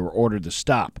 and then they were ordered to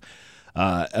stop.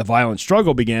 A violent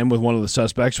struggle began with one of the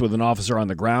suspects with an officer on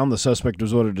the ground. The suspect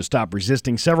was ordered to stop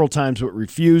resisting several times but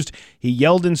refused. He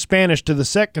yelled in Spanish to the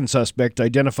second suspect,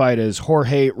 identified as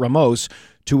Jorge Ramos,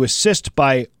 to assist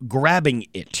by grabbing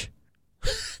it.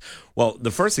 Well,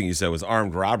 the first thing you said was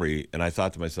armed robbery, and I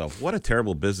thought to myself, what a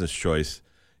terrible business choice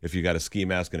if you got a ski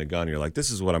mask and a gun. You're like,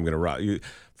 this is what I'm going to rob.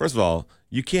 First of all,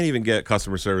 you can't even get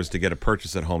customer service to get a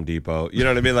purchase at Home Depot. You know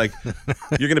what I mean? Like,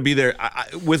 you're going to be there.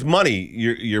 With money,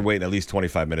 you're waiting at least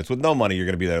 25 minutes. With no money, you're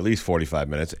going to be there at least 45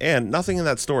 minutes. And nothing in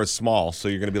that store is small, so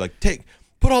you're going to be like,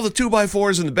 put all the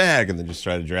 2x4s in the bag, and then just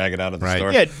try to drag it out of the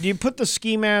store. Yeah, do you put the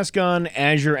ski mask on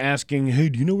as you're asking, hey,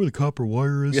 do you know where the copper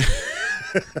wire is?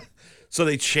 So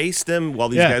they chased them while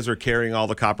these guys were carrying all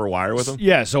the copper wire with them?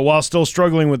 Yeah, so while still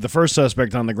struggling with the first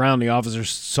suspect on the ground, the officers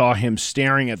saw him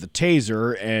staring at the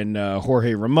taser and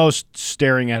Jorge Ramos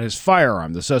staring at his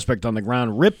firearm. The suspect on the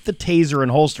ground ripped the taser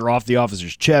and holster off the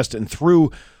officer's chest and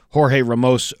threw Jorge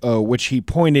Ramos, which he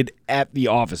pointed at the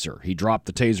officer. He dropped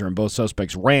the taser and both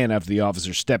suspects ran after the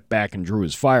officer stepped back and drew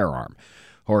his firearm.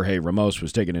 Jorge Ramos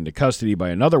was taken into custody by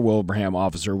another Wilbraham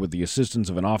officer with the assistance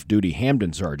of an off-duty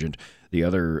Hamden sergeant. The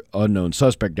other unknown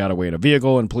suspect got away in a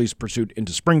vehicle, and police pursuit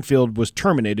into Springfield was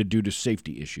terminated due to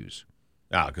safety issues.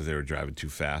 Because they were driving too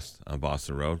fast on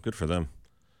Boston Road. Good for them.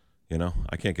 You know,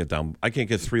 I can't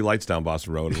get 3 lights down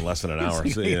Boston Road in less than an hour.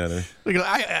 So, you know what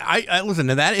I listen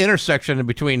to that intersection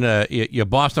between your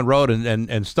Boston Road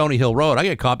and Stony Hill Road. I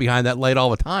get caught behind that light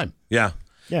all the time. Yeah.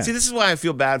 See, this is why I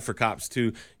feel bad for cops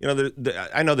too. You know,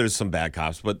 I know there's some bad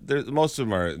cops, but most of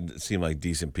them seem like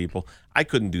decent people. I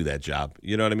couldn't do that job.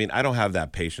 You know what I mean? I don't have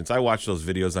that patience. I watch those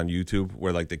videos on YouTube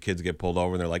where like the kids get pulled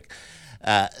over and they're like,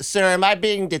 "Sir, am I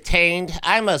being detained?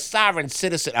 I'm a sovereign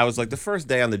citizen." I was like, the first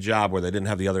day on the job where they didn't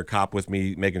have the other cop with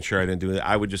me, making sure I didn't do it.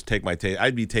 I would just take my tase.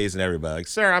 I'd be tasing everybody. Like,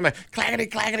 "Sir, I'm a clackety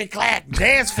clackety clack.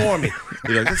 Dance for me."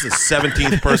 You're like, this is the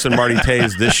 17th person Marty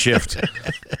tased this shift.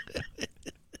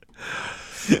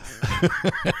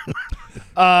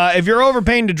 If you're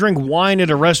overpaying to drink wine at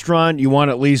a restaurant, you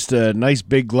want at least a nice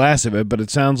big glass of it, but it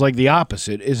sounds like the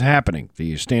opposite is happening.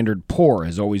 The standard pour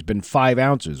has always been 5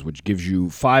 ounces, which gives you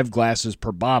 5 glasses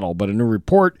per bottle, but a new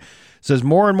report says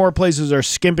more and more places are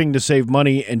skimping to save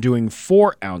money and doing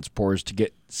 4-ounce pours to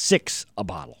get 6 a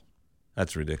bottle.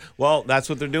 That's ridiculous. Well, that's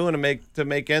what they're doing to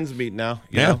make ends meet now.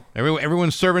 You know?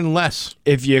 Everyone's serving less.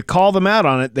 If you call them out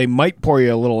on it, they might pour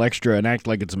you a little extra and act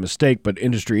like it's a mistake, but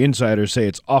industry insiders say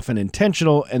it's often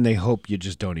intentional, and they hope you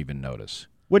just don't even notice.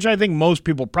 Which I think most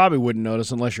people probably wouldn't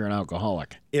notice unless you're an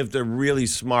alcoholic. If they're really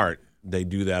smart, they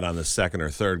do that on the second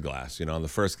or third glass. You know, on the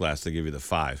first glass, they give you the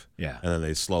 5. Yeah. And then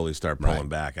they slowly start pulling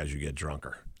back as you get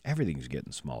drunker. Everything's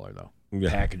getting smaller, though. Yeah.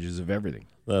 Packages of everything.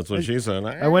 That's what she said.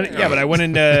 I went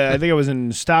into, I think I was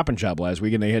in Stop and Shop last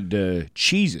week, and they had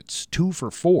Cheez-Its, 2 for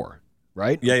 $4,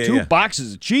 right? Yeah, 2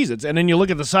 boxes of Cheez-Its, and then you look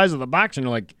at the size of the box, and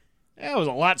you're like, it was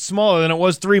a lot smaller than it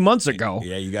was 3 months ago.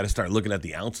 Yeah, you got to start looking at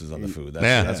the ounces on the food.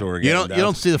 That's what we're getting down. You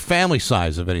don't see the family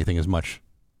size of anything as much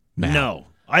now. No.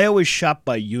 I always shop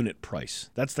by unit price.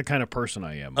 That's the kind of person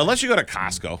I am. Unless you go to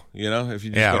Costco, you know. If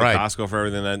you just go to Costco for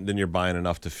everything, then you're buying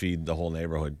enough to feed the whole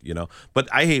neighborhood, you know. But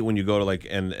I hate when you go to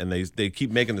and they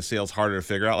keep making the sales harder to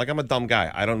figure out. Like, I'm a dumb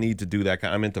guy. I don't need to do that.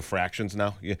 I'm into fractions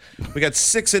now. We got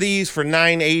 6 of these for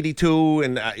 $9.82,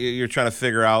 and you're trying to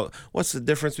figure out what's the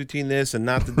difference between this and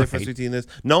not the difference between this.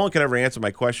 No one can ever answer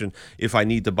my question if I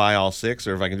need to buy all 6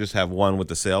 or if I can just have one with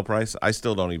the sale price. I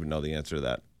still don't even know the answer to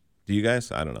that. Do you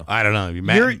guys? I don't know. I don't know.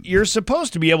 You're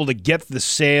supposed to be able to get the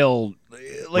sale,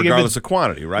 like regardless of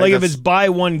quantity, right? Like if it's buy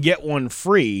one get one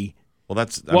free. Well,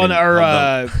 that's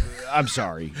I'm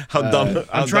sorry. How dumb?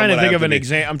 I'm trying to think of an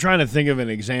example. I'm trying to think of an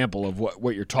example of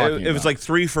what you're talking about. If it's like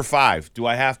 3 for $5, do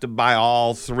I have to buy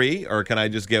all 3, or can I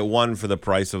just get one for the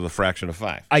price of a fraction of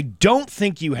 5? I don't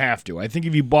think you have to. I think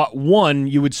if you bought one,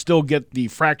 you would still get the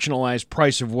fractionalized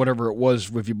price of whatever it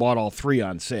was if you bought all 3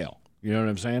 on sale. You know what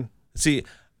I'm saying? See,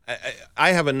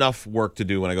 I have enough work to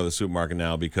do when I go to the supermarket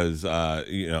now because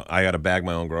I got to bag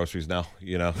my own groceries now.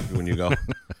 When you go.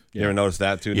 You ever notice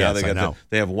that too? Yes, Now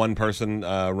they have one person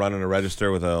running a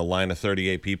register with a line of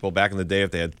 38 people. Back in the day,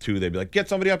 if they had 2, they'd be like, "Get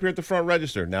somebody up here at the front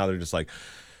register." Now they're just like,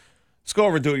 "Let's go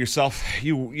over and do it yourself.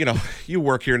 You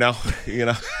work here now."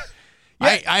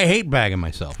 I hate bagging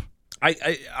myself.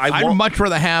 I'd much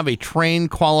rather have a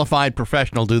trained, qualified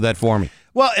professional do that for me.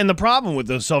 Well, and the problem with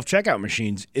those self-checkout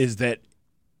machines is that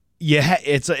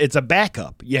it's a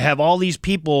backup. You have all these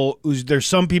people. There's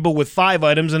some people with 5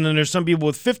 items, and then there's some people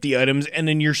with 50 items, and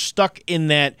then you're stuck in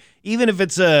that. Even if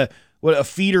it's a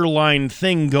feeder line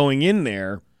thing going in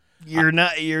there, you're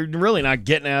really not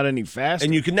getting out any faster.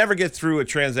 And you can never get through a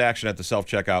transaction at the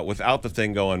self-checkout without the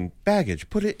thing going, "Baggage,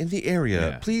 put it in the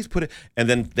area. Please put it." And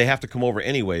then they have to come over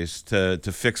anyways to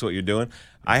fix what you're doing.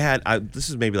 This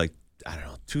is maybe like, I don't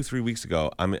know, 2-3 weeks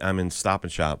ago. I'm in Stop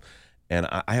and Shop. And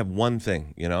I have one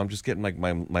thing, I'm just getting like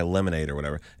my lemonade or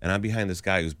whatever. And I'm behind this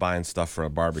guy who's buying stuff for a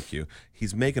barbecue.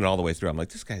 He's making it all the way through. I'm like,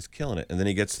 this guy's killing it. And then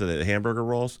he gets to the hamburger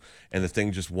rolls, and the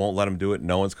thing just won't let him do it.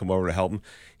 No one's come over to help him.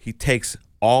 He takes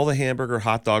all the hamburger,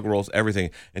 hot dog rolls, everything,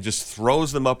 and just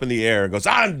throws them up in the air and goes,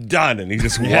 "I'm done." And he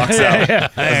just walks out.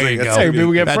 There you go. Hey,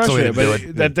 people get That's frustrated, the way to do but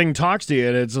it. that thing talks to you,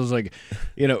 and it's just like,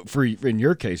 in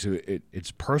your case,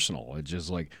 it's personal. It's just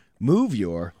like, move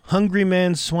your Hungry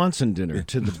Man Swanson dinner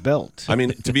to the belt. I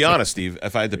mean, to be honest, Steve,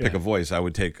 if I had to pick a voice, I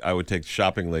would take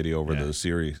shopping lady over the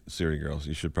Siri girls.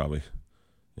 You should probably,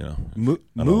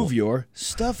 move your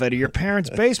stuff out of your parents'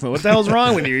 basement. What the hell's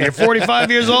wrong with you? You're 45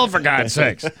 years old, for God's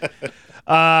sakes.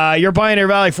 Your Pioneer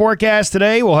Valley forecast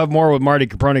today. We'll have more with Marty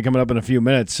Caproni coming up in a few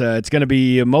minutes. It's going to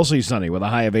be mostly sunny with a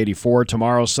high of 84.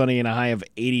 Tomorrow, sunny and a high of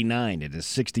 89. It is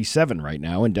 67 right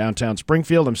now in downtown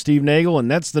Springfield. I'm Steve Nagel,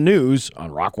 and that's the news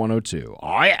on Rock 102.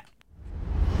 Oh, yeah.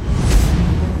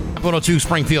 102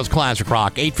 Springfield's Classic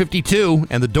Rock, 8:52,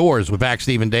 and the Doors with back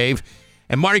Steve and Dave.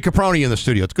 And Marty Caproni in the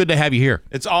studio. It's good to have you here.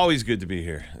 It's always good to be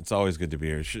here.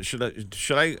 Should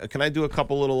I? Can I do a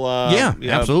couple little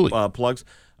absolutely plugs?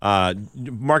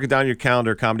 Mark it down your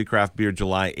calendar. Comedy Craft Beer,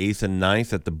 July 8th and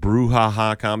 9th at the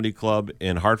Brouhaha Comedy Club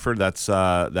in Hartford. That's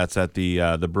at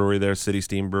the brewery there, City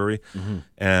Steam Brewery. Mm-hmm.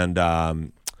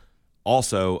 And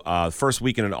also, first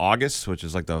weekend in August, which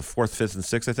is like the 4th, 5th, and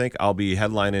 6th, I think, I'll be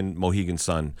headlining Mohegan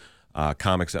Sun.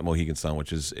 Comics at Mohegan Sun,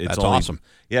 which is That's awesome.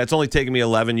 Yeah, it's only taken me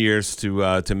 11 years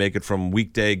to make it from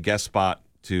weekday guest spot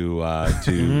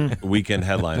to weekend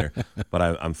headliner, but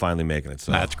I'm finally making it.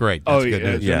 So that's great. That's good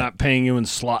news. They're not paying you in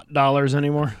slot dollars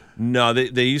anymore? No,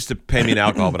 they used to pay me in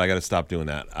alcohol, but I got to stop doing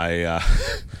that.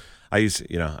 I used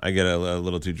I get a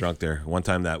little too drunk there. One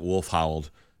time that wolf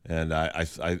howled. And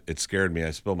it scared me. I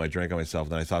spilled my drink on myself.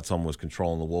 Then I thought someone was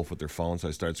controlling the wolf with their phone, so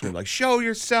I started screaming like, "Show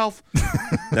yourself!"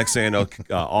 Next thing I know,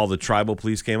 all the tribal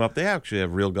police came up. They actually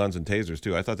have real guns and tasers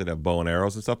too. I thought they'd have bow and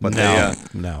arrows and stuff, but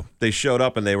no. They showed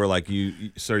up and they were like,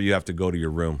 "Sir, you have to go to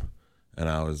your room." And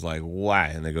I was like, "Why?"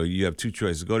 And they go, "You have 2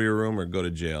 choices: go to your room or go to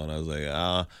jail." And I was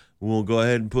like, "Well, go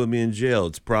ahead and put me in jail.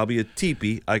 It's probably a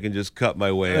teepee. I can just cut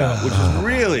my way out," which is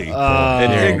really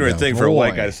an ignorant thing for a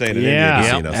white guy to say in an Indian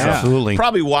casino. So absolutely.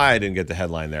 Probably why I didn't get the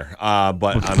headline there.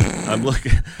 But I'm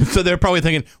looking. So they're probably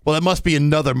thinking, well, that must be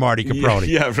another Marty Caproni.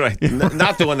 Yeah, right.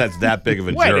 Not the one that's that big of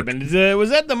a Wait jerk. a minute.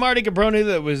 Was that the Marty Caproni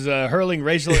that was hurling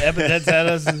racial epithets at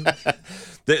us?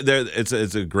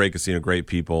 It's a great casino, great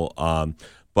people.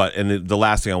 But the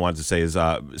last thing I wanted to say is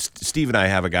Steve and I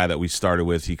have a guy that we started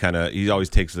with. He always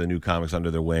takes the new comics under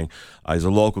their wing. He's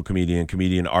a local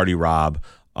comedian Artie Robb.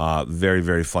 Very,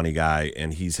 very funny guy,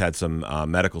 and he's had some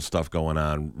medical stuff going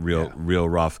on, real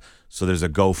rough. So there's a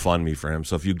GoFundMe for him.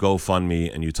 So if you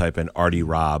GoFundMe and you type in Artie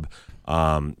Robb,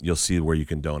 you'll see where you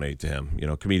can donate to him.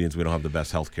 Comedians, we don't have the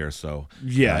best health care, so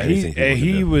he's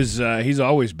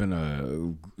always been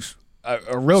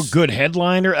a real good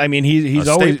headliner. I mean, he's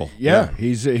always staple.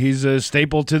 He's a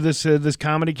staple to this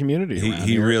comedy community.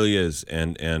 He really is,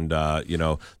 and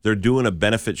they're doing a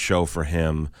benefit show for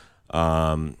him.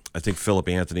 I think Philip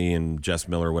Anthony and Jess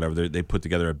Miller, or whatever, they put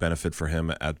together a benefit for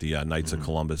him at the Knights of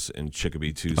Columbus in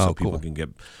Chicopee too, so people can get.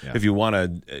 Yeah. If you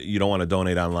don't want to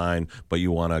donate online, but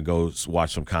you want to go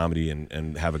watch some comedy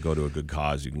and have it go to a good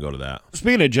cause, you can go to that.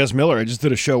 Speaking of Jess Miller, I just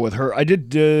did a show with her. I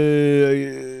did.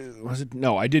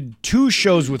 I did 2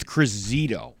 shows with Chris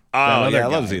Zito. that other I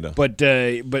love guy.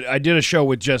 Zito. But I did a show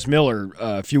with Jess Miller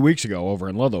a few weeks ago over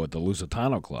in Ludlow at the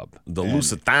Lusitano Club. The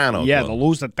Lusitano Yeah, Club. the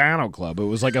Lusitano Club. It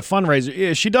was like a fundraiser.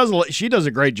 Yeah, she does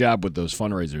a great job with those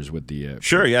fundraisers with the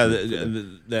Sure, yeah.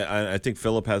 I think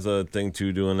Philip has a thing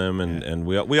too doing them, and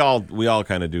we all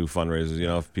kind of do fundraisers. You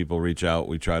know, if people reach out,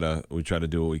 we try to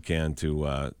do what we can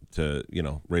to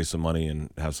raise some money and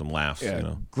have some laughs. Yeah, you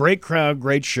know, great crowd,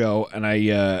 great show, and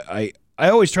I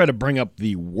always try to bring up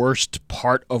the worst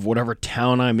part of whatever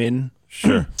town I'm in.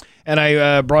 Sure. And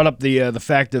I brought up the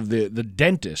fact of the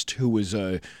dentist who's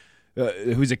a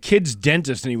kid's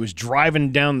dentist, and he was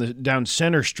driving down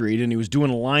Center Street, and he was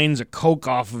doing lines of coke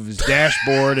off of his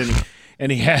dashboard,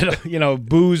 and he had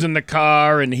booze in the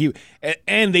car, and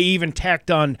they even tacked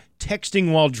on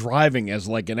texting while driving as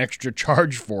like an extra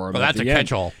charge for him. Well, that's a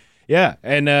catch-all. Yeah,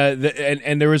 and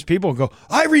there was people who go,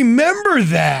 I remember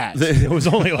that. It was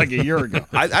only like a year ago.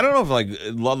 I don't know if like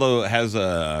Ludlow has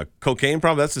a cocaine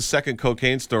problem. That's the second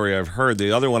cocaine story I've heard.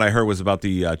 The other one I heard was about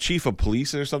the chief of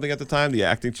police or something at the time, the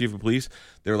acting chief of police.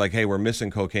 They were like, hey, we're missing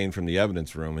cocaine from the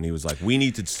evidence room. And he was like, we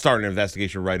need to start an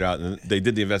investigation right out. And they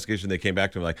did the investigation. They came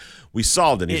back to him like, we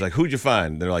solved it. And he's like, who'd you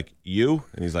find? They're like, you?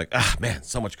 And he's like, man,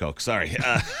 so much coke. Sorry.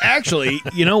 Actually,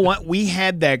 you know what? We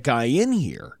had that guy in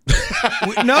here.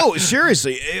 No,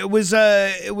 seriously. It was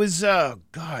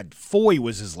Foy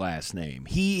was his last name.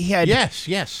 He had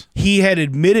Yes. He had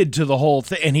admitted to the whole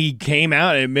thing, and he came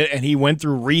out and he went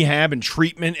through rehab and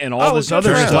treatment and all this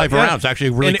other Turns stuff. life around. It's actually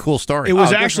a really cool story. It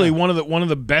was actually one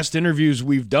of the best interviews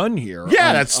we've done here.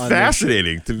 Yeah, that's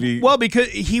fascinating to be. Well, because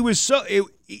he was so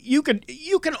you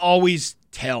can always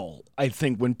tell, I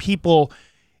think, when people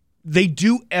they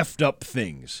do effed up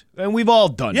things, and we've all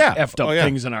done effed up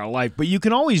things in our life, but you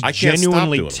can always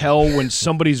genuinely tell when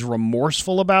somebody's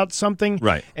remorseful about something,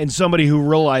 right? And somebody who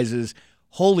realizes,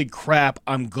 holy crap,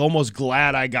 I'm almost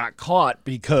glad I got caught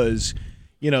because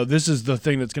this is the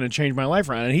thing that's going to change my life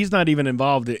around. And he's not even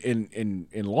involved in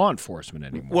law enforcement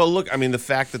anymore. Well, look, I mean, the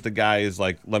fact that the guy is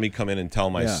like, let me come in and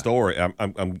tell my story.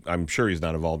 I'm sure he's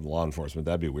not involved in law enforcement.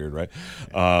 That'd be weird, right?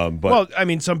 But well, I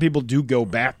mean, some people do go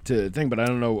back to the thing, but I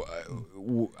don't know.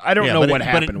 I don't know what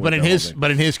happened. But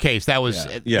in his case, that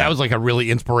was like a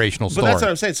really inspirational story. But that's what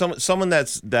I'm saying. Someone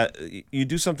that you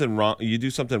do something wrong, you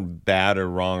do something bad or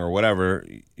wrong or whatever.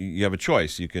 You have a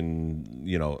choice. You can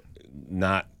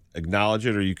not acknowledge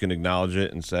it, or you can acknowledge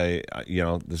it and say,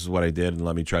 this is what I did, and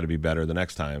let me try to be better the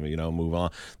next time. Move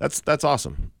on. That's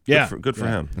awesome. Yeah, good for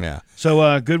him. Yeah.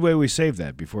 So good way we saved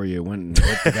that before you went and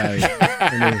hit the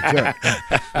guy.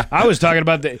 I was talking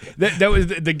about that was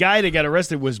the guy that got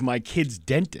arrested was my kid's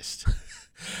dentist.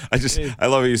 I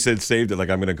love how you said saved it.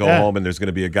 Like, I'm going to go home and there's going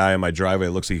to be a guy in my driveway.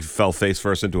 It looks like he fell face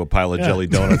first into a pile of jelly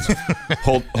donuts,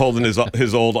 holding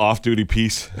his old off-duty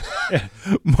piece.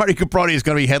 Marty Caproni is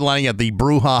going to be headlining at the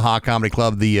Brouhaha Comedy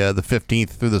Club the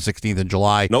 15th through the 16th of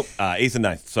July. Nope, 8th and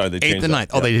 9th. Sorry, they changed 8th and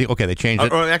 9th. Oh, they changed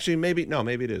it. Or actually, maybe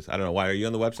it is. I don't know. Why are you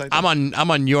on the website? I'm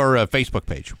on your Facebook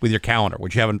page with your calendar,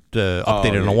 which you haven't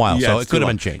updated in a while, so it could have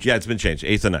been changed. Yeah, it's been changed.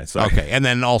 8th and 9th. Sorry. Okay, and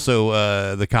then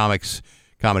also the Comics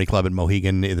Comedy Club in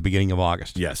Mohegan at the beginning of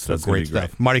August. Yes, that's great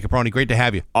stuff. Marty Caproni, great to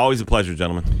have you. Always a pleasure,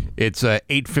 gentlemen. It's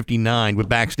 8:59 with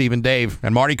back Steve and Dave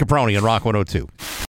and Marty Caproni on Rock 102.